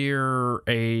 is there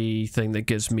a thing that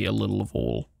gives me a little of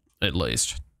all, at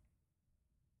least?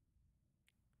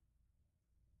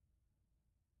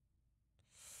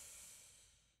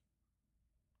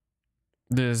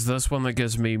 There's this one that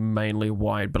gives me mainly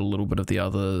white, but a little bit of the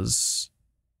others.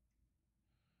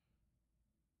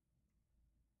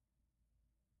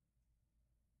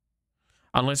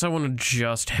 Unless I want to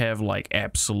just have, like,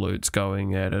 absolutes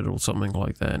going at it or something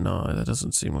like that. No, that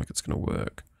doesn't seem like it's going to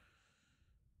work.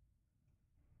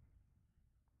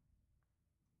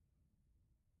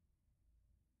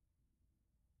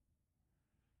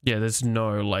 Yeah, there's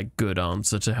no, like, good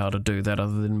answer to how to do that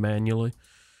other than manually,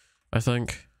 I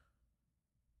think.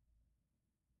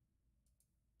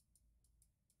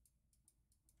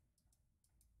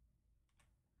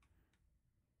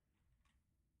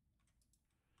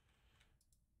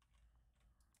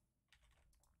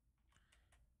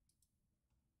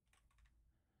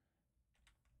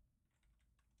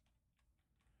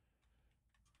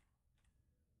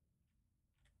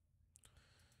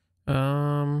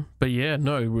 But yeah,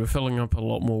 no, we're filling up a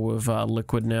lot more with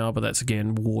liquid now, but that's,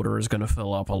 again, water is going to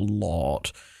fill up a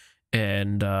lot,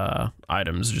 and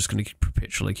items are just going to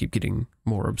perpetually keep getting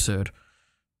more absurd.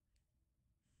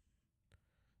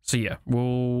 So yeah,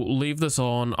 we'll leave this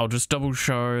on. I'll just double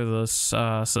show this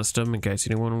system in case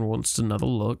anyone wants another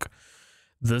look.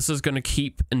 This is going to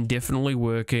keep indefinitely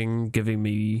working, giving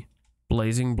me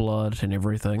blazing blood and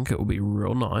everything. It will be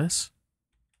real nice.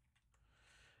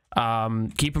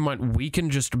 Keep in mind, we can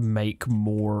just make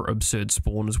more absurd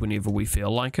spawners whenever we feel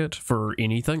like it for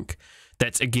anything.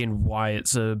 That's, again, why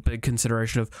it's a big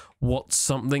consideration of what's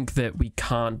something that we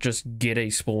can't just get a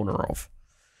spawner of.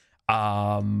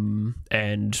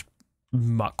 And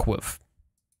muck with.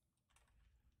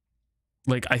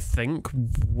 Like, I think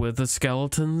with the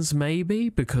skeletons, maybe,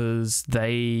 because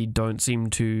they don't seem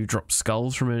to drop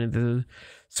skulls from any of the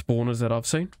spawners that I've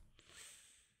seen.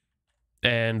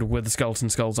 And with the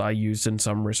skeleton skulls are used in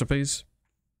some recipes.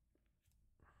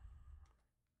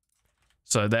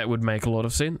 So that would make a lot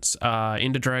of sense.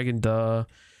 Ender Dragon, duh.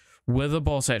 Wither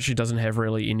Boss actually doesn't have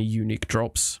really any unique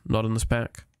drops, not in this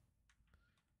pack.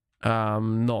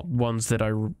 Not ones that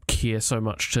I care so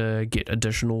much to get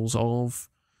additionals of.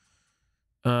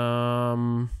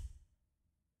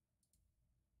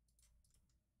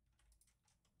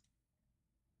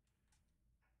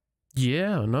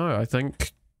 Yeah, no, I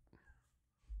think...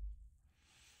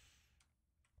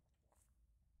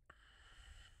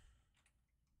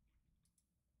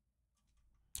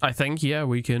 yeah,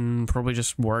 we can probably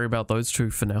just worry about those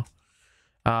two for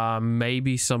now.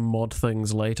 Maybe some mod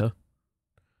things later,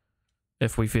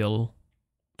 if we feel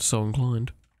so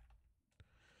inclined.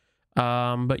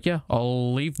 But yeah,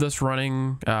 I'll leave this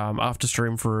running after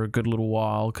stream for a good little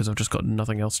while, because I've just got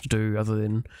nothing else to do other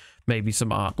than maybe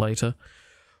some art later.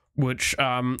 Which,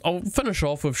 I'll finish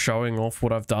off with showing off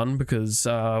what I've done, because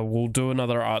we'll do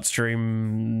another art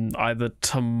stream either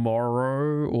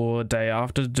tomorrow or day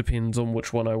after, depends on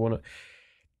which one I want to,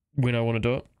 when I want to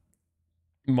do it.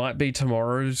 Might be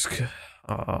tomorrow's,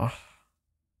 I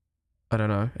don't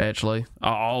know, actually.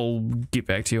 I'll get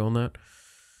back to you on that.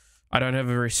 I don't have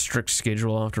a very strict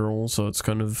schedule after all, so it's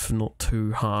kind of not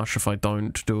too harsh if I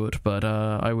don't do it, but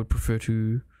I would prefer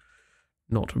to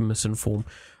not misinform.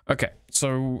 Okay,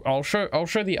 so I'll show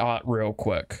the art real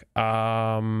quick.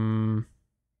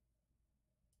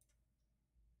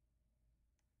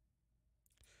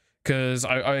 Because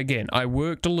I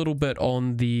worked a little bit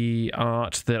on the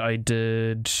art that I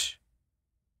did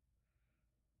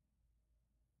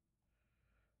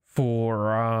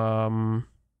for oh,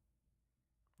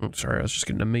 sorry, I was just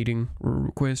getting a meeting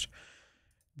request.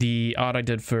 the art I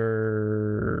did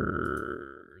for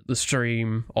the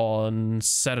stream on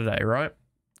Saturday, right?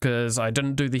 Because I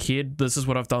didn't do the head. This is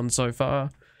what I've done so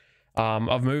far.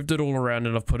 I've moved it all around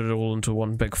and I've put it all into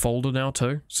one big folder now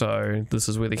too. So this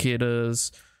is where the head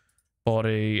is,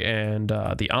 body, and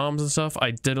the arms and stuff.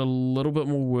 I did a little bit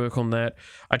more work on that.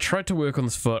 I tried to work on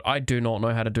this foot. I do not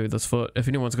know how to do this foot. If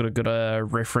anyone's got a good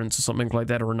reference or something like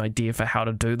that, or an idea for how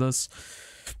to do this,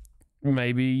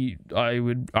 maybe I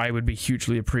would be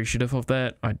hugely appreciative of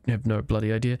that. I have no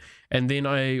bloody idea. And then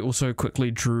I also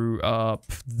quickly drew up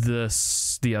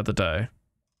this the other day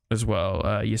as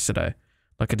well, yesterday.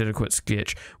 Like I did a quick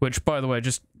sketch, which by the way,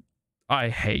 just I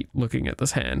hate looking at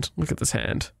this hand. Look at this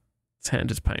hand. This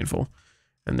hand is painful.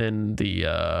 And then the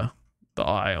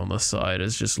eye on this side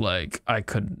is just like I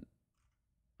couldn't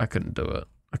do it.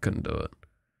 I couldn't do it.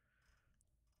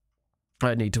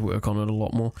 I need to work on it a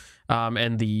lot more.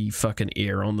 And the fucking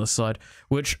ear on this side,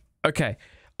 which, okay,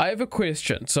 I have a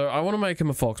question. So I want to make him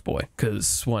a fox boy,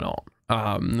 because why not?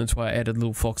 That's why I added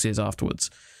little fox ears afterwards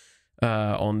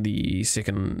on the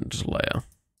second layer.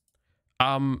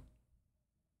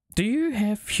 Do you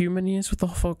have human ears with the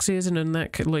fox ears and in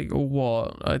that, like, or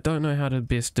what? I don't know how to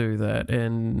best do that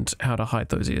and how to hide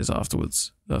those ears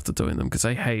afterwards, after doing them, because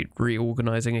I hate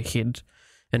reorganizing a head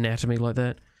anatomy like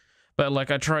that. But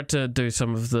like I tried to do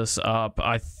some of this up.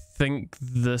 I think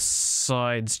this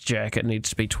side's jacket needs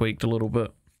to be tweaked a little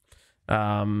bit.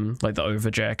 Like the over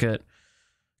jacket.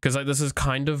 Because like this is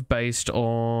kind of based on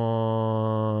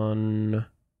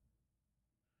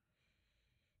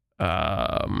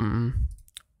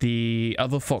the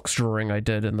other fox drawing I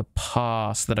did in the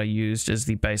past that I used as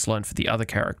the baseline for the other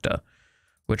character,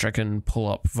 which I can pull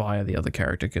up via the other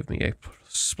character. Give me a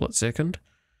split second.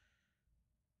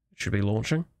 It should be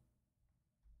launching.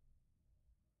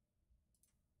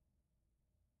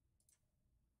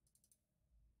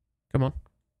 Come on.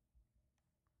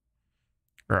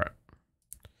 Right.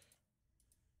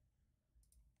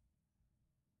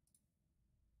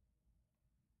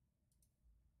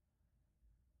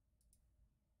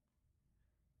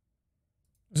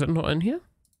 Is it not in here?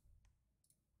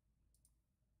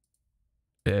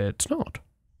 It's not.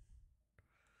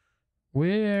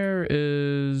 Where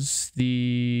is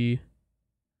the...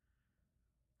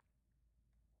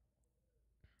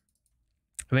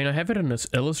 I mean, I have it in this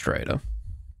Illustrator.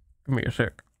 Give me a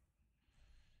sec.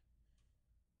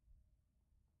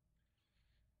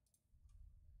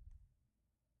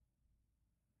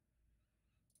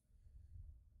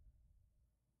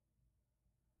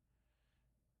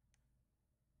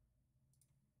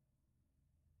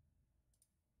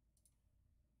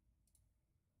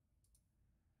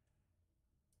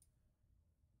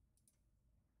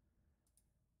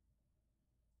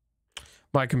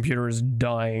 My computer is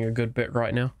dying a good bit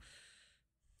right now.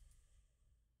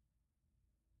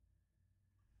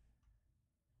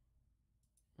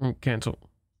 Cancel.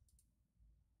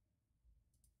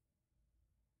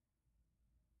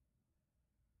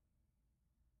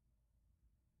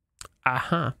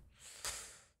 Aha.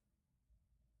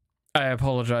 I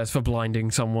apologize for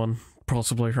blinding someone,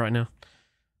 possibly right now.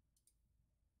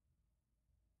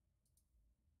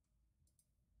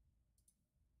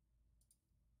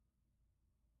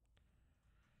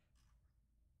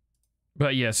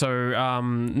 But yeah, so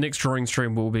next drawing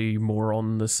stream will be more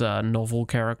on this novel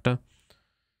character.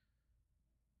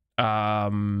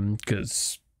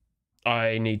 Because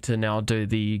I need to now do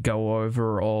the go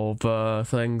over of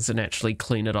things and actually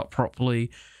clean it up properly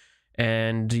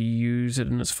and use it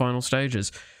in its final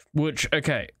stages. Which,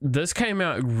 okay, this came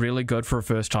out really good for a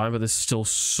first time, but there's still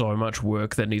so much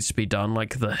work that needs to be done.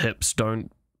 Like the hips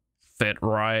don't fit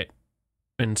right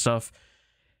and stuff.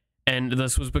 And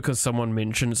this was because someone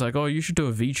mentioned, it's like, oh, you should do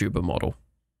a VTuber model.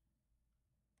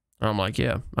 And I'm like,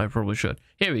 yeah, I probably should.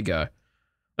 Here we go.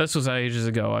 This was ages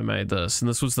ago I made this, and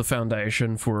this was the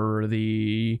foundation for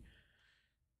the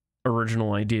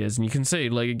original ideas. And you can see,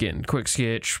 like, again, quick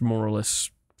sketch, more or less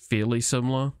fairly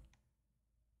similar.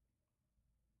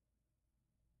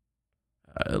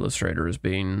 Illustrator has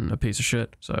been a piece of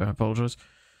shit, so I apologize.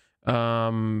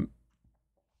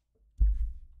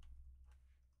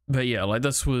 But yeah, like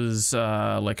this was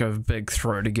like a big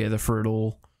throw together for it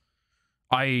all.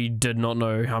 I did not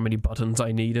know how many buttons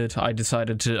I needed. I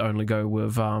decided to only go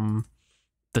with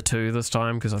the 2 this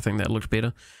time because I think that looked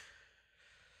better.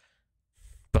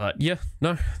 But yeah,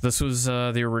 no, this was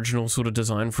the original sort of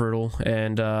design for it all.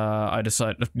 And I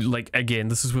decided, like, again,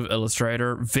 this is with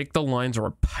Illustrator. Vector lines are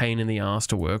a pain in the ass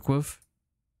to work with.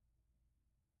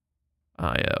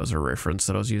 Yeah, that was a reference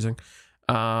that I was using.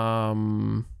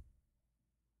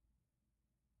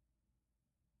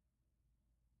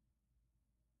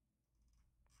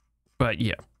 But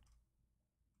yeah.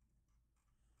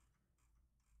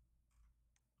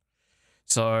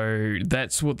 So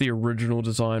that's what the original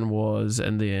design was,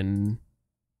 and then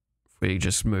we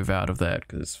just move out of that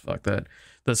because fuck that.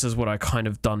 This is what I kind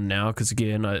of done now, because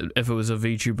again, if it was a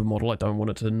VTuber model, I don't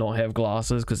want it to not have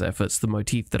glasses because that fits the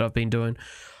motif that I've been doing.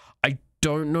 I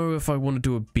don't know if I want to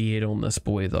do a beard on this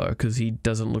boy though, because he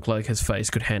doesn't look like his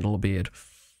face could handle a beard.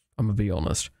 I'm gonna be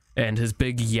honest. And his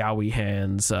big yowie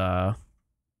hands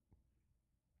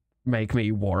make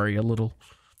me worry a little,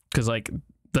 because like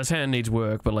this hand needs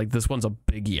work, but like this one's a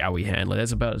big yowie hand. Like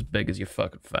that's about as big as your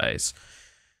fucking face.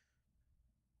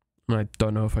 And I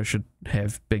don't know if I should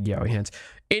have big yowie hands.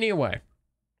 Anyway,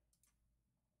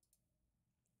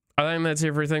 I think that's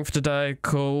everything for today.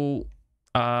 Cool.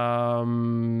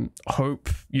 Hope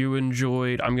you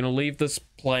enjoyed. I'm gonna leave this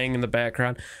playing in the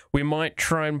background. We might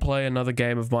try and play another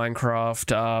game of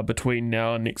Minecraft between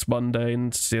now and next Monday,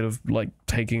 instead of like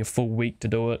taking a full week to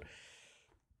do it.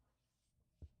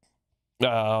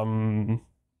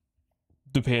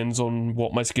 Depends on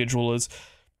what my schedule is.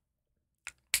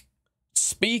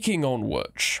 Speaking on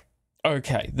which,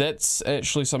 okay, that's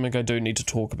actually something I do need to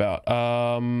talk about.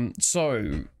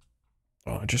 So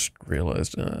I just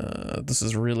realized this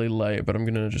is really late, but I'm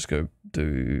gonna just go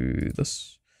do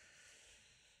this.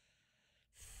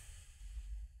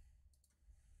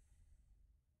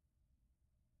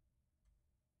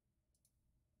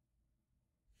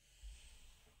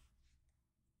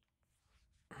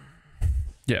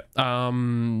 Yeah,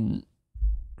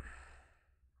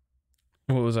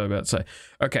 what was I about to say?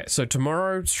 Okay, so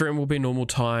tomorrow stream will be normal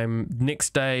time.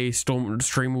 Next day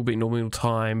stream will be normal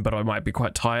time, but I might be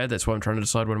quite tired. That's why I'm trying to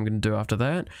decide what I'm going to do after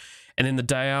that. And then the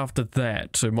day after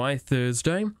that, so my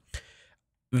Thursday,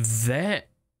 that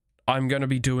I'm going to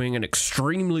be doing an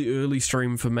extremely early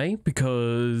stream for me,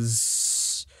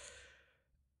 because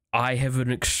I have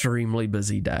an extremely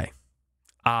busy day.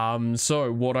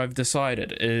 So what I've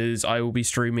decided is I will be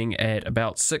streaming at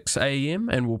about 6 AM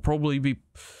and we'll probably be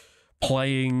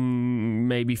playing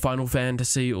maybe Final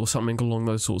Fantasy or something along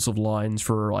those sorts of lines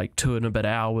for like 2 and a bit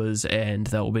hours, and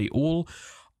that will be all.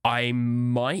 I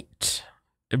might,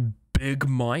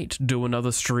 do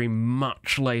another stream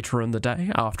much later in the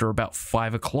day after about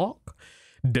 5 o'clock,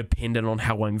 depending on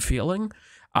how I'm feeling,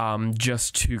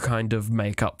 just to kind of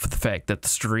make up for the fact that the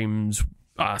streams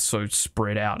are so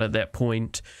spread out at that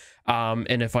point.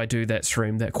 And if I do that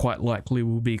stream, that quite likely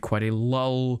will be quite a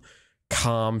lull,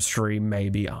 calm stream,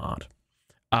 maybe art.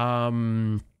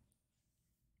 And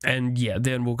yeah,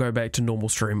 then we'll go back to normal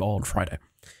stream on Friday.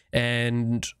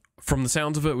 And from the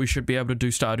sounds of it, we should be able to do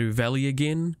Stardew Valley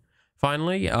again,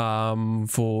 finally,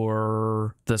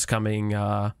 for this coming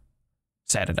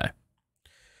Saturday.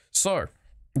 So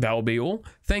that will be all.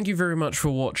 Thank you very much for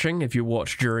watching, if you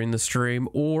watched during the stream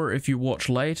or if you watch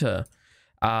later.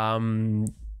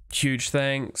 Huge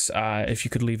thanks. If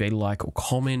you could leave a like or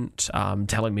comment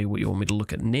telling me what you want me to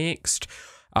look at next,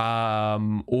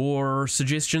 or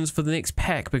suggestions for the next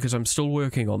pack, because I'm still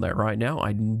working on that right now.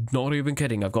 I'm not even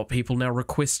kidding. I've got people now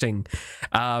requesting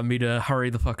me to hurry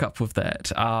the fuck up with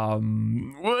that,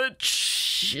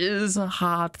 which is a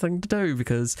hard thing to do,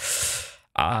 because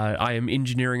I am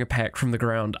engineering a pack from the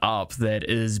ground up that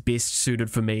is best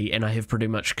suited for me, and I have pretty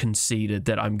much conceded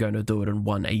that I'm going to do it in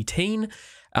 1.18.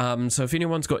 So if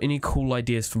anyone's got any cool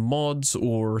ideas for mods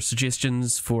or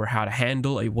suggestions for how to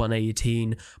handle a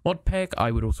 1.18 mod pack,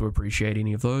 I would also appreciate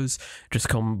any of those. Just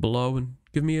comment below and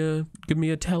give me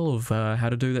a tell of how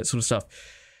to do that sort of stuff.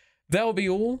 That'll be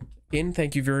all. Again,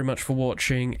 thank you very much for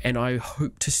watching, and I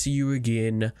hope to see you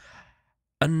again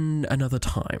another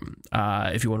time.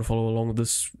 If you want to follow along with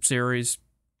this series,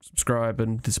 subscribe,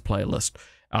 and this playlist.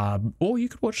 Or you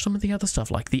could watch some of the other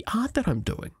stuff, like the art that I'm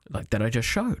doing, like that I just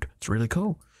showed. It's really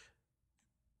cool.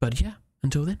 But yeah,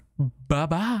 until then,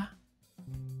 bye-bye.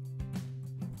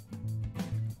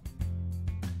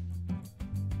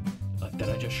 Like that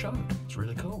I just showed. It's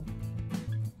really cool.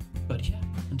 But yeah,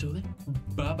 until then,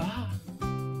 bye-bye.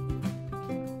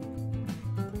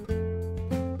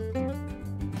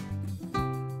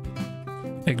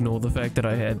 Ignore the fact that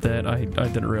I had that. I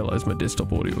didn't realize my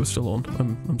desktop audio was still on.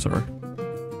 I'm sorry.